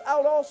casts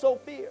out also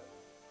fear.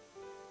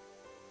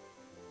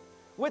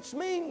 Which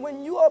means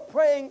when you are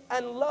praying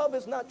and love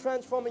is not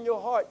transforming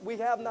your heart, we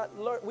have not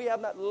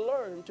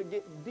learned to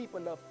get deep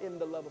enough in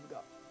the love of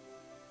God.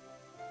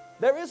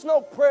 There is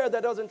no prayer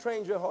that doesn't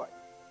change your heart.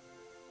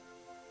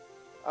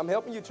 I'm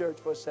helping you, church,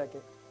 for a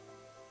second.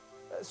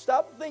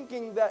 Stop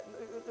thinking that,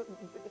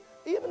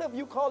 even if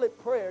you call it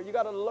prayer, you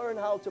got to learn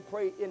how to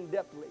pray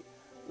in-depthly.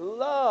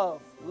 Love.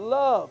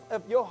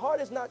 If your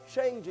heart is not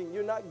changing,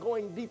 you're not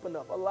going deep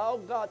enough. Allow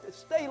God to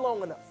stay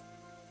long enough.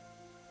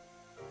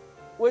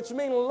 Which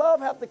means love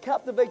have to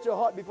captivate your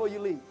heart before you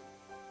leave.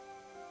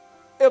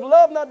 If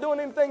love not doing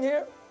anything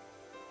here,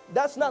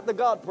 that's not the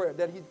God prayer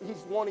that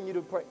he's wanting you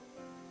to pray.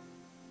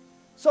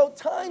 So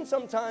time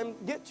sometimes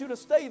gets you to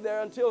stay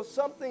there until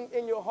something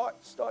in your heart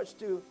starts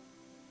to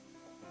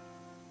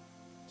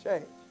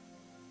change.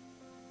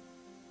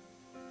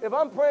 If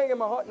I'm praying and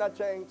my heart not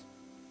changed,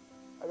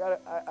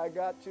 I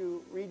got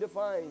to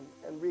redefine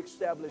and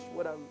reestablish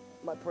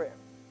my prayer.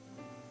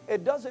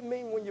 It doesn't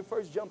mean when you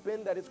first jump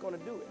in that it's going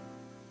to do it.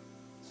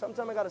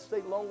 Sometimes I got to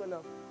stay long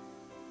enough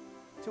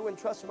to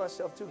entrust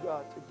myself to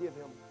God to give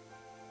him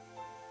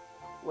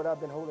what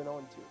I've been holding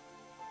on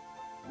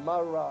to.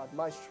 My rod,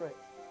 my strength,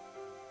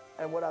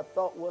 and what I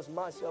thought was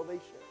my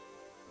salvation.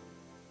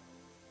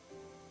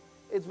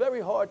 It's very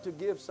hard to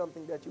give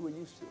something that you were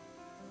used to.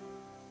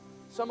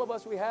 Some of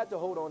us, we had to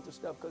hold on to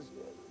stuff because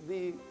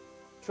the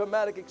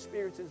traumatic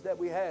experiences that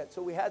we had.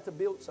 So we had to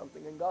build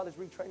something, and God is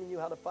retraining you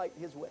how to fight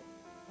his way.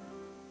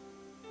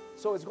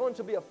 So it's going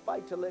to be a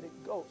fight to let it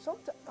go.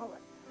 Sometimes, all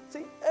right.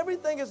 See,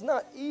 everything is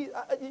not easy.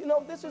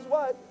 This is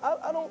why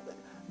I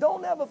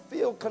don't ever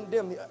feel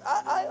condemned here.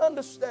 I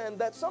understand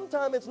that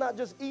sometimes it's not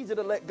just easy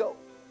to let go.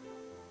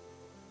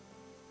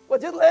 Well,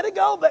 just let it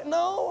go. But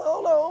no,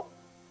 hold on.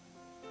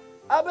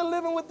 I've been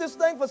living with this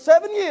thing for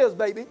 7 years,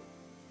 baby.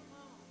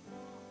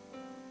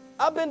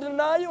 I've been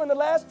denying you in the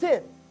last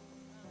 10.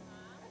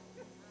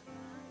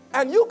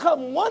 And you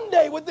come one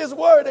day with this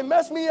word and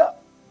mess me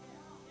up.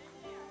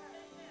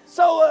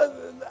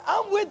 So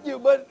I'm with you,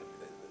 but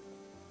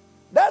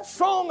that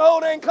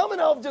stronghold ain't coming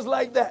off just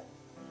like that.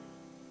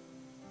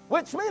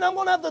 Which means I'm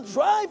going to have to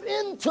drive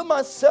into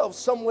myself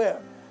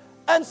somewhere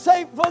and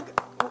say,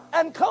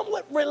 and come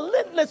with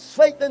relentless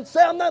faith and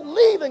say, I'm not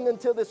leaving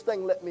until this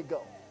thing let me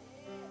go.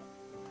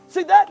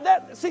 See,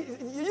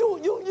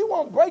 you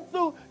want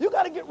breakthrough, you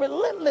got to get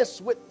relentless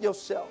with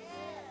yourself.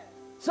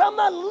 So I'm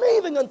not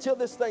leaving until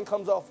this thing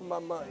comes off of my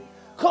mind,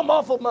 come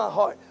off of my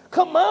heart,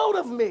 come out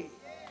of me.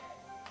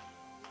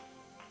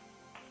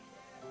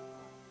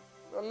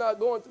 I'm not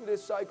going through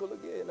this cycle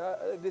again,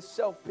 this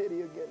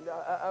self-pity again.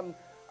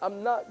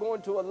 I'm not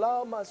going to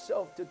allow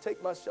myself to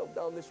take myself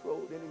down this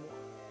road anymore.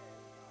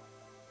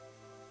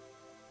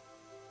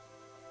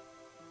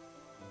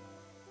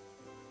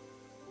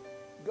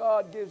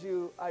 God gives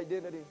you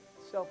identity,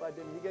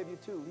 self-identity. He gave you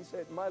two. He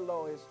said, my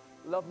law is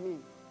love me.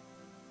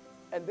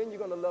 And then you're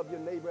going to love your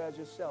neighbor as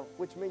yourself,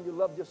 which means you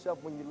love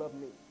yourself when you love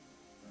me.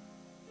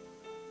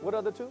 What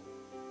are the two?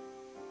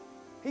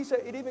 He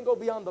said it even go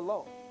beyond the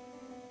law.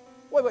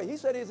 Wait. He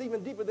said it's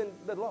even deeper than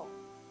the law.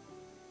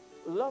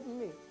 Love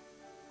me.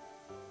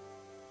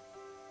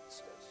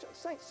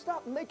 Saints,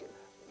 stop making,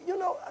 you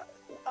know,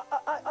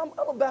 I'm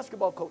a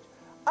basketball coach.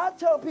 I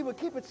tell people,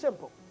 keep it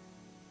simple.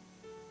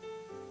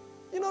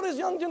 You know this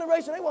young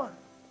generation, they want.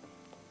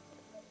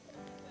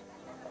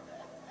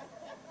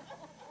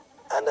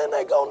 And then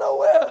they go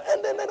nowhere,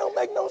 and then they don't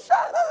make no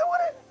shot.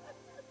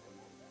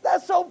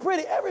 That's so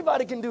pretty.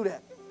 Everybody can do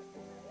that.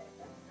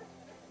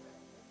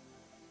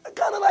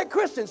 Kind of like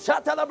Christians.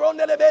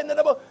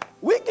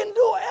 We can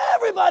do,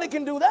 everybody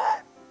can do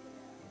that.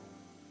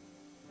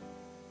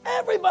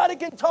 Everybody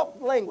can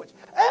talk language.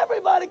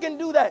 Everybody can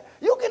do that.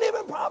 You can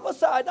even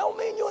prophesy. Don't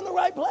mean you're in the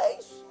right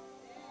place.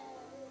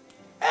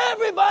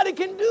 Everybody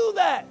can do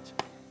that.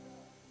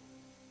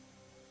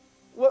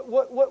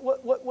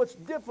 What's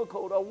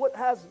difficult, or what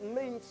has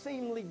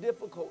seemingly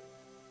difficult,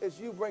 is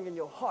you bringing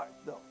your heart,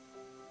 though.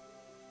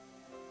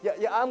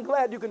 Yeah, I'm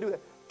glad you can do that.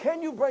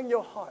 Can you bring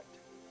your heart?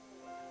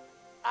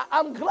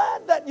 I'm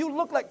glad that you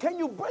look like, can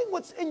you bring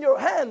what's in your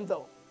hand,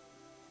 though?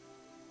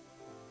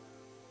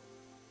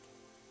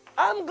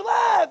 I'm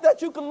glad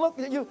that you can look,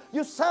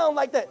 you sound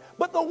like that.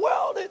 But the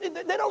world,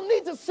 they don't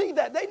need to see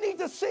that. They need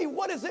to see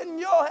what is in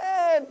your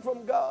hand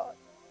from God.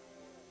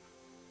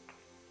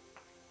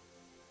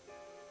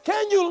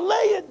 Can you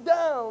lay it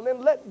down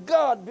and let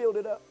God build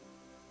it up?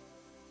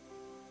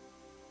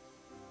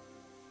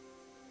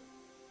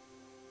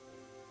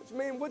 Which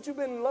means what you've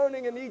been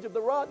learning in Egypt,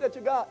 the rod that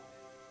you got,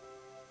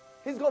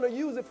 He's going to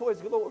use it for His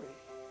glory.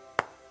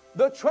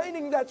 The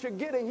training that you're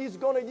getting, He's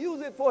going to use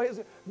it for His.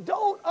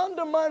 Don't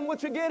undermine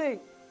what you're getting.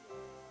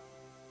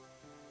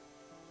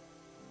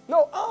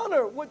 No,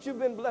 honor what you've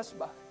been blessed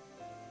by.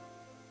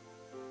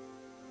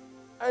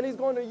 And He's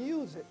going to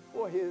use it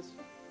for His,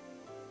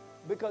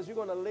 because you're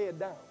going to lay it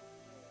down.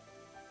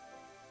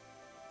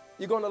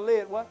 You're going to lay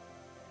it what?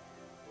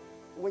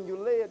 When you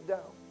lay it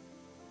down,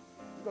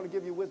 He's going to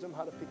give you wisdom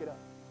how to pick it up.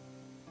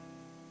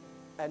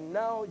 And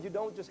now you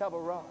don't just have a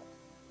rod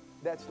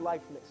that's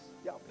lifeless.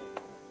 Y'all pay.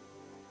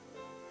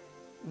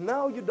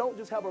 Now you don't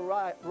just have a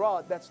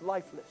rod that's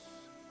lifeless.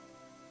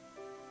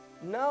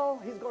 Now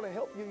He's going to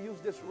help you use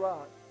this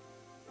rod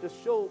to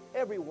show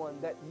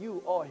everyone that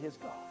you are His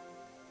God.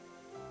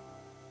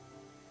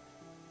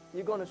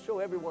 You're going to show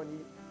everyone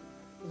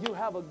you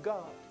have a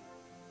God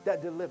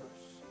that delivers,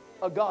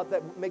 a God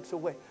that makes a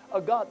way,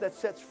 a God that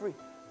sets free.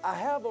 I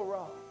have a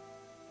rod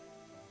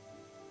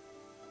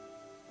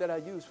that I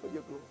use for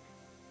your glory.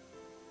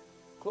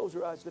 Close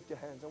your eyes, lift your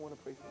hands. I want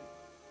to pray for you.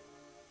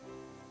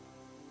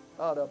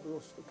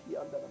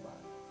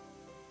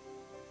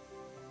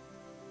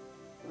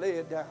 Lay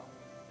it down.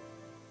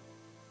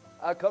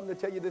 I come to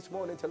tell you this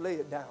morning to lay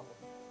it down.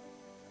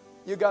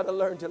 You got to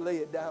learn to lay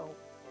it down.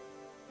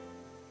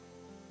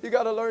 You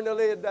got to learn to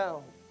lay it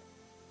down.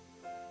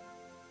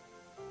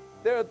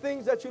 There are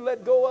things that you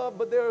let go of,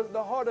 but there are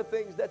the harder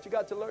things that you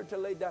got to learn to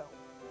lay down.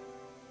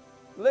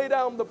 Lay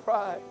down the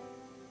pride.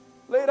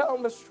 Lay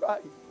down the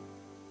strife.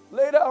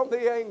 Lay down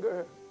the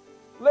anger.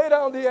 Lay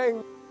down the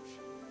anguish.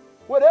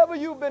 Whatever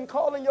you've been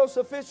calling your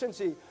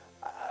sufficiency,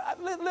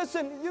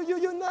 listen,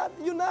 you're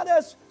not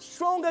as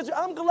strong as you.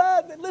 I'm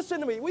glad that, listen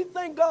to me, we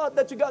thank God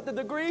that you got the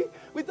degree.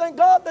 We thank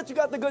God that you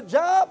got the good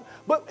job.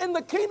 But in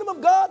the kingdom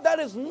of God, that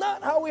is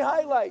not how we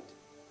highlight.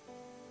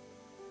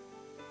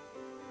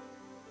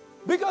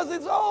 Because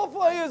it's all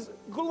for His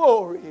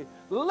glory.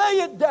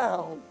 Lay it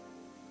down.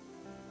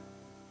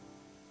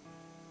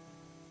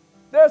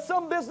 There's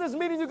some business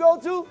meeting you go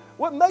to,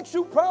 what makes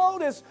you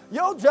proud is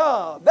your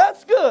job.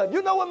 That's good.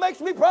 You know what makes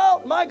me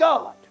proud? My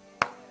God.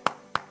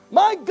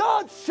 My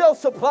God shall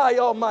supply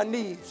all my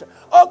needs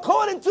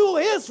according to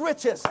His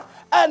riches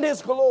and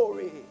His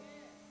glory.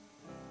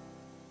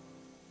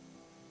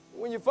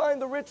 When you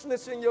find the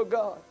richness in your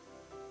God,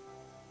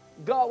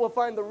 God will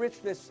find the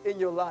richness in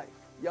your life.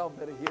 Y'all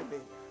better hear me.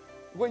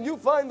 When you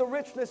find the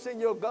richness in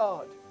your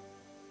God,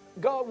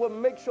 God will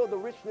make sure the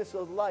richness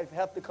of life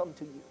have to come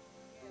to you.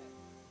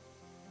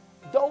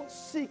 Don't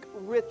seek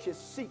riches,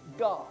 seek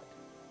God.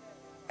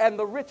 And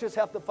the riches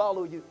have to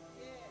follow you.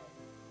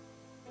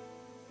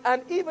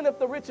 And even if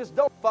the riches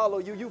don't follow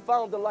you, you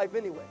found the life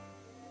anyway.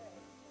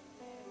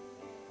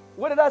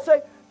 What did I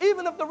say?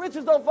 Even if the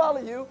riches don't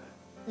follow you,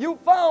 you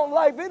found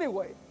life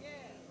anyway.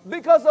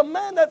 Because a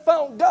man that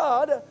found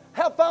God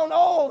have found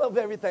all of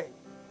everything.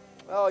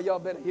 Oh, y'all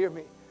better hear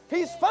me.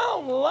 He's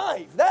found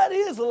life. That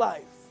is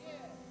life.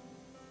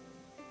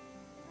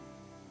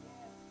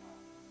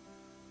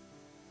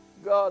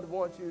 God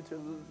wants you to,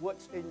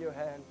 what's in your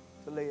hand,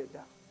 to lay it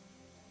down.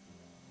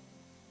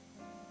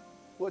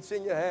 What's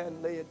in your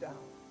hand, lay it down.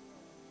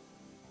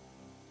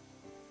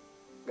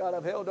 God,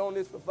 I've held on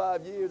this for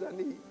 5 years. I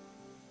need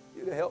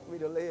you to help me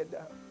to lay it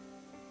down.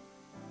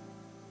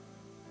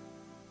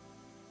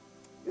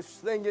 This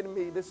thing in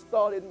me, this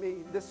thought in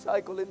me, this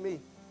cycle in me.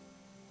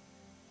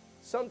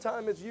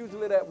 Sometimes it's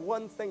usually that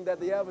one thing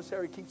that the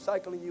adversary keeps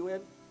cycling you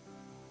in.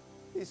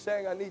 He's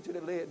saying, I need you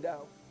to lay it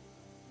down.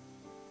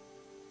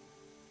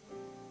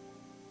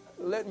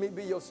 Let me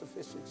be your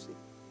sufficiency.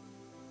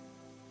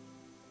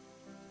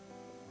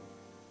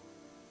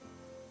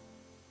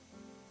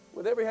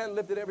 With every hand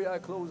lifted, every eye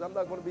closed, I'm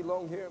not going to be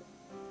long here.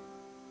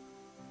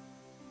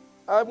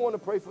 I want to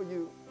pray for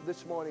you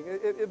this morning.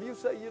 If you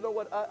say, you know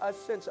what,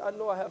 I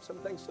know I have some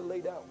things to lay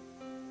down.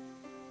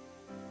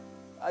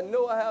 I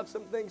know I have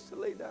some things to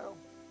lay down.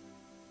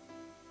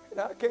 And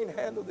I can't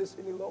handle this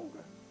any longer.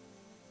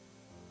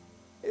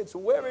 It's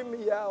wearing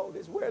me out.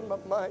 It's wearing my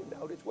mind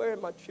out. It's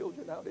wearing my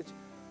children out. It's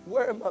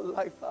wearing my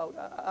life out.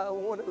 I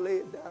want to lay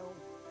it down.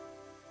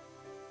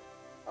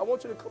 I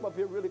want you to come up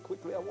here really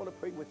quickly. I want to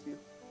pray with you.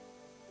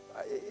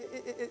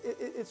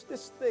 It's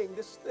this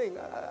thing.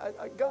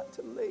 I got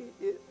to lay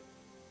it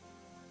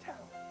down.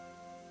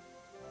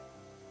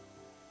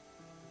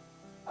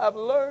 I've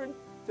learned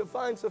to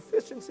find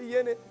sufficiency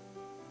in it,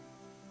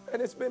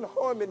 and it's been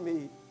harming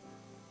me.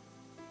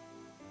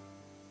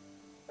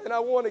 And I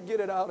want to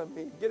get it out of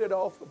me, get it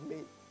off of me.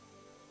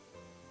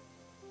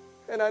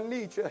 And I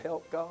need your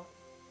help, God.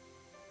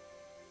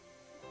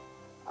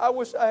 I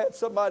wish I had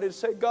somebody to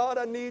say, God,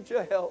 I need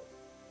your help.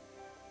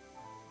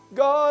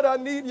 God, I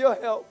need your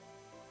help.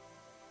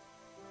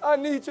 I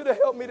need you to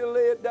help me to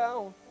lay it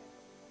down.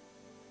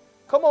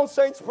 Come on,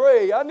 saints,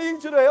 pray. I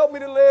need you to help me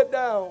to lay it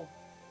down.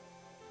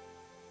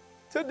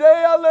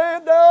 Today I lay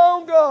it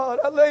down, God.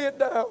 I lay it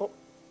down.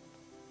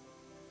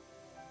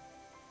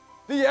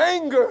 The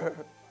anger,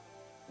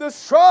 the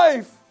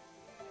strife.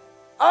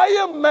 I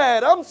am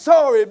mad. I'm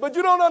sorry, but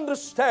you don't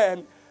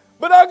understand.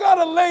 But I got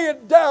to lay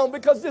it down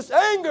because this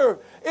anger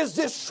is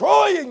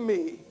destroying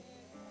me.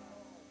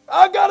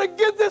 I got to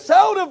get this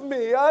out of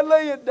me. I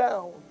lay it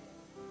down.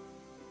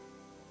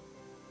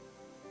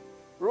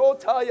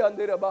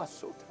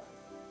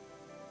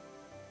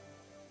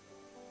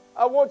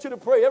 I want you to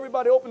pray.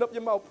 Everybody open up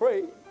your mouth.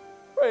 Pray.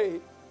 Pray.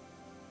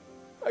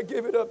 I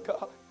give it up,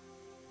 God.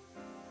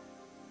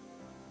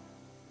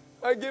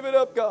 I give it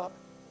up, God.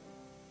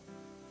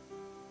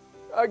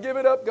 I give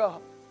it up,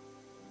 God.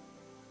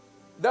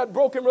 That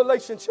broken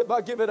relationship,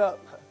 I give it up.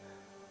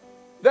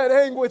 That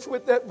anguish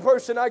with that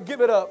person, I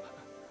give it up.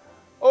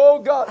 Oh,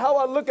 God, how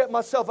I look at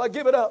myself, I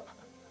give it up.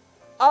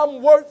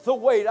 I'm worth the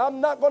wait.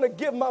 I'm not going to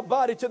give my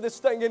body to this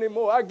thing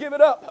anymore. I give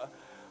it up.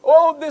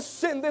 Oh, this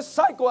sin, this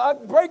cycle, I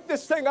break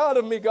this thing out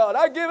of me, God.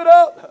 I give it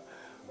up.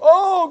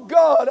 Oh,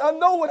 God, I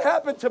know what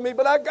happened to me,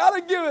 but I got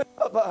to give it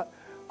up.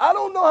 I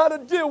don't know how to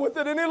deal with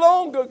it any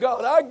longer,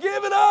 God. I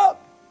give it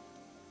up.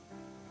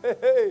 Hey,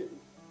 hey.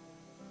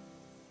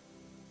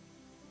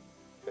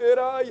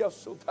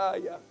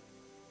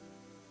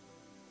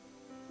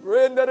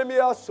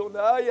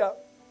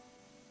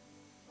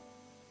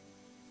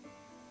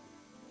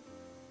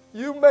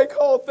 You make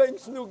all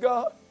things new,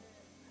 God,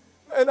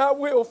 and I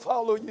will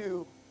follow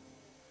you.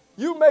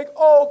 You make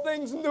all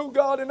things new,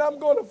 God, and I'm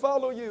going to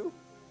follow you.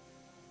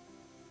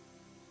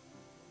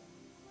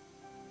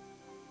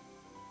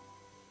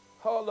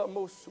 Come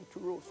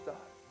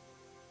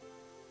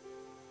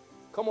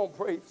on,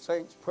 pray,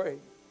 saints, pray.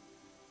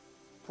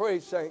 Pray,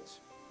 saints.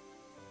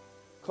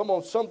 Come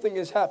on, something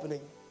is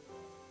happening.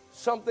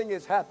 Something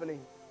is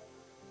happening.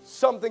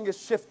 Something is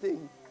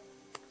shifting.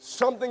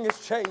 Something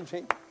is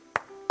changing.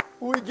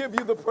 We give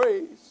you the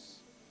praise.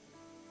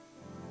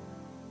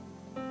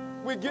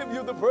 We give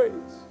you the praise.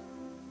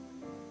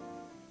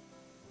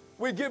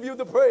 We give you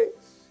the praise.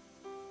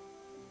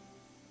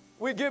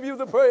 We give you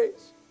the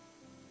praise.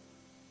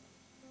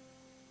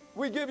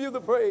 We give you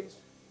the praise.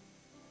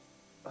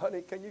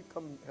 Honey, can you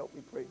come help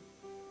me pray?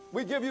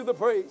 We give you the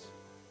praise.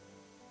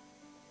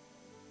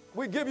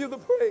 We give you the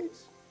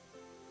praise.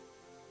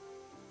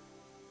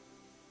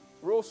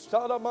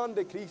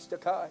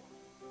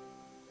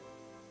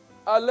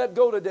 I let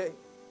go today.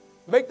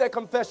 Make that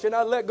confession.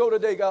 I let go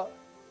today, God.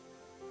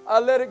 I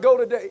let it go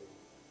today.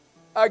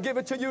 I give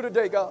it to you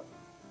today, God.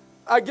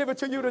 I give it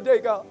to you today,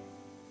 God.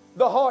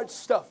 The hard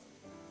stuff.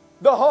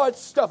 The hard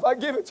stuff, I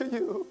give it to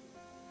you.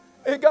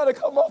 It got to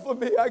come off of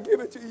me. I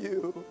give it to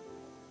you.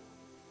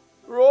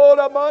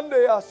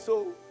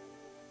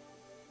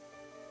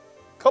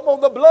 Come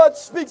on, the blood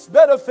speaks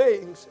better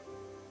things.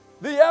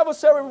 The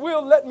adversary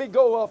will let me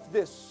go off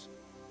this.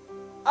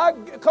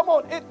 Come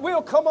on, it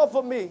will come off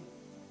of me.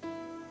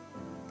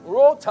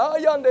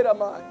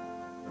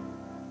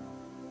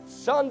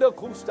 Shanda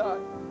Kustai.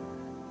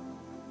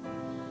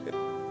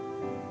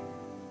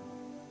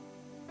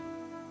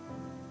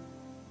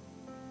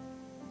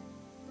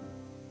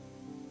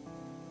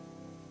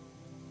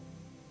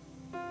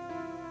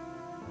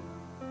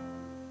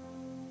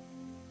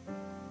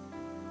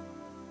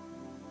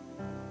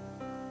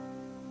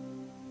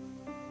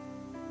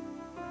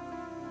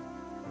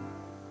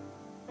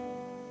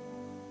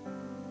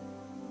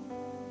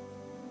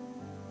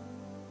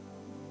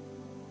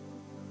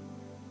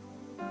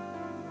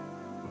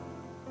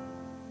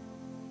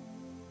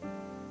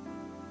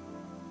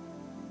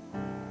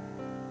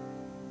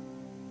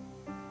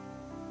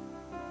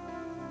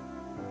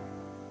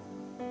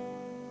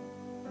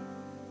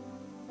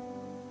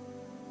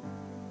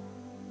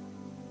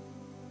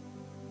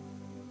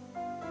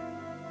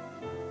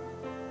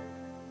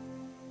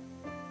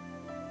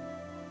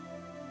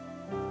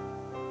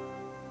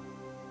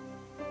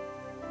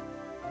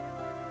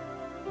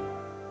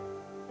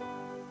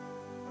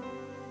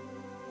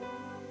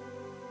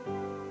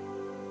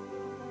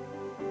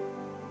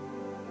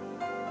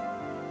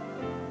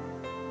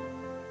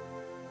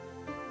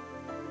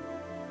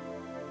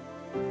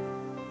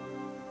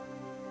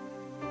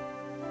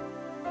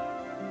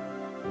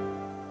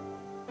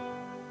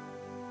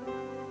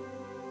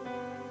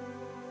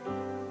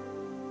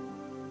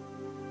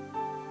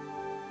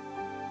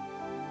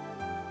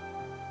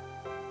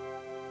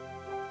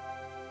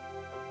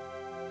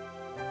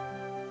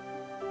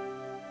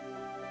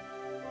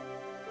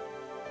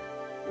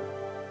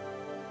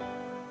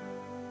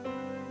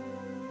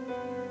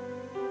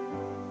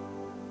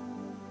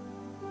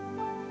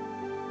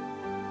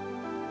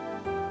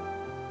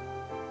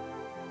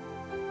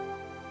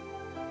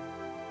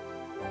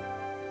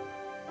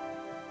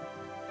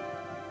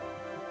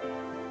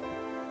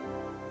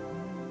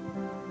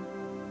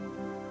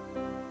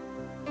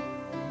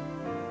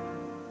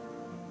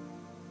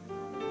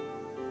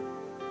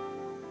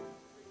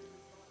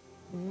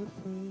 we're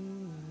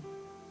free.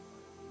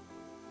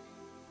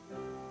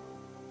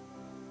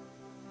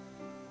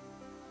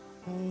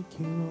 Thank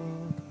you,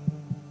 Lord God.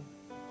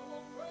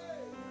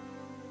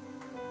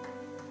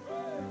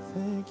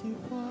 Thank you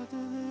for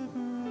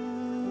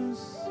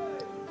deliverance.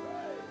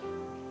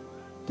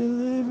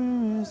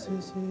 Deliverance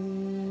is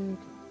here.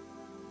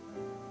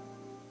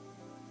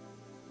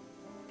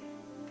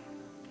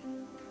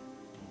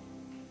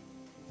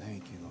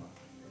 Thank you, Lord.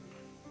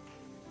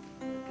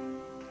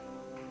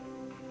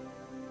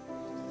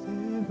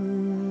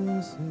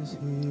 Deliverance is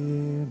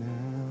here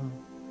now.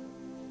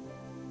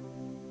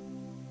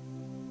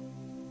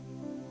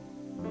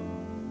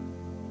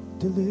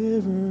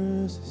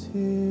 Deliverance is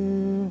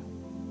here.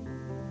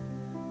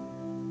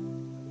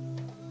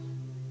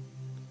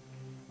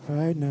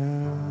 Right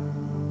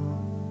now.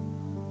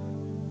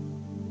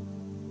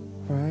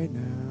 Right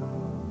now.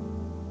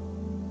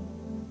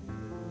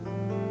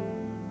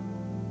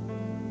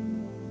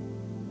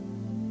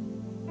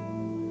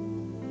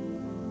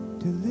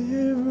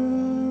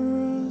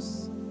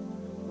 Deliverance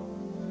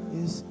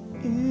is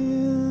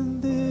in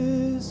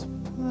this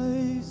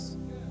place.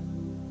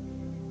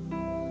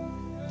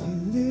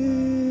 Deliverance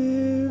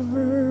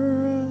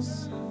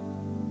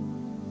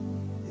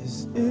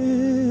is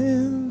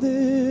in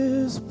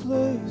this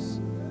place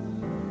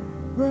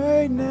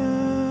right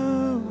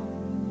now.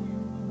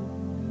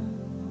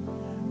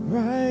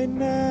 Right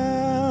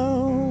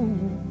now.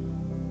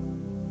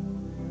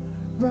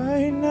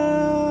 Right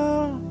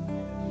now.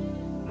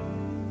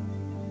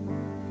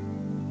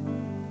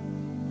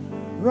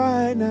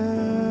 Right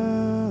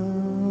now.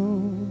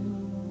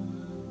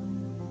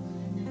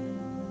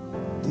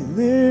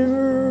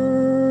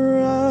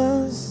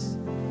 Deliverance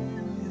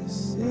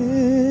is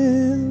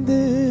in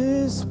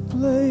this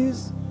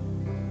place.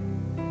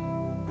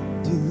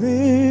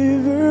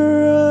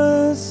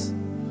 Deliverance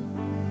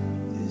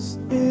is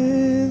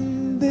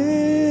in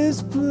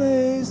this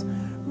place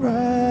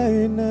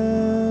right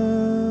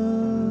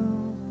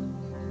now.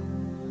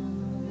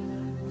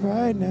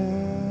 Right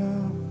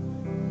now.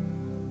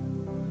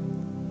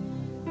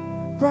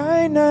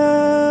 Right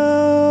now.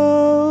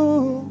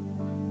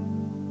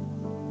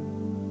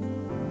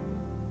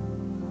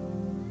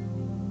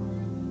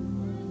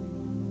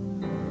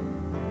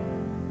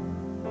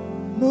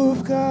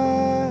 Move,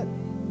 God.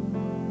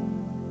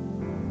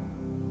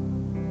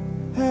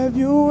 Have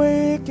your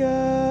way,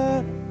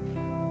 God.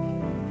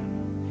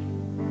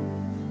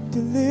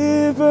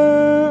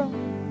 Deliver.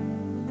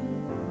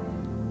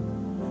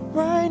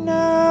 Right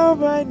now,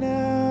 right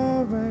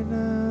now, right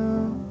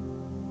now.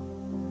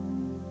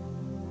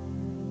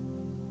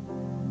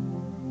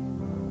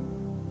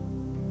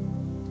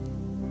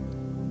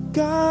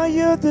 God,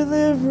 you're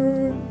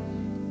deliverer.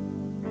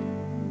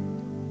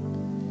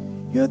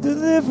 You're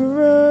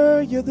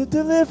deliverer. You're the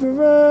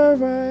deliverer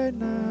right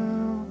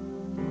now.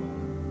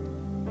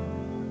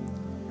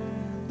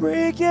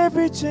 Break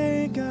every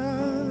chain,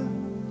 God.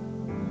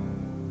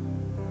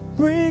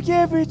 Break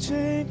every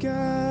chain,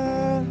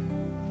 God.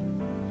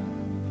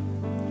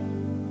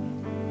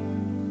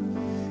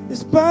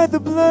 It's by the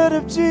blood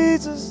of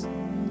Jesus.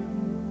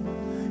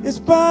 It's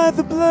by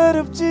the blood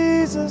of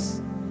Jesus.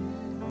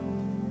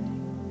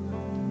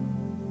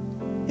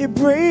 It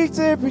breaks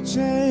every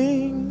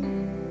chain.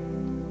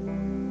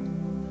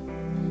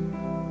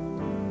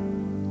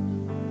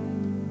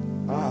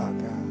 Oh,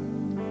 God.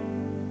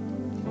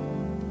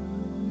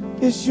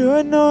 It's your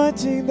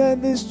anointing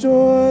that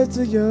destroys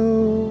the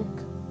yoke.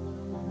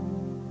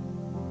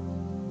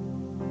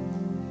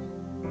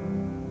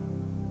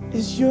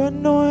 It's your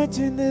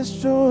anointing that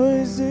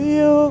destroys the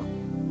yoke.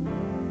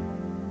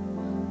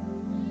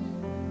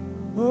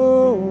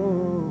 Oh.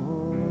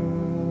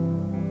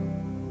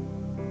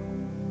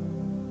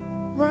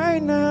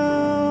 Right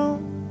now,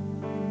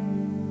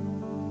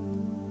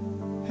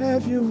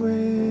 have your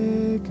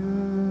way,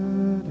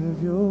 God,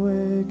 have your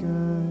way,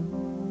 God,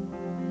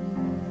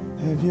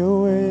 have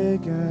your way,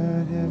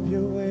 God, have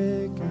your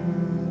way,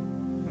 God,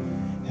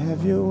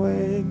 have your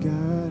way,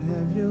 God,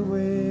 have your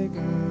way,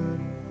 God,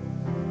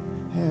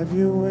 have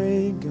your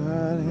way,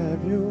 God,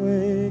 have your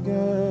way,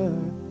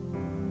 God,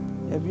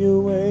 have your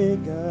way,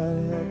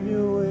 God, have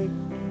your way.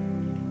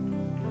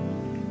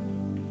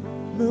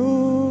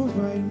 Move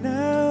right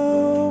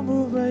now,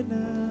 move right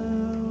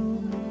now.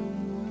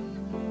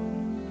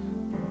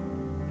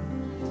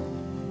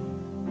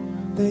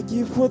 Thank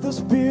you for the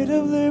spirit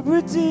of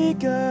liberty,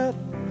 God.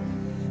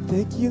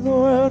 Thank you,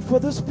 Lord, for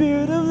the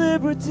spirit of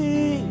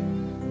liberty.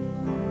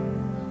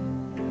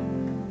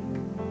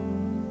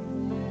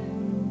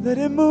 Let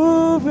it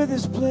move in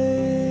this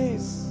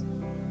place.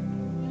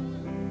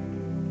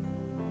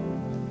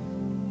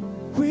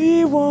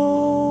 We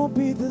won't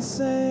be the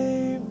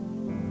same.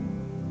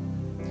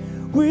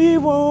 We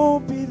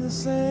won't be the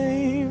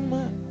same.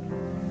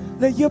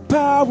 Let your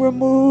power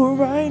move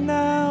right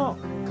now.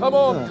 Come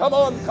on, come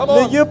on, come on.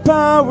 Let your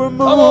power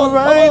move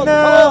right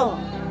now.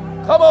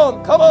 Come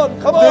on, come on,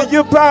 come on. Let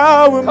your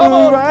power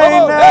move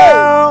right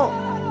now.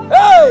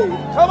 Hey,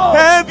 come on.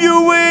 Have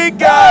your way,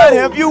 God.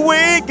 Have your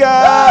way,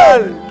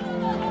 God.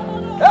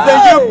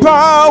 Let your Hey!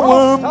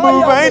 power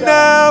Rostaya move right Dera.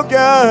 now,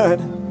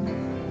 God.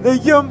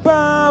 Let your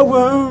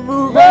power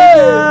move Hey! right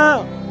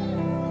now.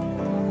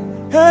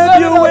 Have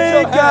Let it your out way,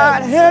 your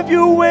God. hands. Have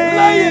your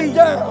Lay it way.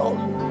 down.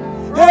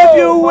 Have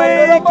your Oh,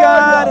 way, Mandaramaya.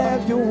 God.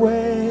 Have your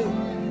way.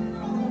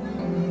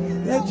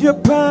 Let your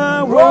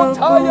power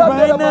move Rotaya right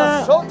Dera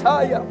now.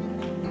 Masotaya.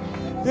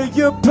 Let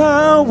your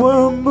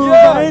power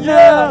move Yeah, right yeah,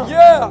 now.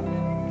 yeah.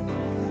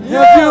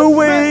 Have your Yeah,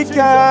 way, sweet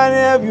God. Jesus.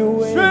 Have your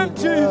way, Sweet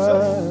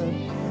Jesus. God.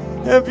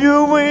 Have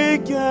your way,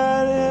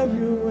 God. Have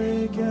your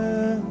way,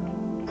 God.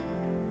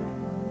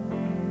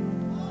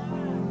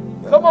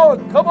 Come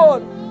on, come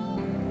on.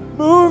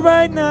 Move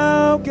right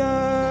now,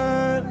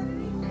 God.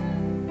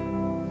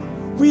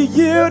 We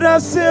yield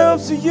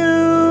ourselves to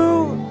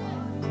you.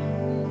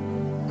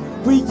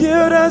 We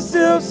yield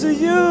ourselves to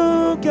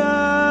you,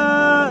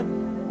 God.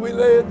 We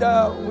lay it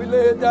down. We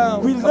lay it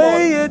down. We Come lay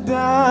on. it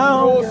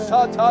down,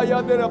 God.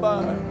 Rosataya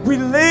Deraba. We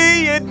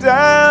lay it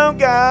down,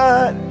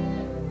 God.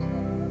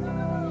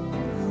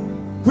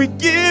 We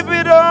give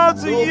it all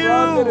to you.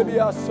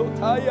 Dobranderebia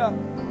Sotaya.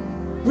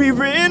 We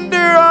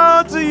render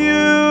all to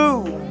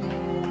you.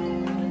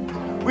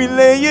 We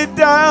lay it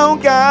down,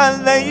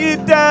 God. Lay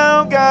it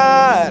down,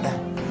 God.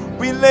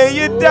 We lay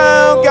it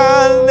down,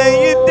 God.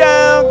 Lay it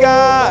down,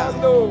 God.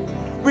 Mando.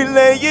 We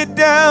lay it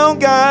down,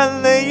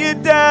 God. Lay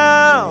it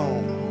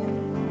down.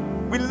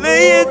 We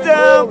lay it Glory,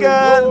 down, glory,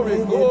 God. glory,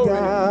 Lay it glory.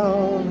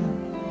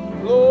 down.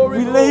 Glory,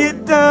 We lay glory.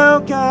 it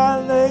down,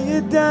 God. Lay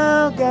it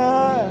down,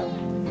 God.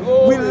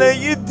 We Glory. lay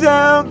it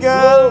down,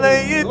 God.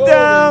 Lay Glory, it glory,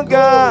 down,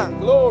 God.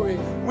 glory,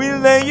 We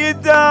lay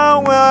it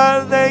down,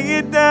 God. Lay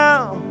it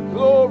down.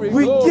 glory,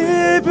 We glory,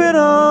 give it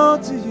all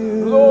to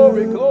you.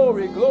 glory,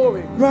 glory,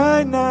 glory.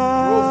 Right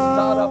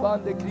Rostada now.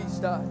 bande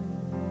Christa.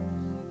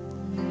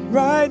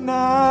 Right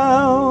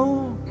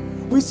now.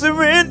 We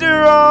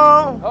surrender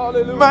all.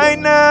 Hallelujah. Right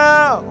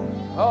now.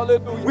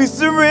 Hallelujah. We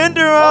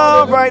surrender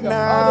all right Hallelujah.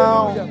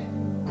 now.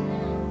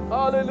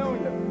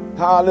 Hallelujah.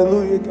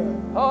 Hallelujah,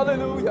 God.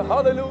 Hallelujah.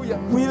 Hallelujah.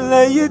 We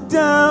lay it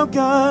down,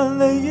 God.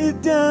 Lay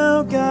it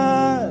down,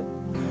 God.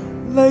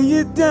 Lay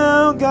it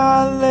down,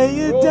 God. Lay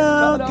it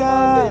down, Rostada God.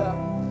 bandea.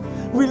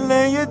 We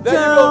lay it There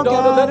you go, down,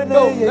 daughter. God. Let it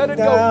go. Lay Let it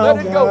it go. Let down,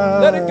 it go.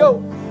 Let it God. go.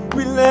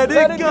 We let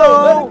Let it it go.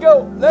 Let it go.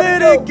 go. Let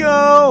Let it it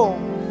go.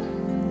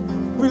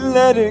 We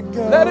let it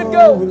go. Let it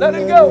go. We Let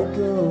it go.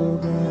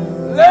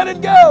 God. Let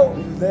it go.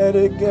 Let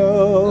it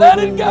go. Let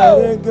it go. Let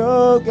it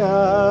go,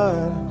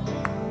 God.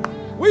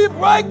 We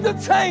break the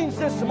chains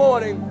this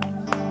morning.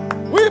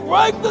 We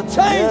break the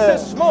chains Yeah.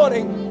 this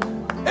morning.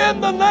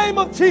 In the name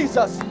of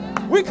Jesus,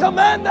 we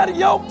command that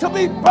yoke to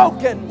be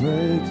broken.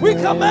 Break We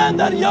command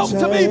that every yoke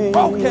to be chain.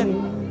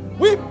 broken.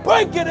 We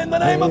break it in the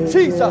name of Break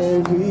Jesus.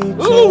 every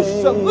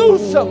Loose them,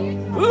 loose them,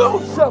 chain.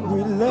 loose them,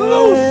 We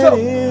loose let them,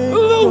 it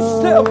loose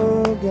them,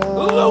 go,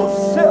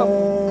 loose them,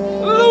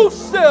 God.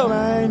 loose them.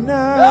 Right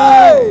now.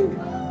 Hey!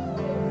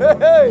 Hey,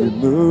 hey.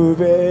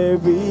 Remove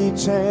every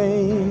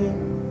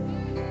chain.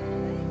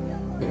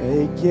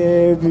 Break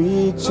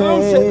every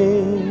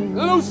chain.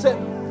 Loose it.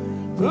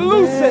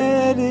 Loose it.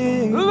 Let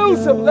it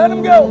Loose him. Let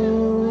him go.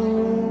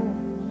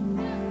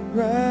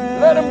 Right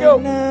Let him go.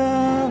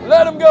 now.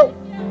 Let him go.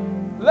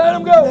 Let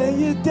him go.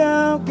 Lay it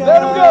down, God.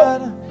 Let him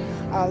go.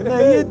 I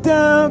lay it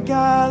down,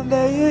 God.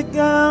 Lay it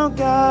down,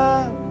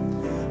 God.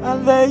 I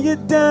lay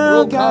it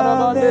down,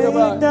 God.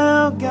 Lay it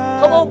down,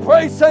 God. Come on,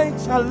 pray,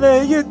 saints. I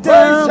lay it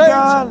Pray, down,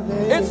 God. saints.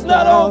 Lay It's it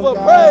not down, over.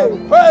 God.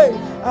 Pray, pray.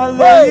 I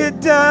lay Pray.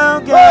 it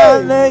down, Pray.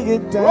 God. Lay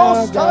it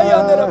down, Rostaya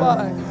God.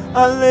 Derabai.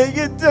 I lay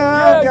it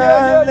down, Yeah, God.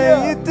 yeah, yeah,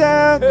 Lay yeah. it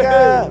down, Hey,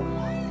 God.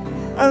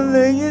 I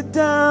lay it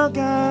down,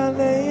 God.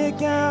 Lay it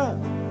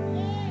down.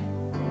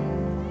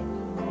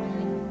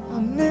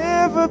 I'll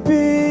never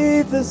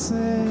be the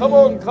same. Come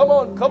on, come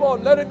on, come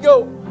on. Let it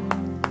go.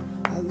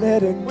 I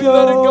let it We go.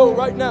 let it go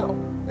right now.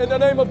 In the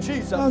name of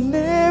Jesus. I'll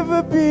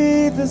never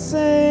be the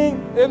same.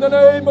 In the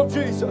name of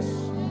Jesus.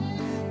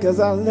 'Cause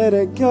I let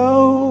it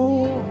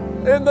go.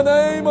 In the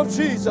name of I'll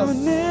Jesus.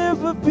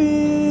 never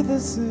be the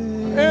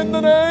same. In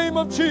the name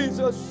of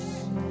Jesus.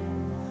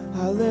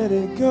 I let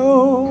it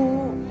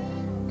go.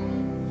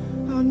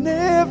 I'll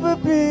never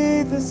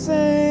be the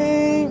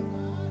same.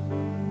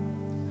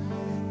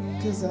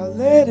 'Cause I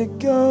let it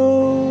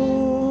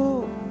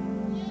go.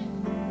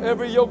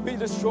 Every yoke be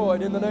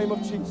destroyed in the name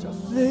of Jesus.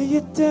 Lay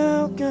it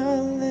down,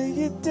 God. Lay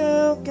it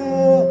down,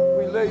 God.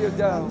 We lay it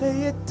down.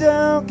 Lay it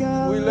down,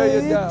 God. We lay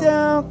it down.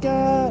 down,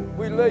 God.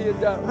 We lay it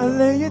I down.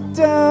 lay it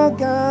down,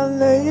 God.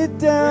 Lay it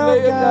down, lay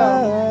it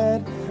down.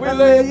 God. We I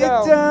lay it lay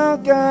down.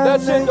 God.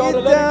 That's lay it,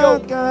 daughter. it Let it down,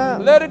 go.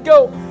 God. Let it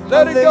go.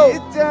 Let I it lay go.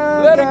 it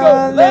down, Let it go.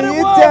 God. Let lay it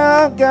it work.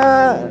 down,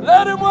 God.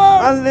 Let it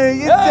work. I lay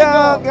it Hey,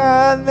 down, God.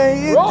 God.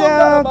 Lay it Roll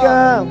down, that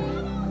God.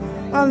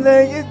 I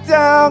lay it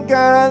down,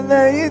 God.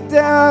 Lay it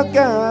down,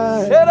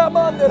 God. Shut up,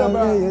 man, I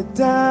lay it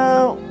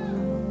down.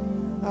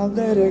 I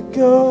let it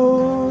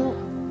go.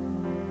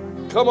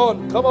 Come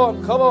on, come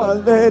on, come I on.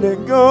 let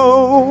it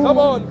go. Come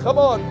on, come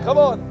on, come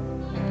on.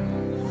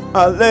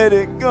 I let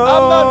it go.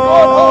 I'm not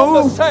going home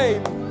the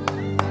same.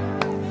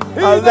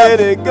 He I let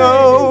that's it me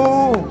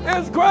go.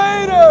 is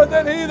greater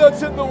than he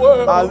that's in the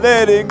world. I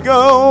let it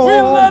go. We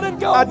let it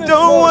go I this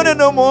don't want morning. it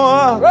no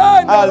more.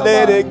 Right now, I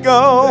let it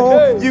go.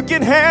 Hey. You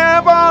can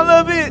have all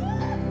of it.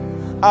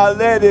 I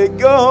let it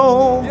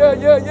go. Yeah,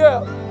 yeah,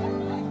 yeah.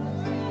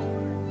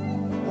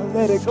 I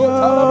let it So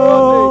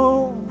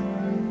go.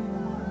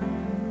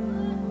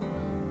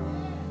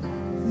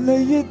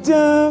 Lay it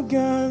down,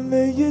 God.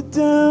 Lay it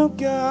down,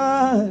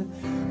 God.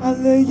 I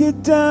lay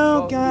it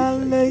down,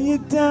 God. Lay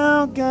it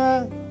down,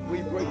 God.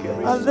 We break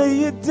every I lay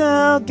it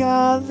down,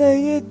 God.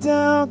 Lay it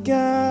down,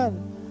 God.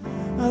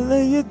 I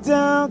lay it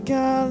down,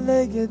 God.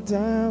 Lay it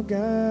down,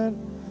 God.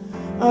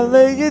 I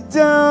lay it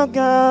down,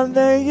 God.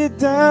 Lay it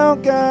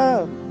down,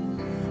 God.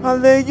 I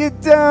lay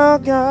it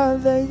down,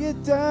 God. Lay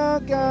it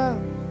down,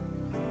 God.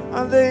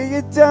 I lay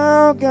it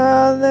down,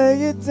 God.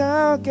 Lay it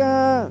down,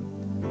 God.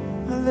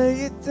 I lay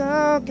it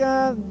down,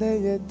 God. Lay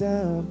it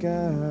down,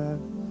 God.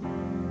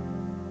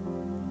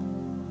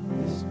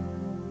 Yes.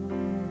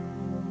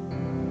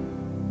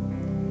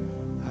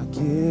 I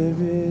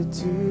give it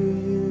to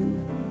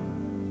you.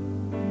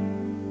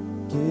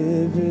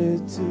 Give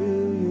it to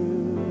you.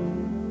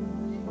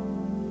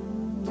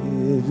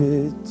 Give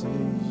it to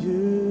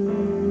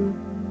you.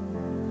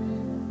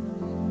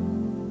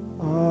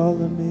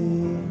 All of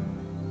me.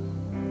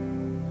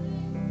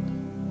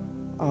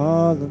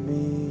 All of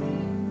me.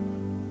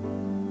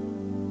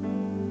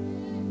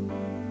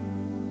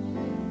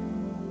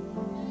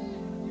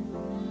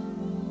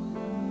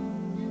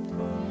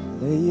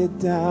 Lay it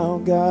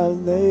down,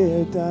 God,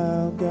 lay it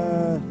down,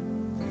 God.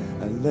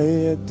 I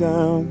lay it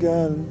down,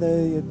 God,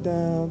 lay it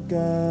down,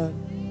 God.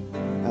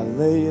 I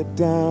lay it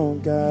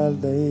down,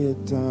 God, lay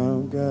it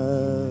down,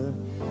 God.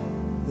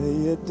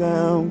 Lay it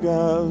down,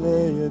 God,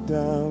 lay it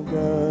down,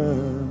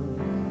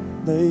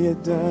 God. Lay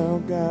it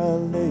down,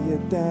 God, lay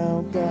it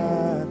down,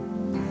 God.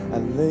 I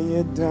lay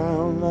it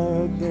down,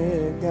 lay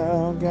it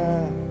down,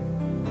 God.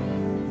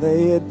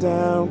 Lay it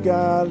down,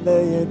 God,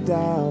 lay it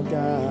down,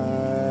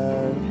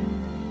 God.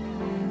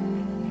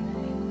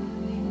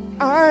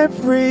 I'm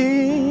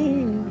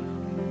free.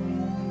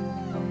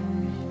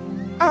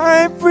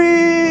 I'm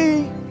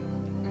free.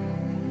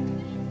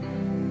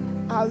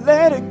 I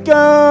let it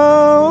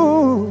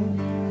go.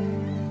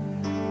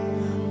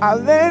 I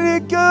let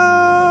it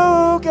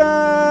go,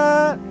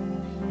 God.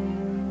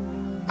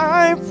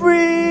 I'm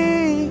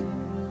free.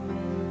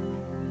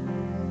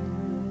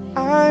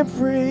 I'm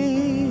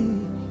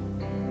free.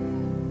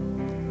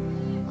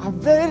 I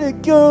let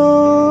it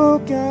go,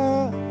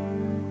 God.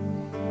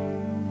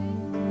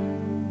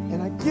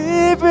 And I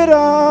give it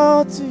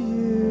all to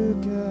you,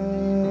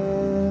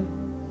 God.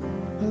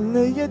 I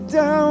lay it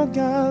down,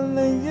 God.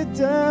 Lay it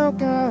down,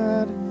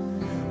 God.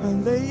 I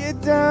lay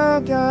it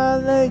down,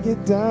 God. Lay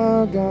it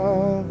down,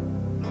 God.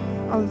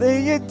 I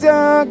lay it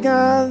down,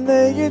 God.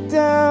 Lay it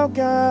down,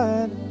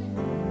 God.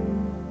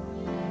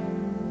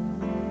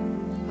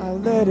 I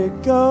let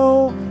it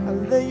go. I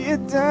lay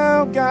it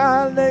down,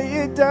 God. Lay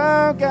it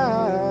down,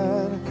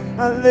 God.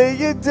 I lay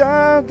it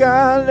down,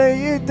 God.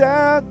 Lay it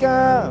down,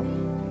 God.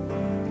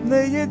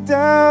 Lay it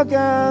down,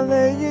 God.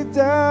 Lay it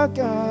down,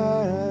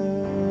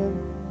 God.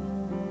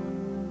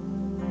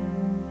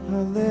 I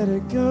let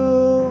it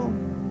go.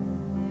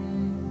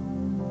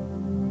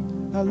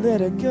 I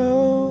let it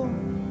go.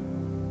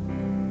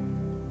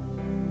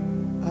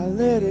 I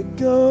let it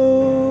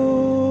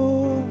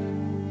go.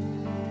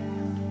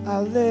 I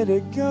let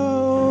it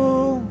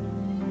go.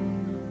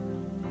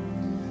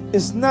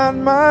 It's not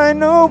mine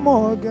no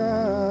more,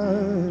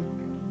 God.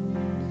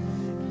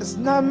 It's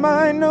not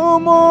mine no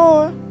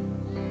more.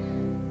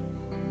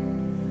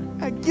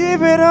 I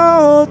give it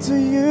all to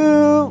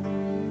you.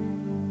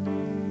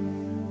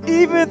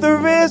 Even the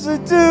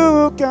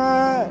residue,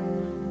 God.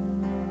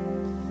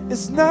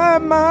 It's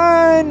not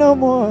mine no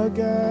more,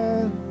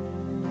 God.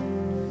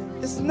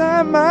 It's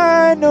not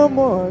mine no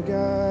more,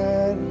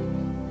 God.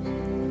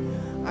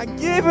 I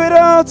give it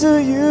all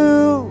to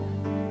you.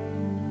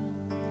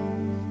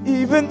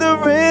 Even the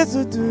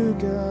residue,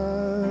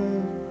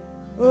 God.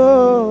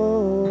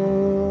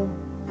 Oh,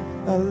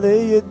 I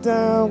lay it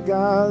down,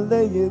 God.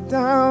 Lay it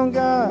down,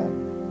 God.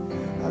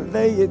 I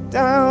lay it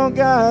down,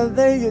 God.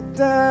 Lay it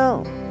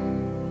down.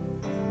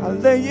 I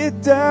lay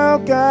it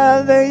down,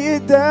 God. Lay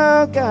it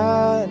down,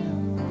 God.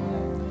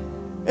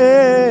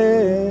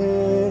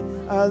 Hey,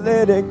 I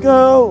let it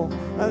go.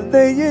 I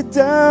lay it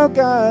down,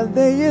 God.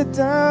 Lay it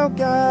down,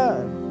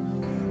 God.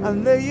 I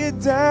lay it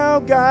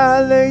down,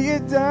 God. Lay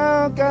it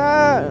down,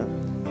 God.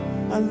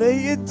 I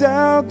lay it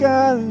down,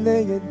 God.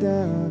 Lay it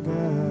down,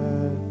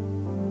 God.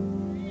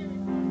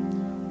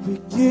 We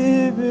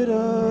give it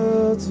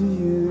all to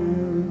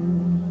you.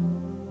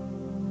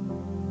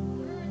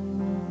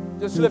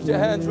 Just lift your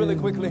hands really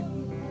quickly.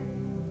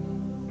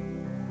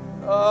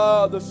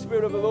 Ah, the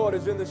Spirit of the Lord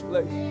is in this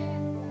place.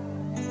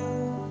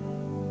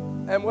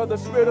 And where the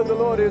Spirit of the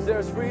Lord is,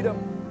 there's freedom.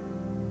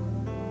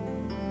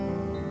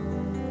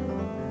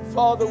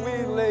 Father,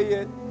 we lay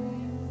it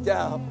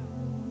down.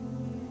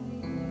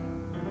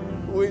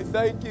 We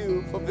thank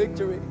you for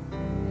victory.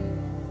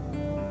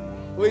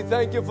 We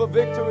thank you for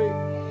victory.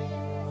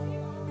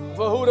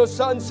 For who the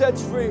Son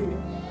sets free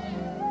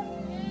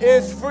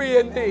is free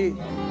indeed.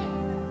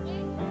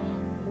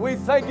 We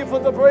thank you for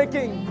the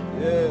breaking.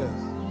 Yes.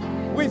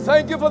 We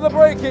thank you for the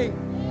breaking.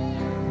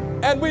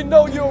 And we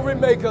know you'll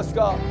remake us,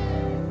 God.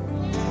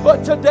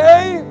 But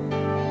today,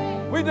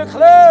 we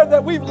declare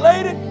that we've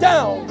laid it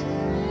down.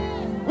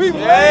 We've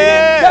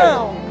laid it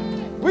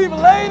down. We've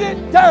laid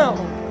it down.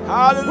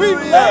 Hallelujah.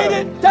 We've laid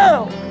it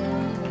down.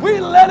 We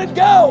let it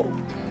go.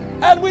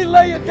 And we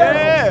lay it down.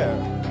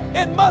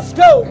 Yeah. It must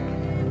go.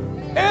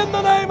 In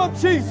the name of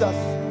Jesus.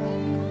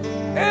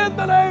 In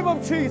the name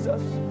of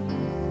Jesus.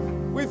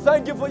 We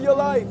thank you for your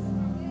life.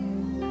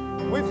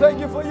 We thank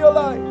you for your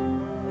life.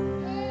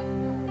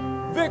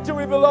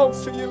 Victory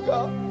belongs to you,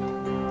 God.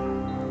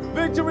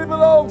 Victory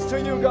belongs to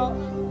you, God.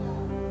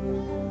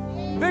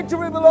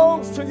 Victory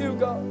belongs to you,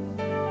 God.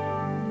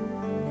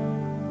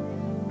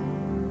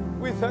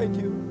 We thank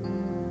you.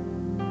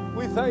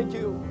 We thank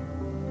you.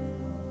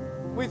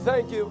 We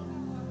thank you.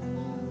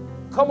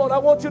 Come on, I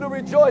want you to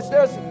rejoice.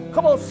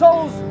 Come on,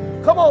 souls.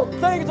 Come on,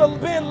 things are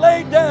being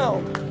laid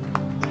down.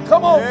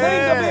 Come on,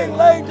 things are being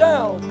laid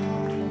down.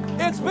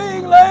 It's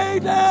being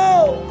laid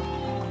down.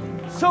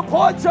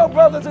 Support your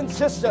brothers and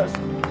sisters.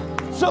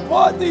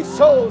 Support these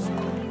souls.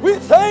 We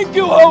thank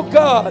you, oh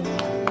God.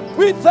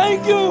 We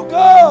thank you,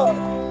 God.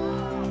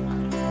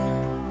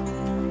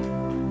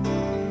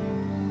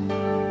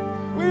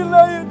 We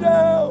lay it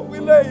down. We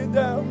lay it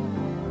down.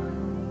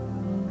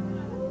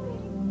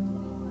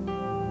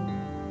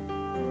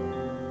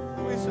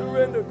 We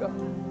surrender, God.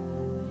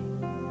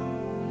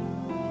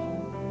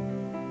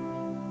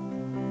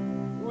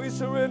 We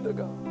surrender,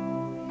 God.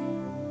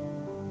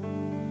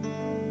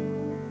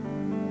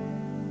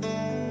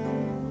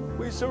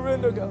 We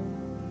surrender, God.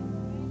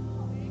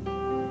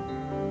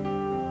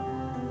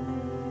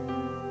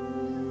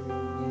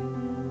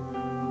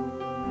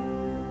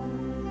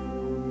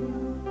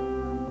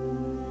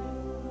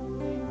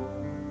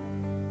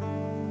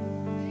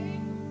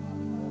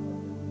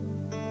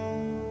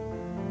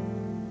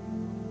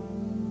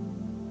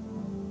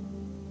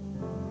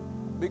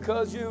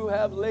 Because you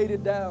have laid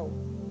it down.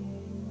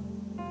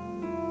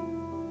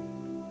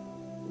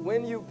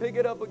 When you pick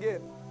it up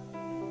again,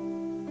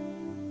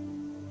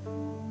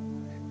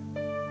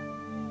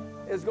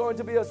 it's going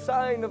to be a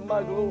sign of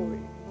my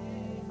glory.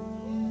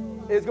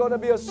 It's going to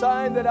be a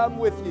sign that I'm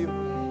with you.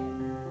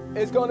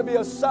 It's going to be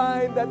a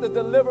sign that the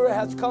deliverer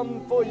has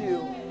come for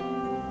you.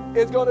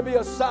 It's going to be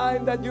a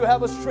sign that you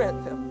have a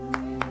strength.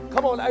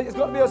 Come on, it's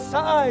going to be a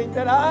sign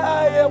that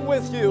I am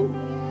with you.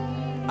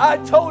 I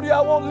told you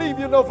I won't leave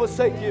you nor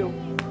forsake you.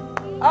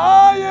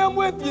 I am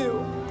with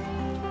you.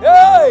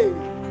 Hey!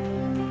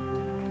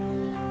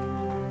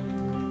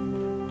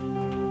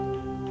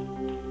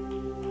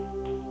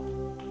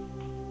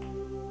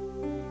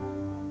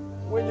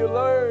 When you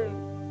learn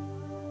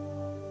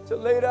to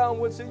lay down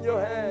what's in your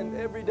hand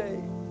every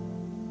day,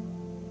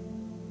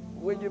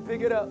 when you pick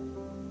it up,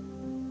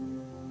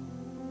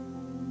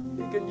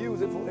 He can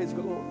use it for His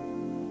glory.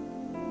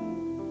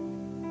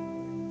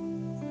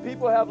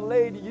 People have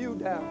laid you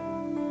down,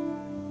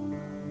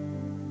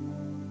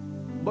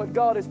 but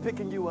God is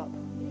picking you up.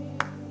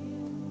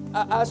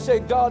 I say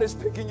God is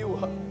picking you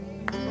up.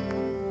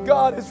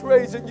 God is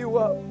raising you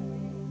up.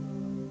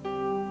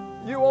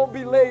 You won't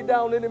be laid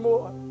down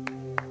anymore.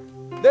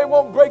 They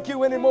won't break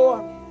you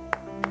anymore.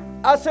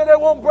 I said they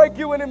won't break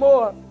you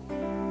anymore.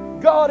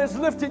 God is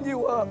lifting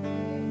you up.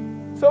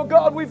 So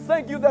God, we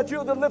thank you that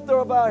you're the lifter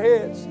of our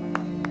heads.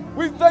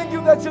 We thank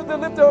you that you're the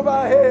lifter of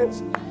our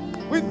heads.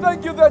 We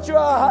thank you that you're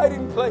our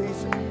hiding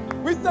place.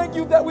 We thank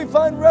you that we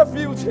find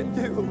refuge in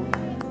you.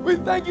 We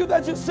thank you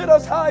that you sit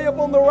us high up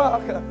on the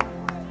rock.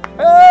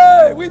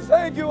 Hey, we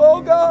thank you,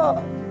 oh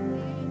God.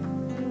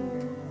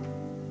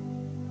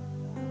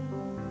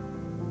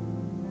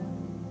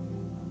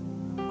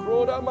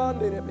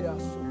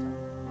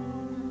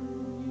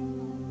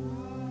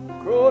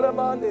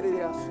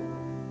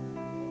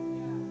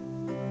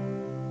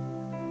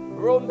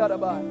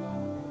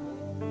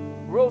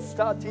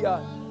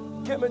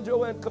 Kim and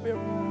Joanne, come here.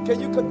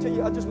 Can you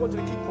continue? I just want you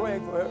to keep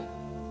praying for her.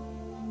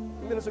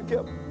 Minister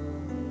Kim,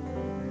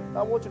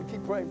 I want you to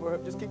keep praying for her.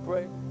 Just keep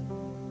praying.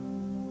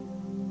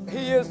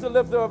 He is the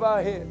lifter of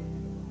our head.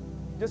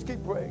 Just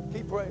keep praying.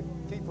 Keep praying.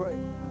 Keep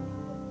praying.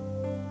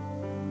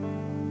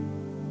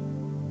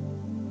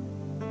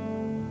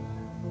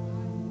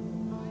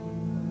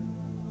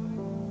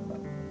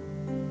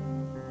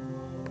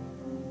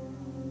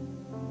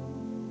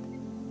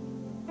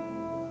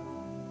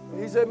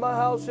 He said, my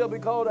house shall be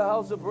called a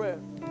house of prayer.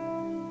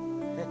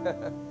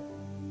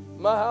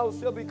 My house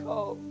shall be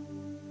called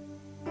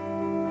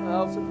a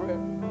house of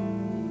prayer.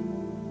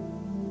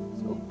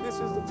 So this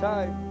is the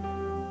time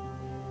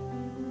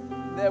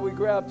that we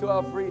grab to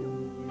our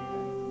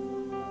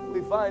freedom.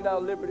 We find our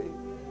liberty.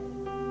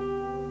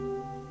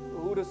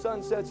 Who the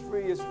Son sets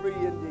free is free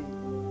indeed.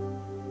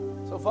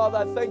 So Father,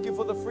 I thank you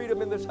for the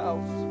freedom in this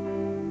house.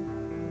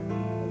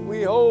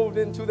 We hold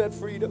into that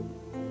freedom.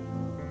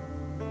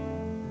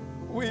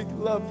 We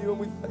love you and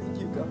we thank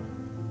you, God.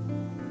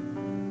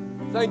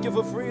 Thank you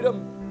for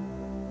freedom.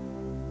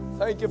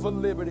 Thank you for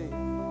liberty.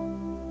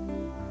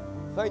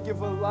 Thank you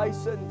for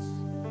license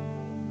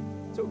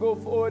to go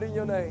forward in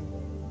your name.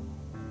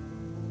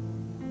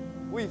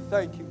 We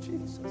thank you,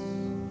 Jesus.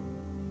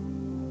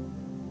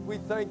 We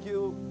thank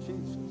you,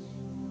 Jesus.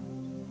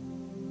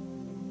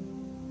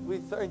 We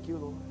thank you,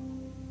 Lord.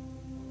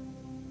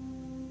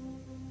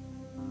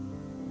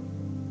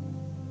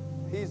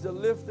 He's the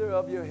lifter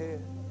of your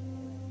head.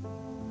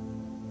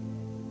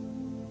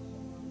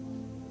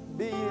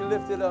 Be ye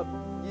lifted up,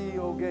 ye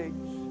O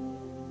gates.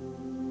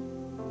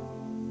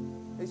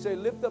 He said,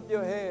 lift up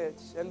your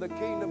heads, and the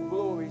King of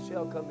glory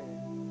shall come in.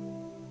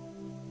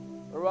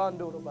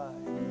 Rondo Rabai.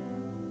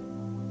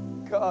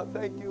 God,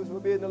 thank you for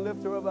being the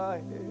lifter of our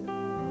head.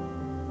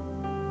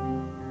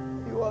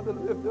 You are the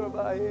lifter of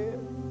our head.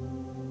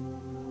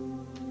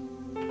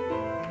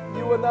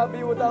 You will not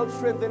be without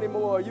strength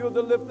anymore. You're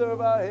the lifter of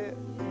our head.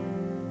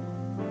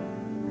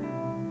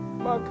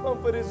 My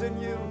comfort is in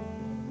you.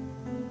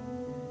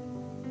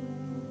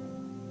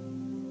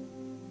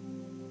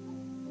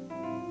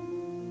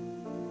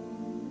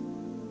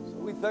 So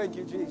we thank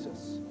you,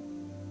 Jesus.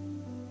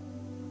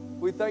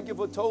 We thank you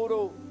for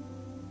total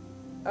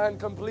and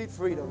complete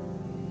freedom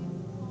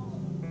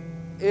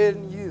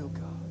in you,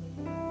 God.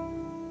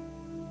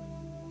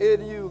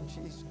 In you,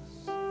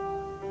 Jesus.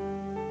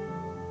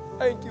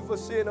 Thank you for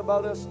seeing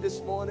about us this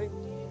morning.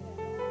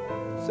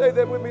 Say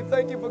that with me.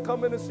 Thank you for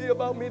coming to see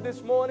about me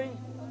this morning.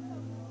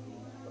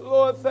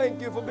 Lord,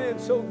 thank you for being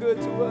so good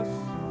to us.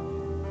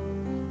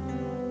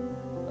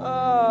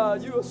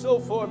 You are so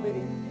for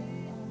me.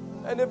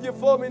 And if you're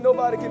for me,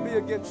 nobody can be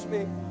against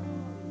me.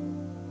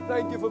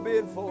 Thank you for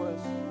being for us.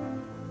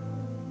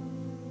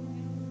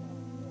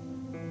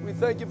 We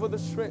thank you for the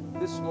strength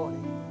this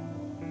morning.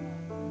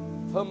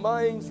 For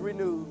minds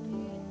renewed.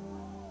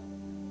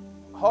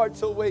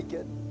 Hearts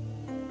awakened.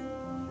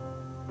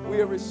 We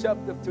are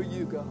receptive to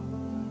you, God.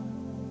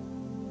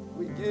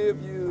 We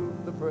give you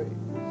the praise.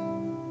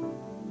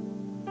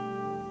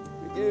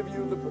 Give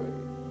you the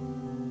praise,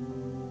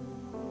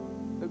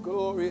 the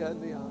glory,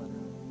 and the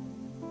honor.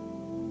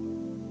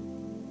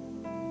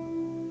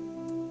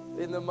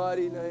 In the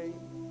mighty name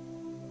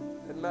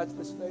and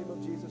matchless name of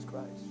Jesus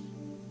Christ.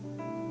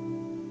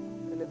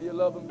 And if you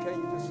love him,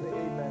 can you just say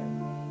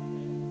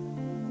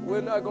amen?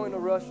 We're not going to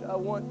rush.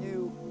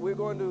 We're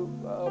going to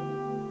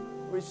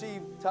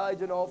receive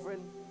tithes and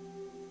offering.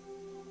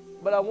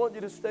 But I want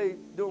you to stay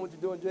doing what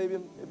you're doing,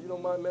 Javian, if you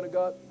don't mind, man of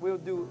God. We'll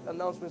do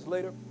announcements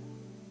later.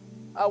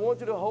 I want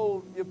you to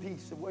hold your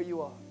peace of where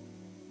you are.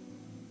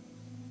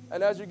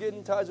 And as you're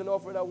getting tithes and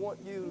offering, I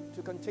want you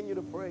to continue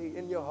to pray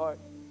in your heart.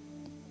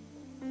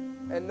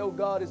 And know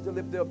God is to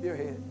lift up your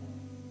head.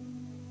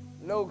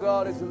 Know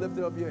God is to lift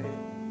up your head.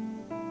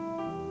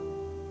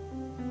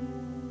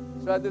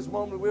 So at this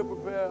moment, we'll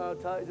prepare our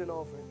tithes and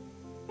offering.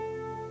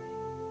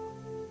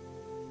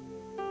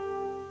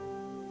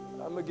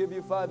 I'm going to give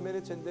you 5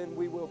 minutes and then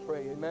we will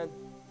pray. Amen.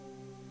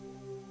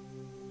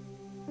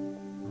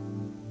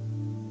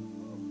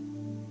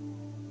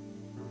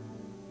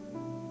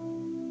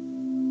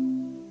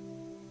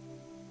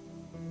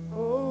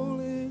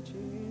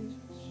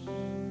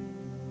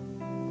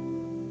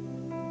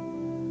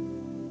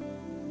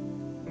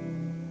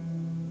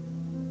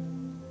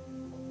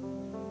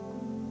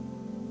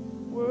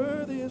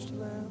 Worthy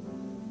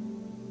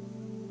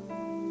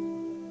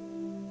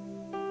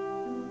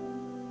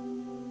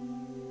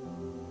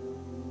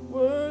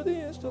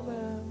is the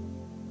Lamb.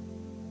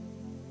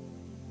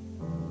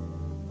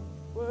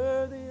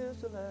 Worthy is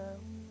the Lamb.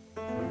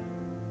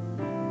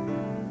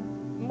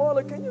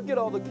 Marla, can you get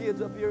all the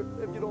kids up here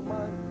if you don't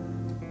mind?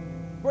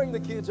 Bring the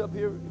kids up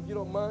here if you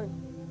don't mind.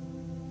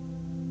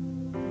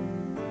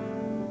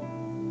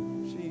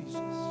 Jesus.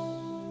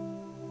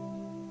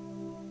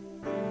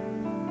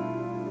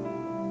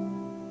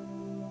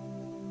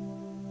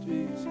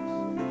 Jesus.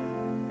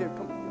 Here,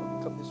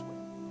 come this way.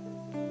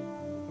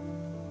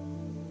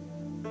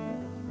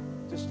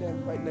 Just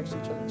stand right next to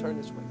each other. Turn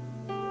this way.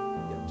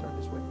 Yeah, turn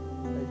this way.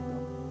 There you go.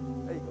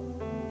 There you go.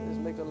 Just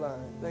make a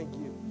line. Thank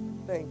you.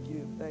 Thank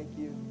you. Thank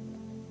you.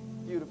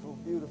 Beautiful,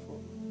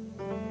 beautiful.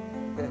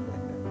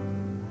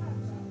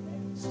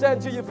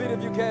 Stand to your feet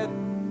if you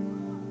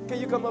can. Can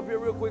you come up here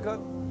real quick, huh?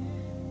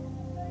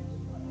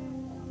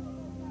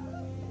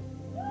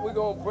 We're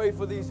going to pray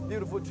for these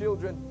beautiful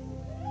children.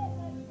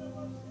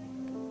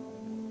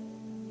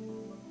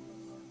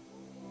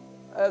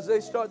 As they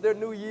start their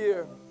new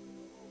year,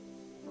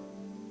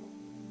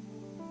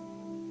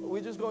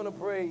 we're just going to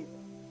pray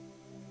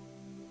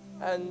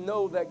and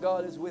know that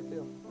God is with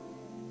them.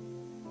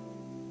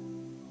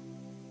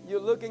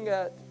 You're looking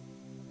at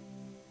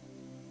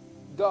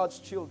God's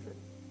children.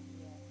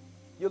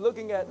 You're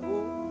looking at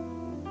who?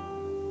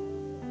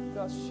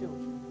 God's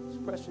children, His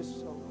precious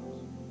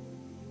souls.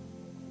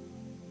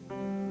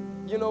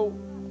 You know,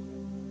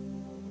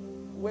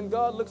 when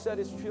God looks at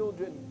His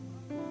children,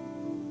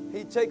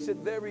 He takes it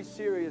very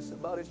serious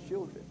about His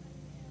children.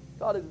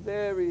 God is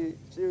very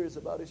serious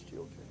about His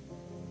children.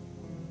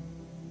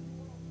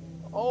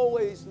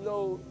 Always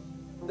know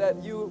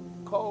that you're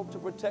called to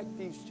protect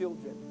these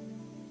children.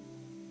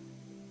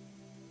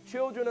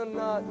 Children are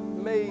not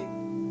made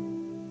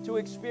to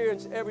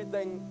experience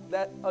everything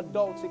that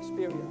adults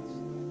experience.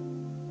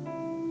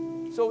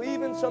 So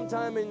even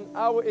sometime in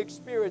our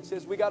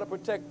experiences, we got to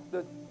protect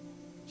the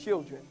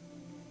children.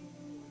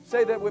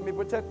 Say that with me,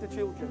 protect the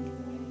children.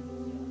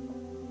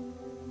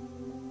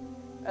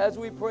 As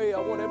we pray, I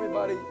want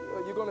everybody,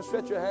 you're going to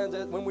stretch your hands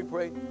when we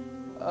pray.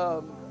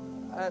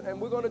 And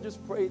we're going to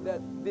just pray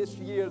that this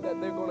year that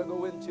they're going to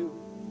go into,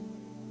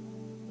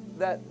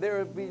 that there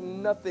will be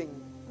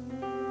nothing,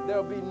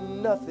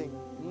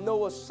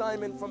 no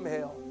assignment from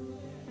hell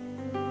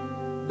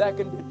that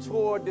can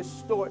detour,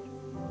 distort,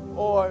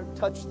 or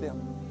touch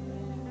them.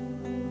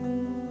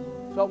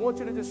 So I want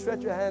you to just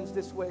stretch your hands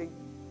this way.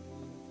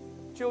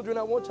 Children,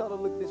 I want y'all to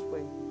look this way.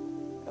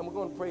 And we're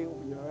going to pray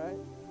over you, all right?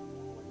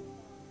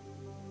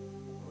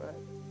 All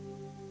right.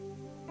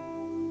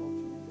 Don't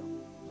you jump.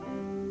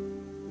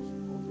 Just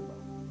hold your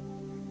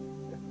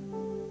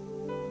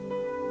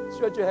mouth.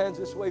 Stretch your hands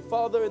this way.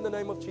 Father, in the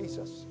name of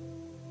Jesus.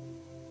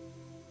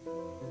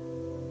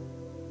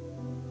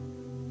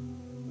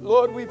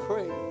 Lord, we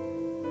pray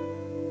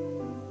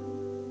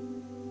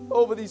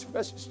over these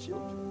precious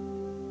children.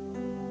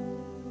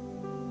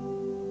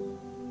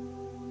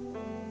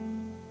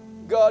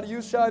 God,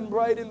 you shine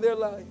bright in their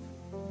life.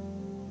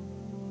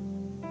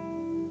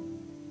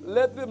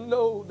 Let them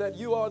know that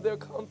you are their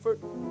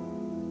comfort,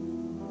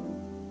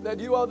 that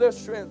you are their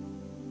strength.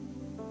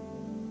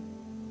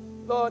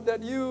 Lord,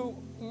 that you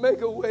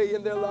make a way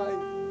in their life.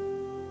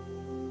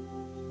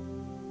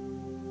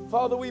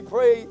 Father, we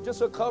pray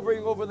just a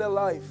covering over their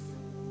life,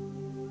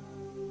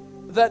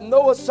 that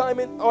no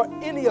assignment or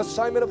any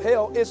assignment of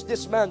hell is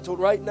dismantled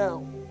right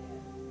now.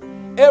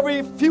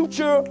 Every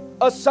future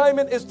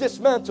assignment is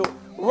dismantled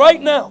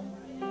right now.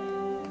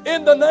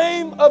 In the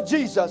name of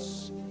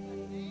Jesus,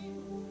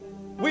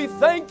 we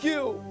thank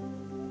you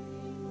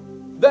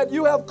that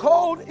you have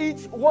called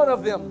each one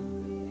of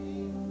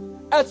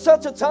them at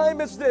such a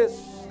time as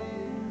this.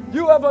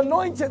 You have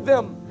anointed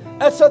them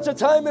at such a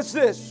time as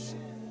this.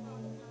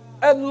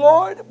 And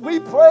Lord, we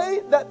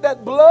pray that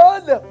that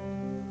blood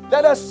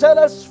that has set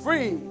us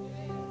free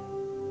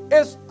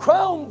is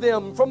crowned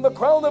them from the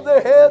crown of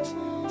their heads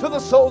to the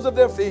soles of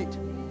their feet.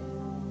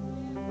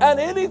 And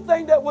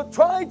anything that would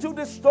try to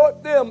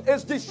distort them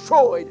is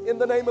destroyed in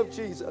the name of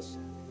Jesus.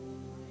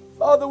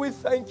 Father, we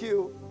thank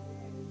you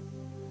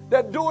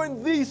that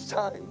during these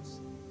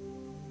times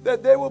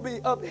that they will be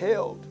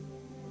upheld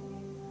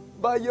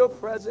by your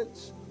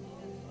presence,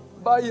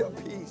 by your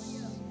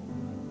peace,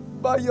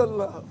 by your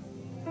love,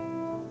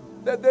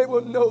 that they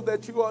will know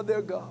that you are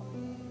their God.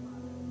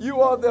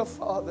 You are their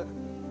Father.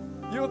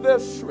 You're their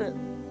strength.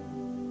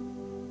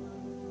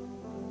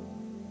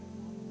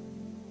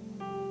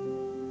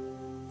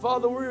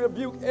 Father, we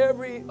rebuke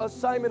every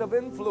assignment of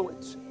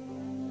influence.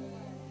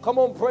 Come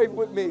on, pray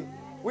with me.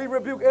 We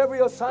rebuke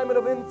every assignment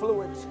of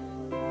influence.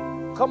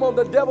 Come on,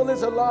 the devil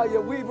is a liar.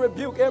 We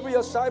rebuke every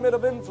assignment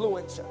of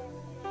influence.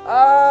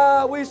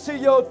 We see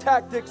your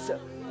tactics.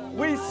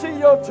 We see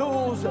your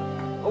tools.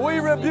 We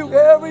rebuke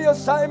every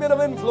assignment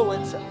of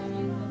influence.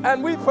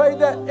 And we pray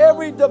that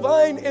every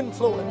divine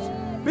influence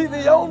be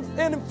the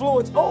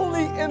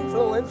only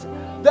influence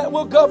that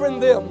will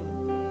govern them.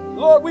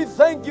 Lord, we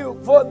thank you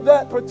for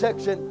that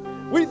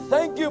protection. We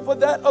thank you for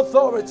that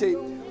authority.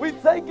 We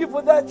thank you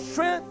for that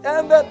strength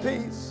and that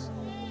peace.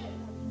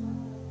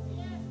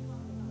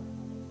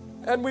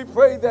 And we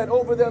pray that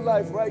over their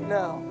life right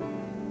now.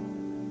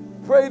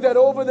 Pray that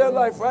over their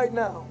life right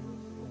now.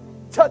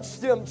 Touch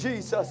them,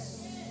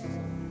 Jesus.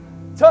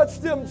 Touch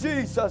them,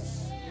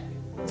 Jesus.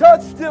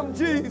 Touch them,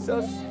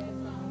 Jesus.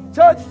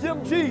 Touch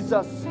them,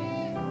 Jesus.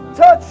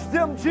 Touch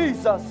them,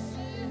 Jesus.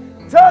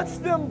 Touch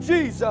them,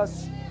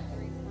 Jesus.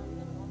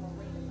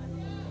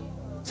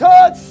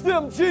 Touch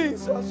them,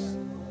 Jesus.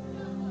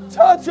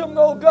 Touch them,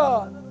 oh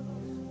God.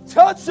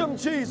 Touch them,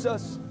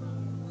 Jesus.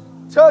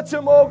 Touch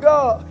them, oh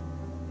God.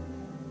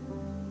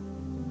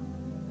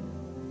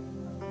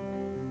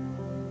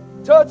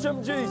 Touch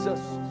them, Jesus.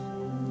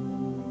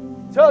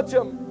 Touch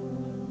them.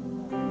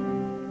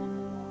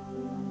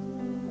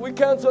 We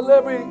cancel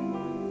every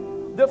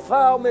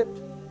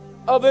defilement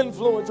of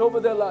influence over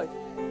their life.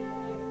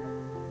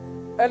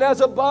 And as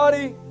a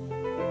body,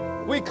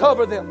 we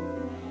cover them.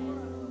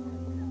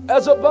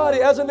 As a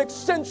body, as an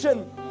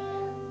extension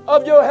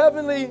of your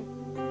heavenly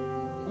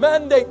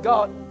mandate,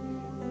 God,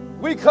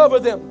 we cover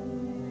them.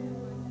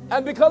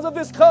 And because of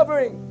this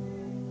covering,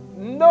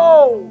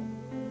 no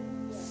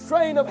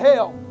strain of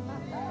hell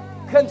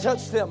can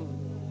touch them.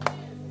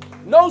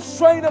 No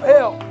strain of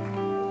hell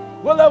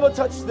will ever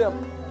touch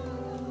them.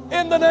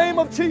 In the name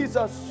of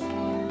Jesus,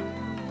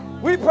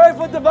 we pray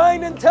for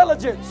divine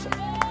intelligence.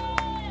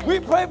 We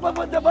pray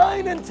for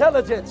divine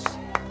intelligence.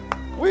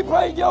 We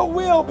pray your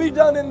will be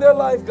done in their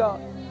life,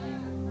 God.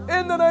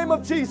 In the name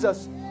of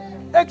Jesus,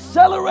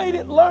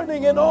 accelerated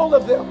learning in all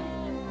of them.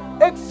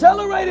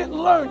 Accelerated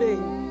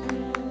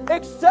learning.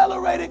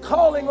 Accelerated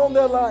calling on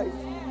their life.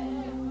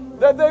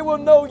 That they will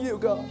know you,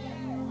 God,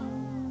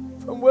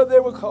 from where they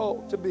were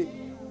called to be.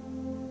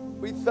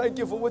 We thank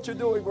you for what you're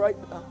doing right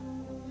now.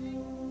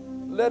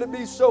 Let it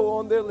be so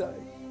on their life.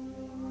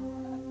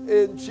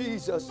 In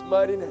Jesus'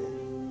 mighty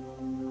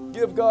name.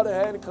 Give God a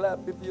hand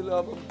clap if you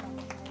love him.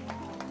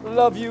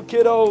 Love you,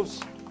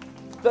 kiddos.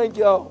 Thank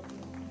y'all.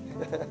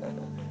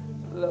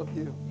 Love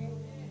you.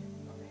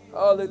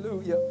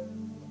 Hallelujah.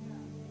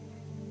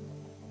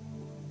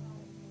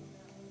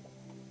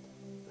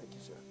 Thank you,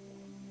 sir.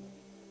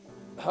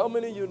 How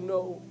many of you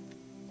know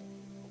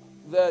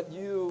that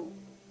you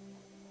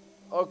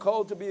are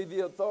called to be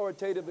the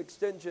authoritative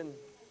extension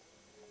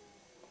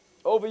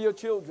over your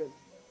children?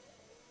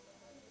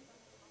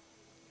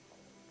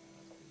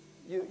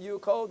 You're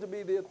called to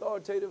be the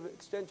authoritative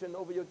extension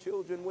over your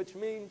children, which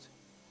means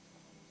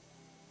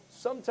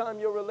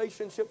sometimes your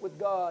relationship with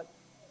God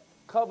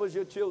covers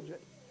your children.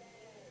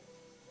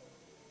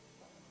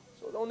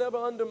 So don't ever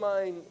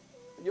undermine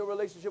your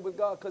relationship with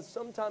God, because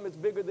sometimes it's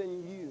bigger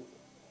than you.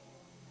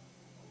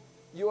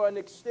 You are an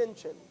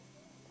extension.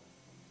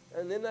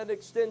 And in that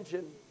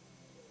extension,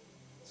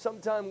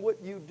 sometimes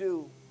what you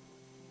do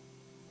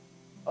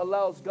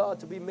allows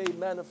God to be made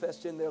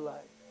manifest in their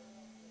life.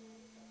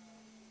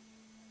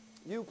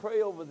 You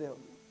pray over them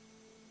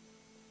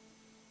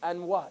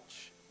and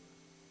watch.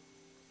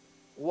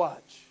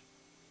 Watch.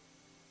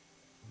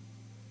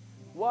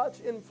 Watch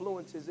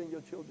influences in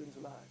your children's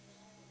lives.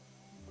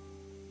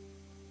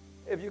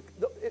 If you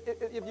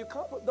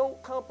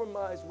don't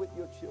compromise with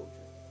your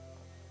children.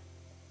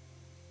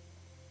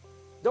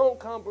 Don't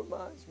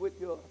compromise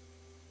with your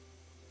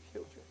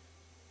children.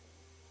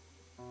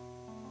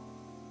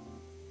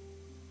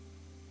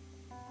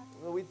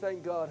 Well, we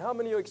thank God. How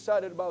many are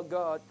excited about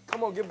God?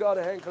 Come on, give God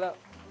a hand clap.